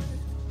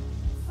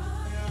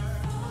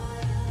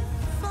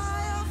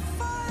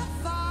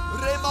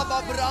 Rema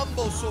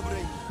babrambo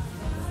sobre.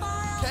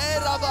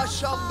 Kera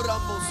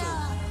bashambrambo so.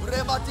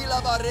 Remati la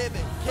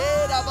barebe.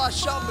 Kera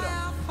bashambra.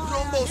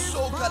 Rombo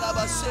soka la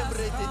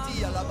basembre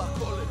tetia la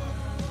bakole.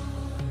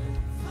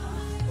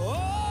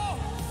 Oh,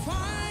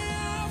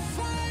 fire,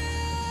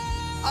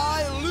 fire. I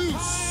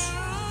loose.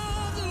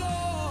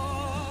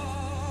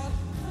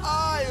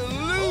 I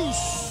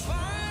loose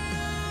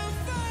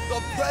the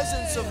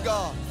presence of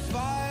God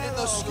in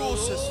the school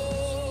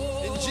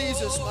systems. In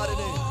Jesus' mighty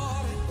name.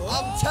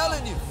 I'm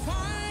telling you,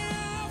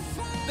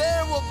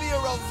 there will be a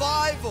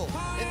revival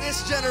in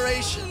this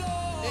generation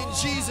in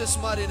Jesus'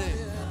 mighty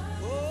name.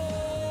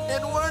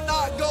 And we're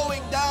not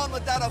going down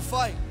without a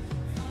fight.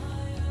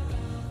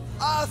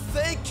 I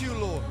thank you,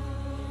 Lord.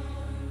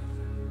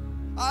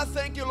 I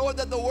thank you, Lord,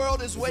 that the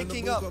world is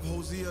waking up.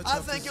 I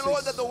thank you,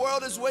 Lord, that the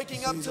world is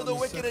waking up to the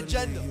wicked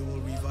agenda.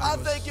 I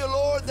thank you,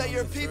 Lord, that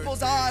your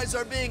people's eyes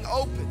are being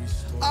opened.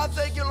 I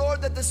thank you,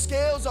 Lord, that the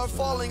scales are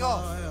falling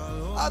off.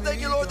 I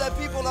thank you, Lord, that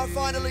people are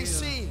finally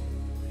seeing.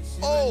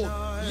 Old,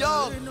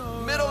 young,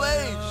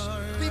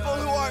 middle-aged, people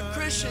who aren't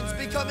Christians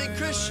becoming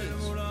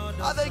Christians.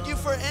 I thank you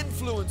for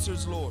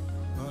influencers, Lord.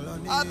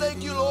 I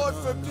thank you, Lord,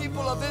 for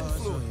people of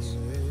influence,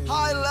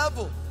 high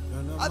level.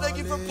 I thank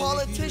you for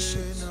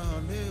politicians,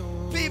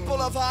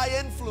 people of high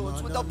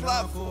influence with a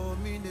platform.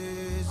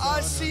 I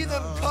see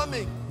them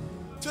coming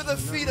to the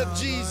feet of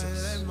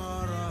Jesus.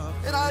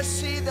 And I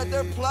see that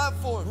their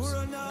platforms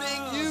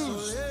being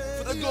used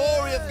for the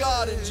glory of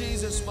God in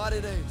Jesus'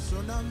 mighty name.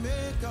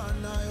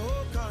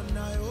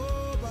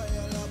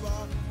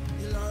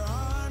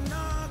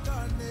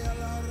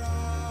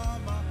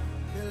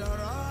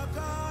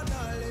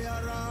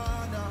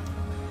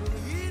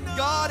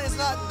 God is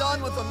not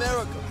done with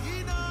America.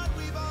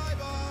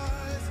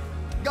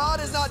 God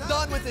is not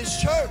done with His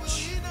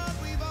church.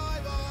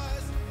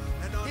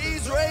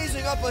 He's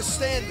raising up a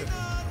standard.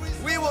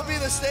 We will be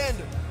the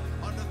standard.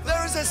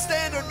 There is a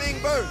standard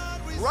being birthed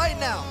right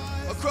now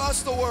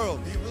across the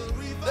world.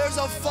 There's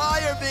a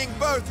fire being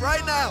birthed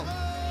right now.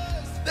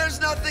 There's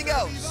nothing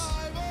else.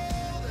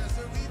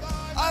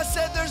 I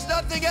said there's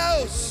nothing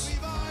else.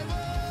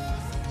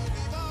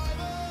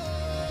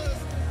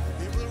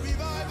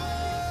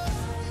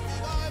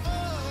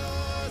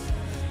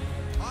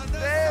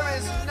 There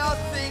is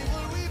nothing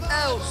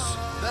else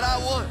that I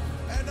want.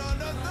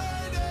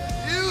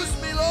 Use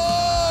me,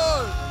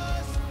 Lord.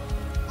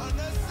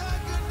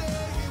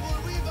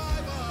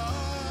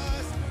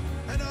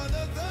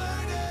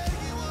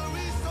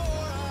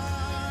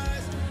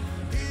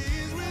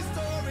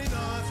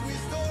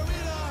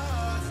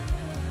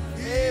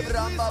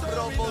 Bramba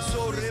brombo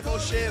so rebo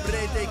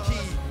shebre de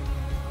ki.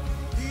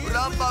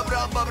 Bramba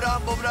bramba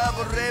brambo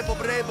bravo rebo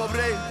brebo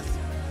bre.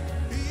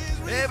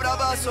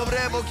 Braba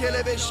sobrebo che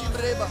le beshi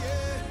breba.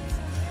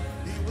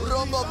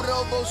 Rombo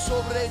brombo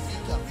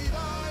sobretica.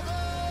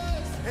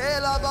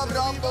 La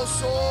babrambo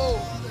so.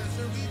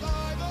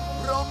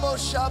 Rombo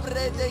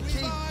shabre de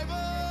ki.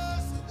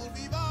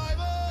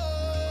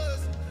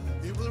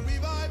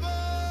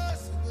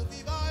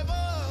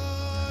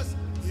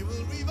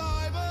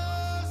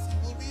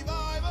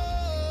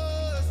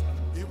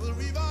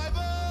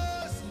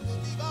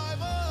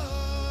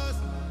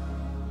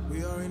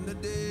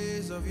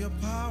 Of your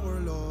power,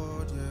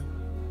 Lord, yeah.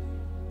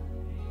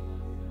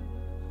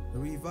 The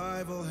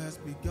revival has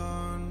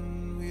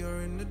begun. We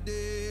are in the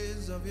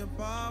days of your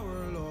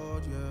power,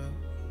 Lord, yeah.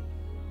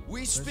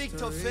 We speak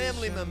to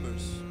family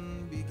members.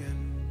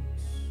 Begins.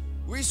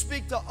 We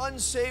speak to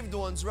unsaved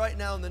ones right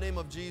now in the name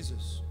of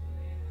Jesus.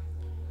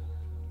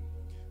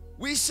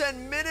 We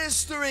send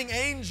ministering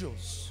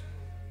angels.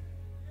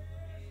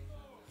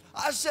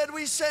 I said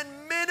we send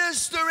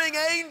ministering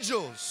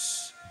angels.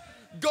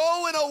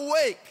 Go and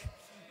awake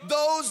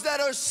those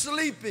that are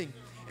sleeping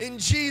in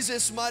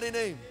Jesus' mighty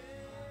name.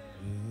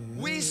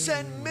 We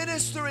send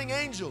ministering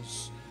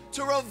angels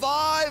to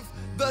revive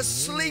the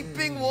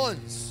sleeping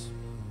ones.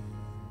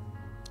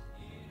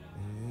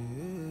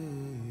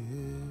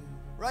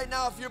 Right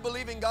now, if you're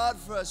believing God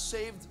for a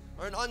saved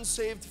or an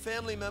unsaved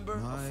family member,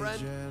 a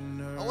friend,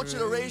 I want you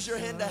to raise your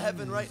hand to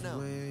heaven right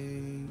now.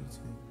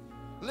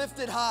 Lift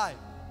it high.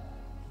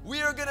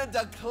 We are going to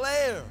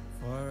declare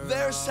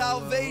their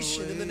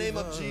salvation in the name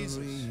of Jesus.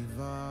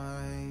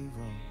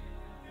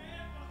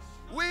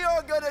 We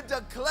are going to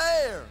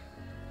declare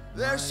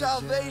their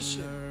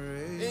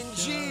salvation in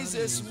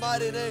Jesus'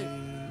 mighty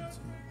name.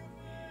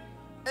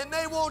 And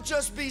they won't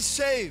just be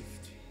saved,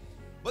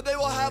 but they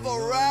will have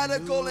a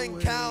radical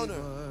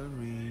encounter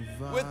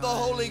with the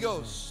Holy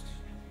Ghost.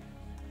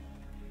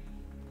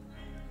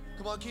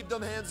 Come on, keep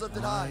them hands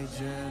lifted high.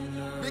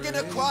 Begin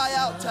to cry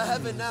out to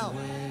heaven now.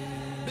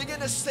 Begin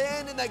to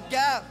stand in the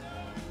gap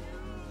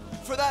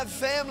for that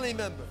family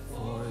member.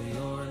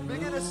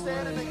 Begin to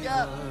stand in the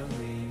gap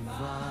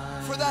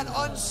for that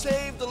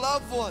unsaved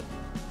loved one,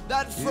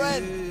 that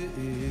friend.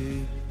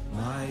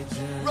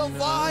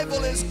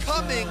 Revival is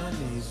coming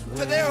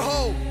to their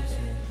home.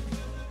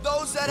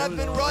 Those that have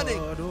been running,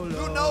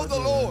 who know the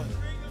Lord,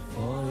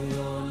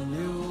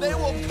 they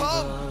will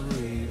come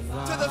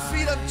to the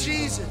feet of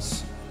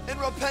Jesus in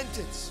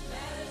repentance.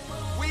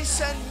 We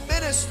send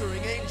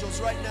ministering angels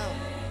right now.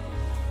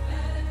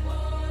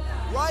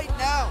 Right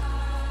now,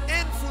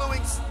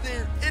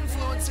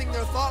 influencing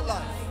their thought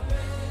life.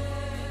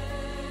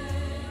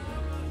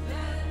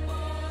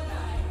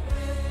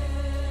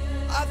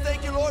 I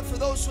thank you, Lord, for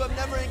those who have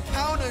never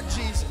encountered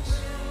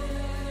Jesus,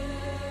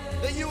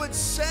 that you would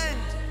send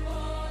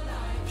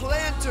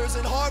planters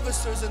and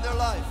harvesters in their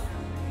life.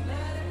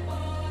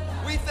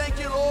 We thank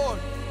you, Lord,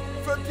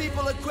 for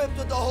people equipped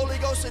with the Holy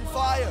Ghost and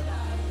fire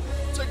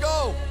to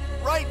go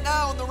right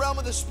now in the realm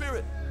of the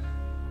Spirit.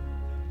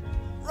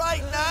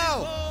 Right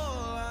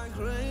now,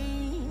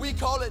 we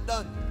call it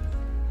done.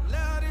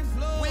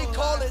 We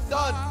call it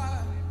done.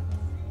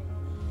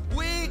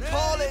 We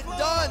call it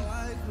done.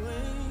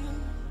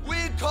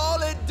 We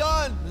call it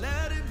done.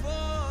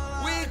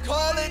 We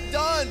call it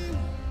done.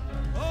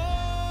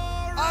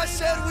 I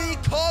said we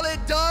call it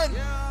done.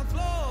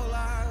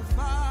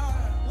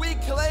 We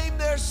claim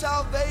their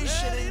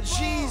salvation in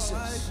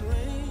Jesus'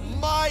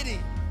 mighty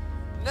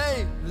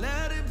name.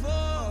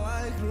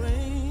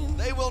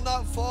 They will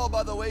not fall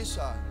by the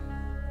wayside.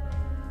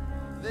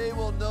 They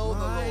will know the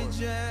Lord. My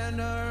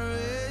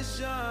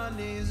generation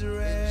is In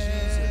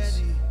ready.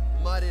 Jesus'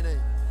 mighty name.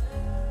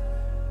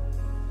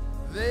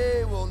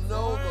 They will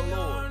know the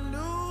Lord.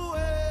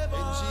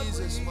 In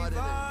Jesus' mighty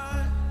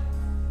name.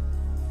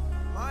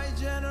 My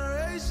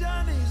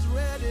generation is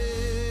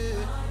ready.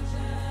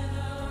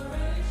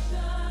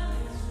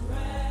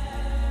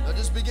 Now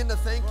just begin to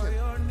thank For Him.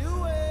 your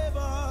new wave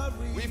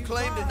of We've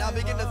claimed it. Now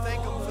begin to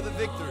thank Him for the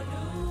victory.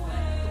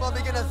 Come on,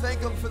 begin to thank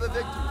Him for the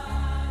victory.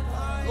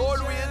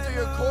 Lord, we enter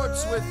your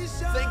courts with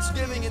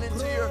thanksgiving and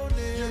into your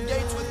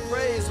gates with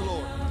praise,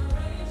 Lord.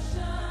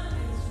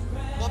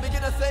 Come on,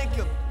 begin to thank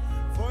Him.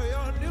 For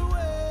your new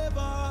wave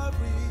of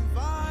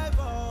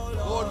revival,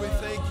 Lord, we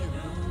thank you.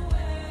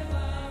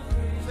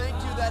 Thank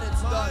you that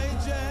it's done.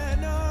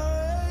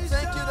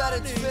 Thank you that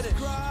it's finished.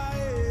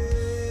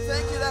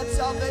 Thank you that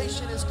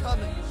salvation is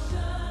coming.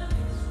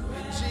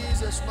 In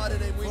Jesus' mighty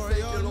name, we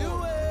thank you,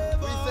 Lord.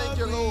 We thank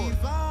you, Lord.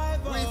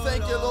 We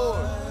thank you,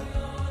 Lord.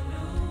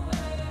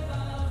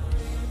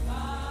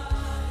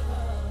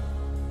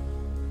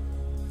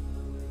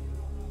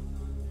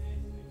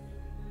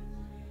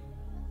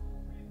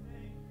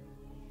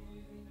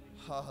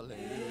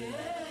 Hallelujah.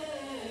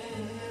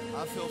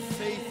 I feel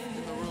faith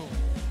in the room.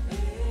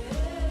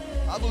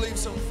 I believe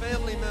some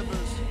family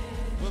members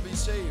will be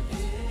saved.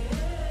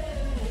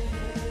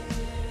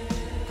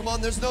 Come on,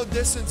 there's no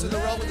distance in the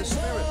realm of the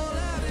Spirit.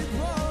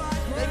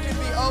 They could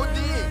be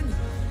ODing.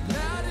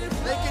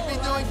 They could be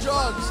doing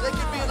drugs. They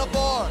could be in a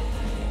bar.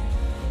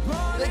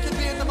 They could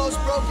be in the most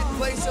broken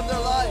place of their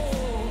life.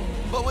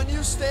 But when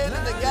you stand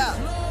in the gap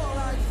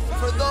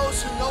for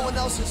those who no one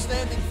else is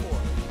standing for,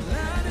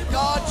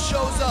 God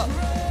shows up.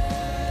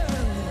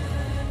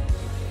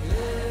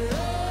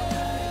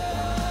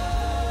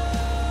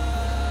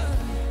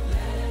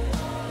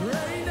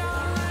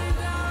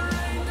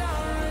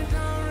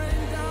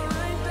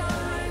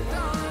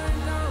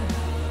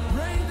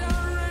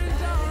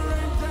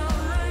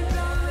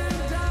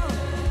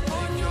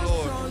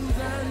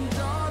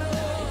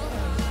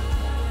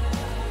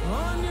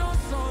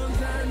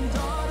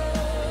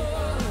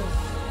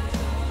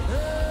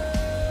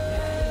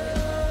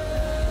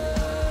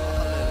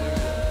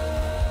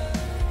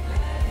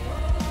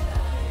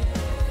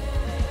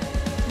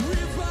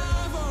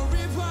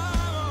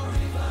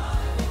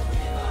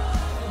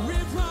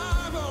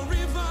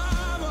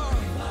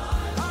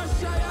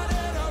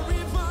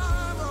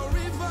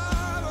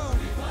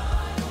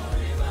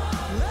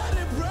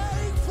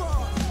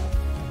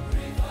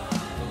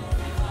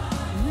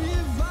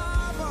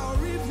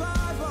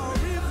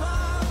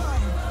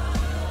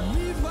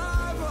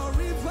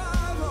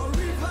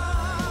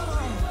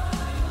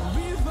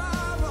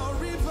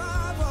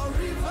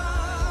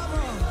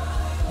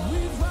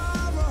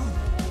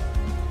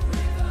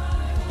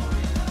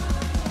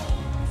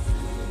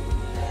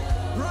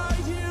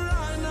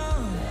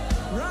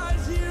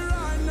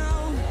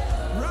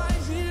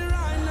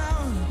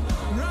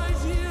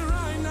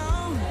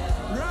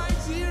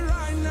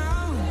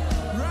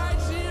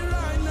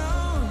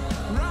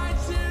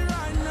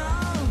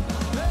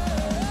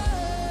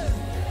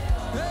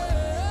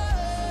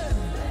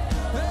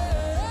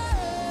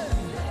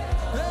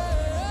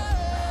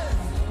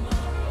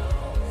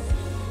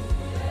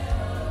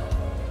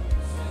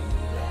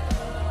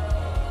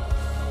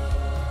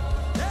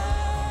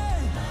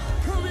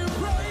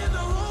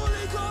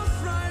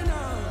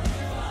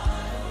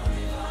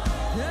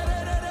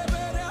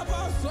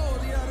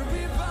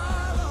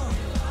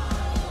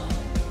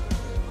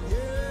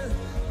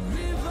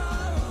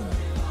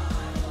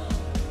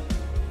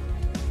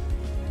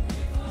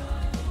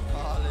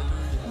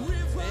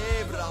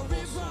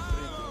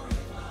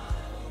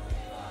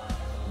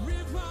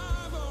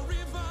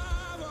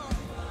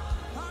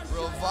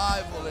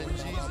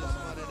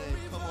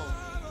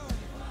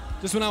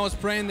 Just when I was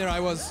praying there, I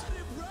was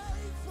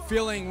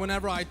feeling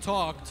whenever I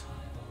talked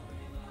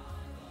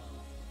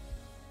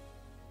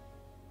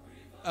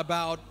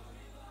about,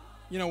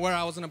 where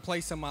I was in a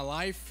place in my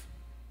life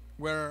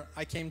where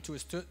I came to a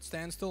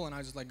standstill, and I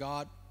was just like,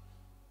 God,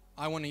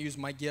 I want to use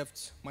my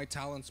gifts, my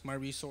talents, my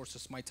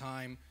resources, my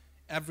time,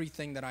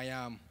 everything that I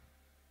am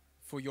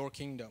for your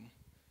kingdom.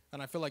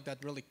 And I feel like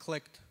that really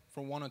clicked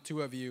for one or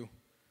two of you.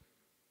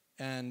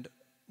 And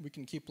we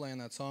can keep playing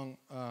that song,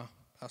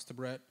 Pastor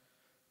Brett.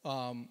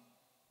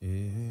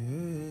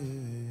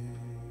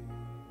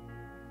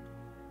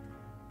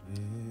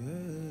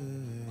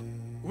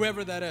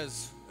 Whoever that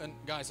is, and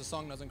guys, the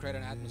song doesn't create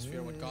an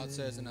atmosphere, what God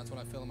says, and that's what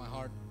I feel in my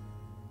heart.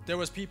 There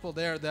was people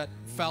there that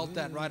felt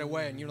that right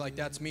away, and you're like,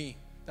 that's me.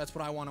 That's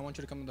what I want. I want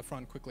you to come to the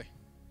front quickly.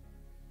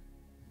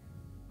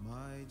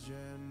 My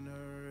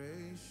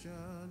generation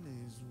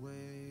is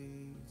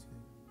waiting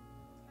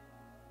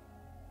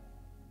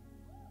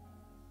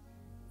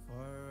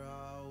for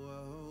our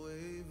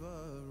wave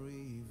of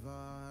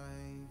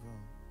revival.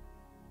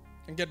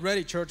 And get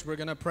ready, church. We're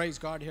going to praise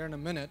God here in a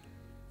minute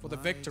for the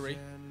victory.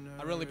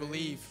 I really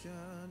believe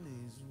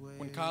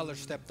when Kyler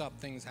stepped up,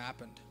 things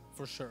happened,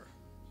 for sure.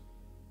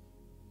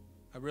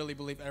 I really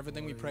believe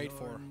everything we prayed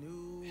for,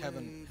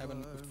 heaven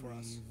moved for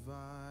us.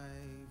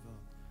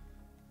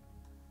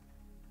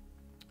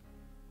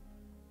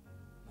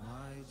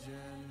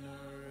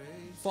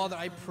 Father,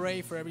 I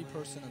pray for every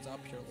person that's up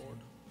here, Lord.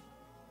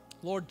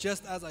 Lord,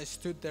 just as I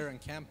stood there in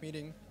camp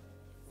meeting,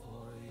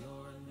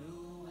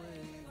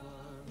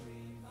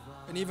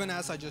 and even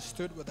as I just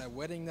stood with that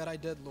wedding that I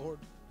did, Lord,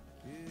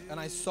 and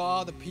I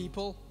saw the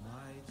people,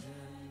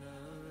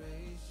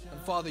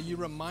 and Father, you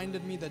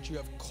reminded me that you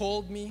have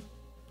called me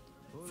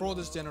for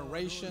this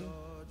generation,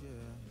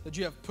 that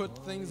you have put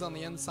things on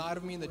the inside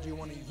of me that you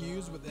want to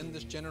use within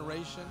this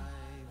generation.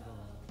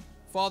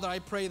 Father, I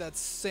pray that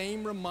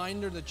same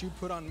reminder that you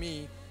put on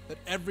me, that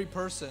every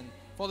person,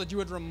 Father, that you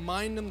would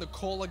remind them the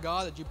call of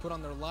God that you put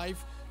on their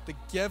life, the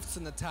gifts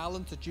and the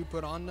talents that you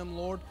put on them,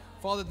 Lord.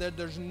 Father, that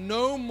there's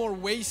no more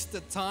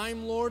wasted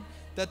time, Lord,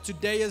 that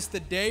today is the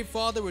day,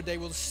 Father, where they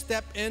will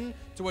step in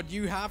to what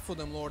you have for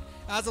them, Lord.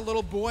 As a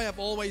little boy, I've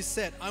always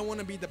said, I want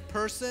to be the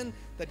person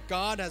that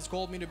God has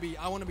called me to be.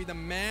 I want to be the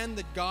man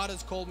that God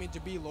has called me to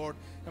be, Lord.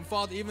 And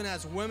Father, even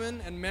as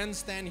women and men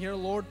stand here,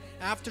 Lord,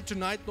 after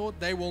tonight, Lord,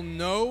 they will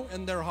know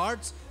in their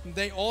hearts,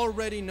 they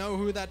already know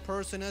who that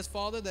person is,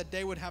 Father, that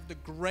they would have the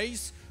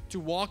grace to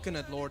walk in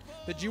it, Lord.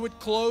 That you would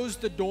close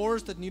the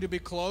doors that need to be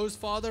closed,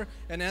 Father,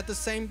 and at the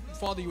same,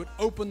 Father, you would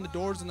open the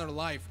doors in their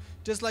life.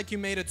 Just like you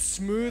made it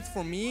smooth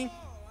for me,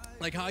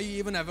 like how you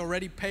even have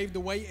already paved the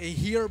way a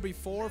year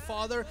before,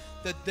 Father,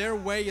 that their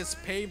way is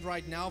paved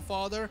right now,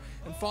 Father.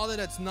 And Father,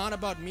 that's not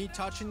about me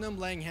touching them,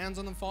 laying hands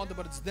on them, Father,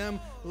 but it's them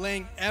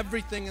laying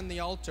everything in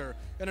the altar.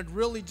 And it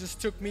really just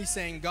took me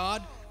saying,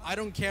 God, I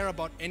don't care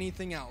about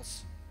anything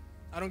else.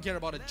 I don't care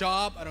about a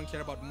job. I don't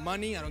care about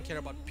money. I don't care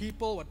about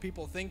people, what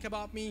people think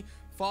about me.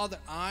 Father,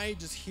 I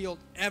just healed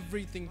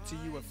everything to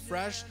you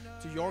afresh,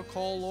 to your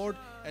call, Lord.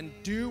 And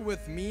do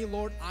with me,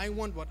 Lord, I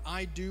want what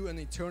I do in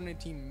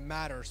eternity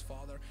matters,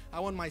 Father. I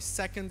want my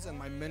seconds and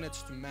my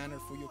minutes to matter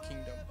for your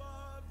kingdom.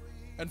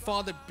 And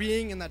Father,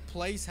 being in that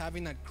place,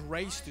 having that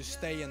grace to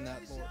stay in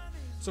that, Lord.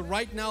 So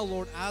right now,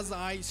 Lord, as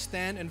I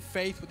stand in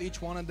faith with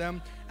each one of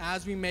them,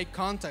 as we make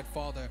contact,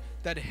 Father,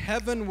 that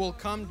heaven will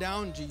come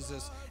down,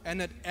 Jesus, and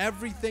that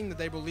everything that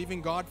they believe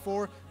in God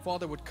for,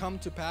 Father, would come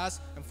to pass.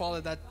 And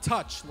Father, that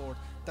touch, Lord,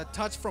 that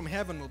touch from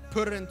heaven will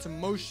put it into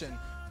motion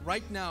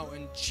right now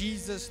in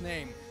Jesus'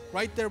 name.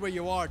 Right there where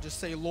you are, just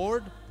say,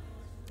 Lord,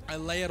 I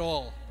lay it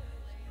all.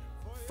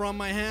 From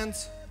my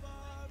hands,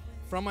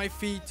 from my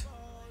feet,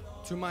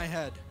 to my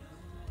head.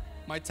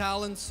 My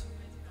talents,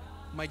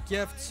 my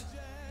gifts,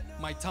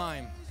 my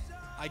time,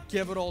 I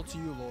give it all to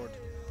you, Lord.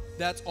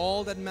 That's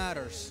all that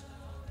matters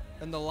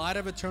in the light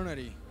of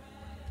eternity,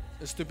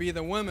 is to be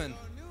the woman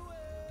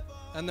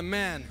and the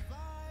man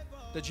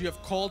that you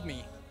have called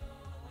me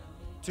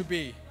to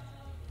be.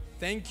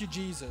 Thank you,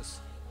 Jesus,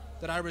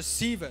 that I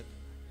receive it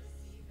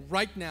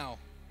right now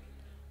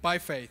by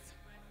faith.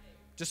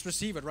 Just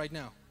receive it right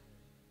now.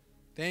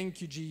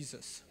 Thank you,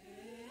 Jesus.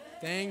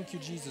 Thank you,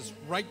 Jesus.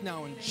 Right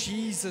now in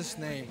Jesus'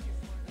 name.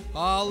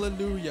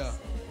 Hallelujah.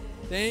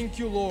 Thank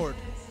you, Lord,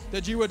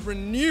 that you would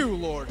renew,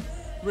 Lord.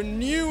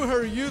 Renew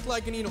her youth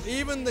like an eagle.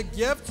 Even the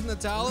gifts and the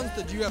talents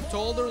that you have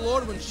told her,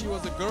 Lord, when she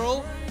was a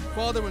girl,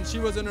 Father, when she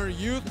was in her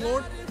youth,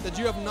 Lord, that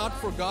you have not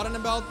forgotten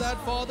about that,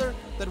 Father,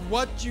 that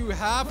what you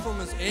have from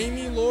Miss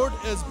Amy, Lord,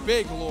 is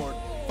big, Lord.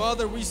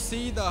 Father, we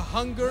see the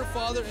hunger,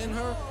 Father, in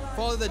her.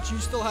 Father, that you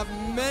still have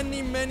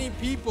many, many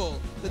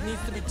people that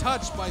needs to be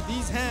touched by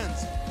these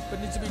hands, but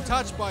needs to be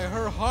touched by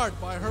her heart,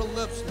 by her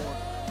lips, Lord.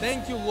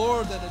 Thank you,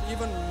 Lord, that it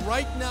even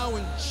right now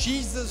in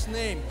Jesus'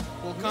 name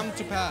will come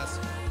to pass.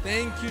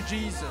 Thank you,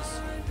 Jesus.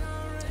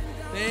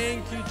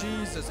 Thank you,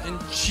 Jesus. In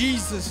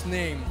Jesus'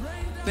 name.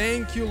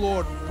 Thank you,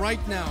 Lord,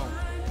 right now.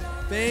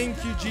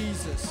 Thank you,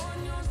 Jesus.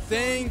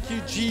 Thank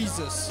you,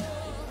 Jesus.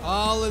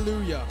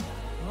 Hallelujah.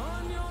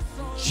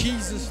 In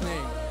Jesus'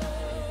 name.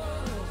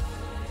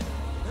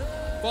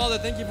 Father,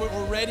 thank you for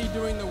already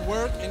doing the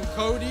work in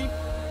Cody.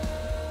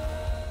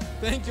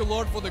 Thank you,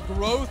 Lord, for the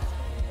growth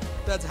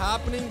that's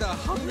happening, the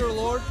hunger,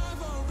 Lord.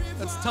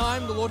 It's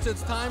time. The Lord said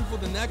it's time for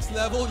the next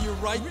level. You're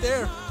right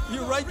there.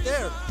 You're right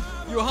there.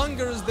 Your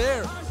hunger is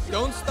there.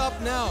 Don't stop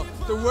now.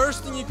 The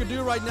worst thing you could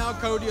do right now,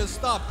 Cody, is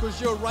stop,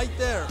 because you're right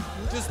there.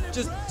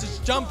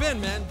 Just jump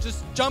in, man.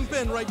 Just jump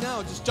in right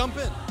now. Just jump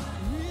in.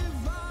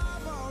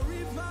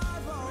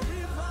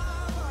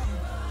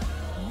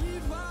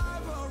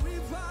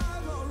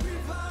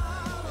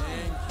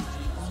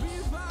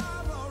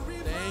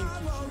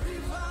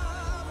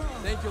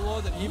 Thank you,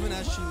 Lord, that even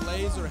as she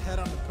lays her head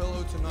on the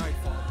pillow tonight,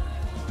 Father,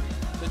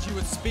 that you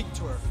would speak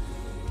to her.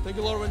 Thank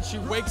you, Lord, when she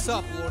wakes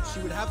up, Lord, she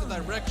would have the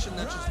direction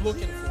that she's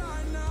looking for.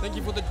 Thank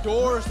you for the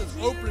doors that's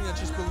opening that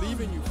she's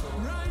believing you for.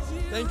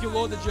 Thank you,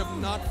 Lord, that you have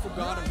not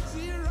forgotten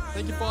her.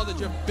 Thank you, Father, that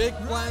you have big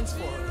plans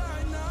for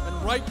her.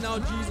 And right now,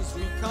 Jesus,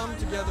 we come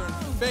together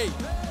in faith.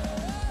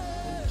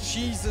 In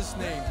Jesus'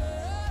 name.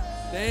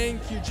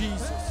 Thank you,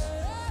 Jesus.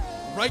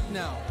 Right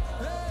now.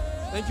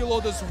 Thank you,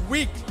 Lord, this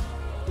week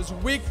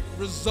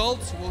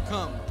results will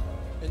come.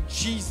 In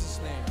Jesus'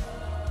 name.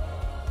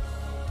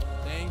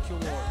 Thank you,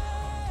 Lord.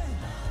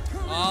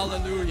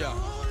 Hallelujah.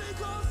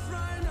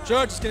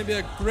 Church, it's going to be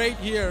a great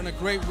year and a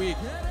great week.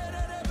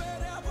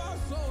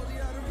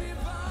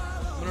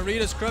 I'm going to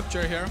read a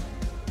scripture here.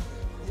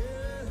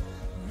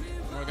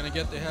 And we're going to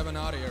get to heaven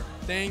out of here.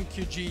 Thank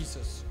you,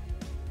 Jesus.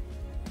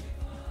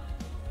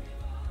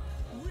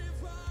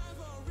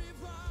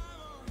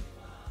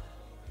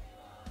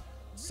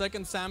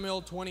 Second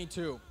Samuel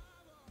 22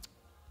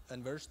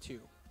 and verse 2.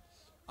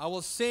 I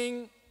will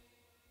sing,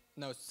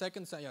 no,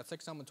 2 Samuel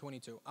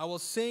 22. I will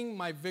sing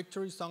my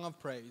victory song of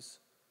praise.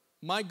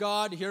 My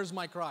God, hears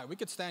my cry. We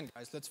could stand,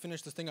 guys. Let's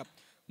finish this thing up.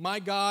 My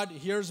God,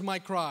 hears my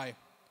cry.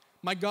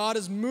 My God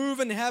is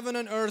moving heaven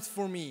and earth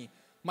for me.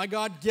 My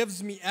God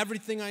gives me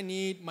everything I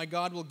need. My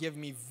God will give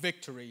me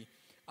victory.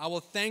 I will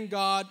thank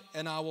God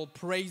and I will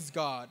praise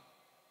God.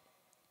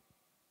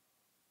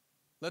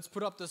 Let's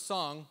put up this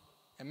song.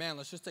 And man,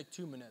 let's just take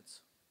 2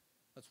 minutes.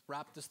 Let's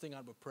wrap this thing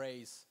up with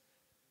praise.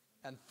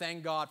 And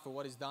thank God for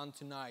what He's done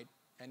tonight.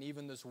 And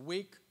even this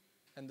week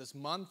and this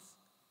month,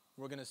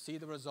 we're going to see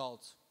the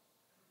results.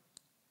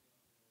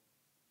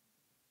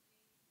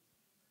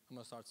 I'm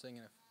going to start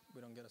singing if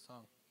we don't get a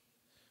song.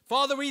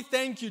 Father, we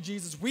thank you,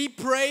 Jesus. We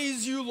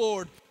praise you,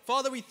 Lord.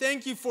 Father, we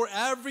thank you for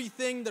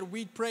everything that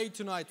we prayed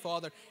tonight,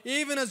 Father.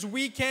 Even as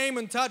we came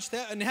and touched,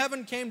 and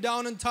heaven came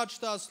down and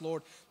touched us,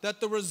 Lord, that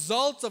the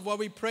results of what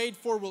we prayed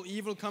for will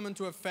even come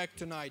into effect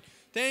tonight.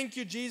 Thank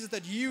you, Jesus,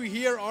 that you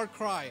hear our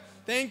cry.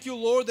 Thank you,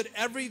 Lord, that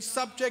every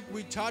subject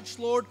we touched,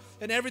 Lord,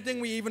 and everything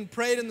we even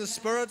prayed in the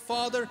Spirit,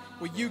 Father,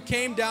 where you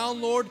came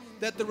down, Lord,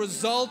 that the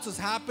results is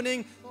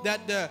happening.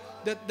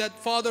 That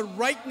Father,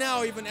 right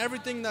now, even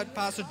everything that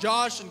Pastor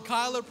Josh and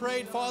Kyler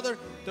prayed, Father,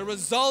 the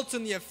results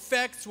and the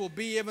effects will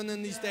be even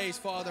in these days,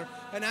 Father.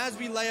 And as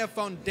we lay a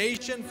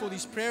foundation for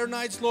these prayer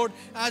nights, Lord,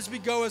 as we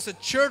go as a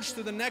church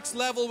to the next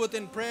level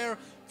within prayer,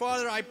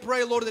 Father, I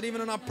pray, Lord, that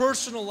even in our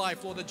personal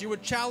life, Lord, that you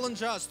would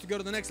challenge us to go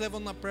to the next level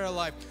in our prayer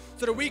life.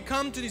 So that we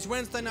come to these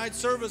Wednesday night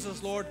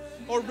services, Lord,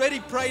 already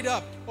prayed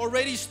up,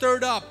 already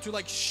stirred up to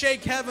like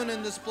shake heaven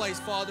in this place,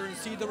 Father, and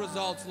see the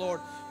results, Lord.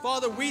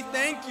 Father, we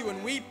thank you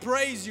and we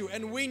praise you,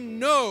 and we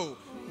know,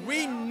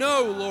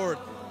 Lord,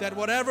 that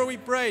whatever we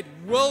prayed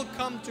will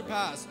come to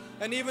pass.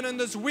 And even in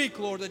this week,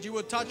 Lord, that you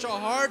would touch our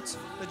hearts,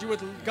 that you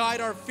would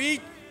guide our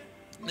feet,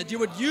 that you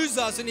would use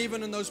us, and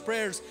even in those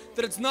prayers,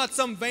 that it's not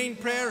some vain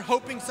prayer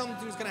hoping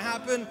something's going to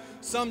happen,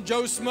 some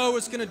Joe Smo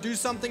is going to do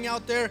something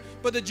out there,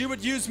 but that you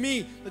would use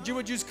me, that you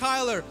would use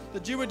Kyler,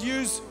 that you would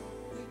use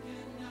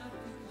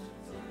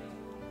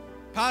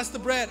Pastor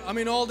Brett,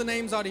 all the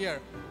names out here.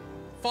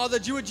 Father,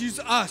 that you would use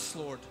us,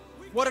 Lord.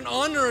 What an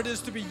honor it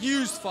is to be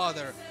used,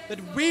 Father,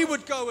 that we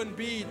would go and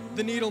be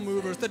the needle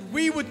movers, that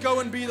we would go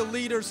and be the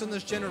leaders in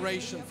this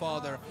generation,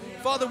 Father.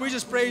 Father, we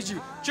just praise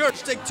you.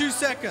 Church, take 2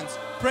 seconds.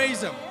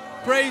 Praise Him.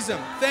 Praise Him.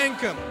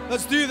 Thank Him.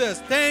 Let's do this.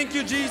 Thank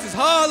you, Jesus.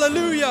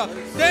 Hallelujah.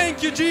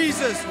 Thank you,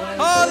 Jesus.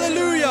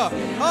 Hallelujah.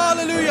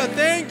 Hallelujah.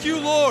 Thank you,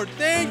 Lord.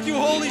 Thank you,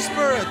 Holy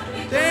Spirit.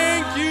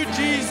 Thank you,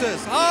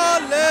 Jesus.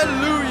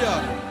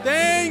 Hallelujah.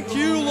 Thank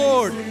you,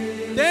 Lord.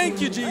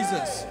 Thank you,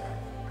 Jesus.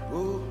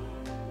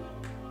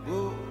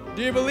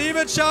 Do you believe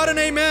it? Shout an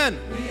amen.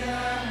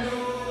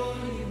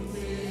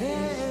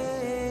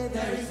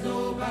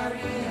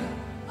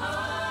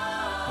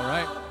 All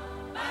right.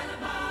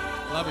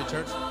 Love you,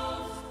 church.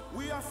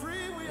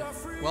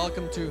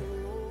 Welcome to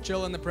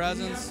Chill in the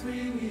Presence.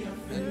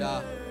 And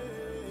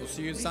we'll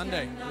see you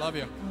Sunday. Love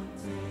you.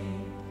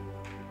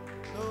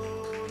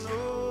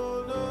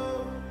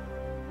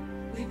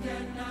 We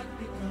cannot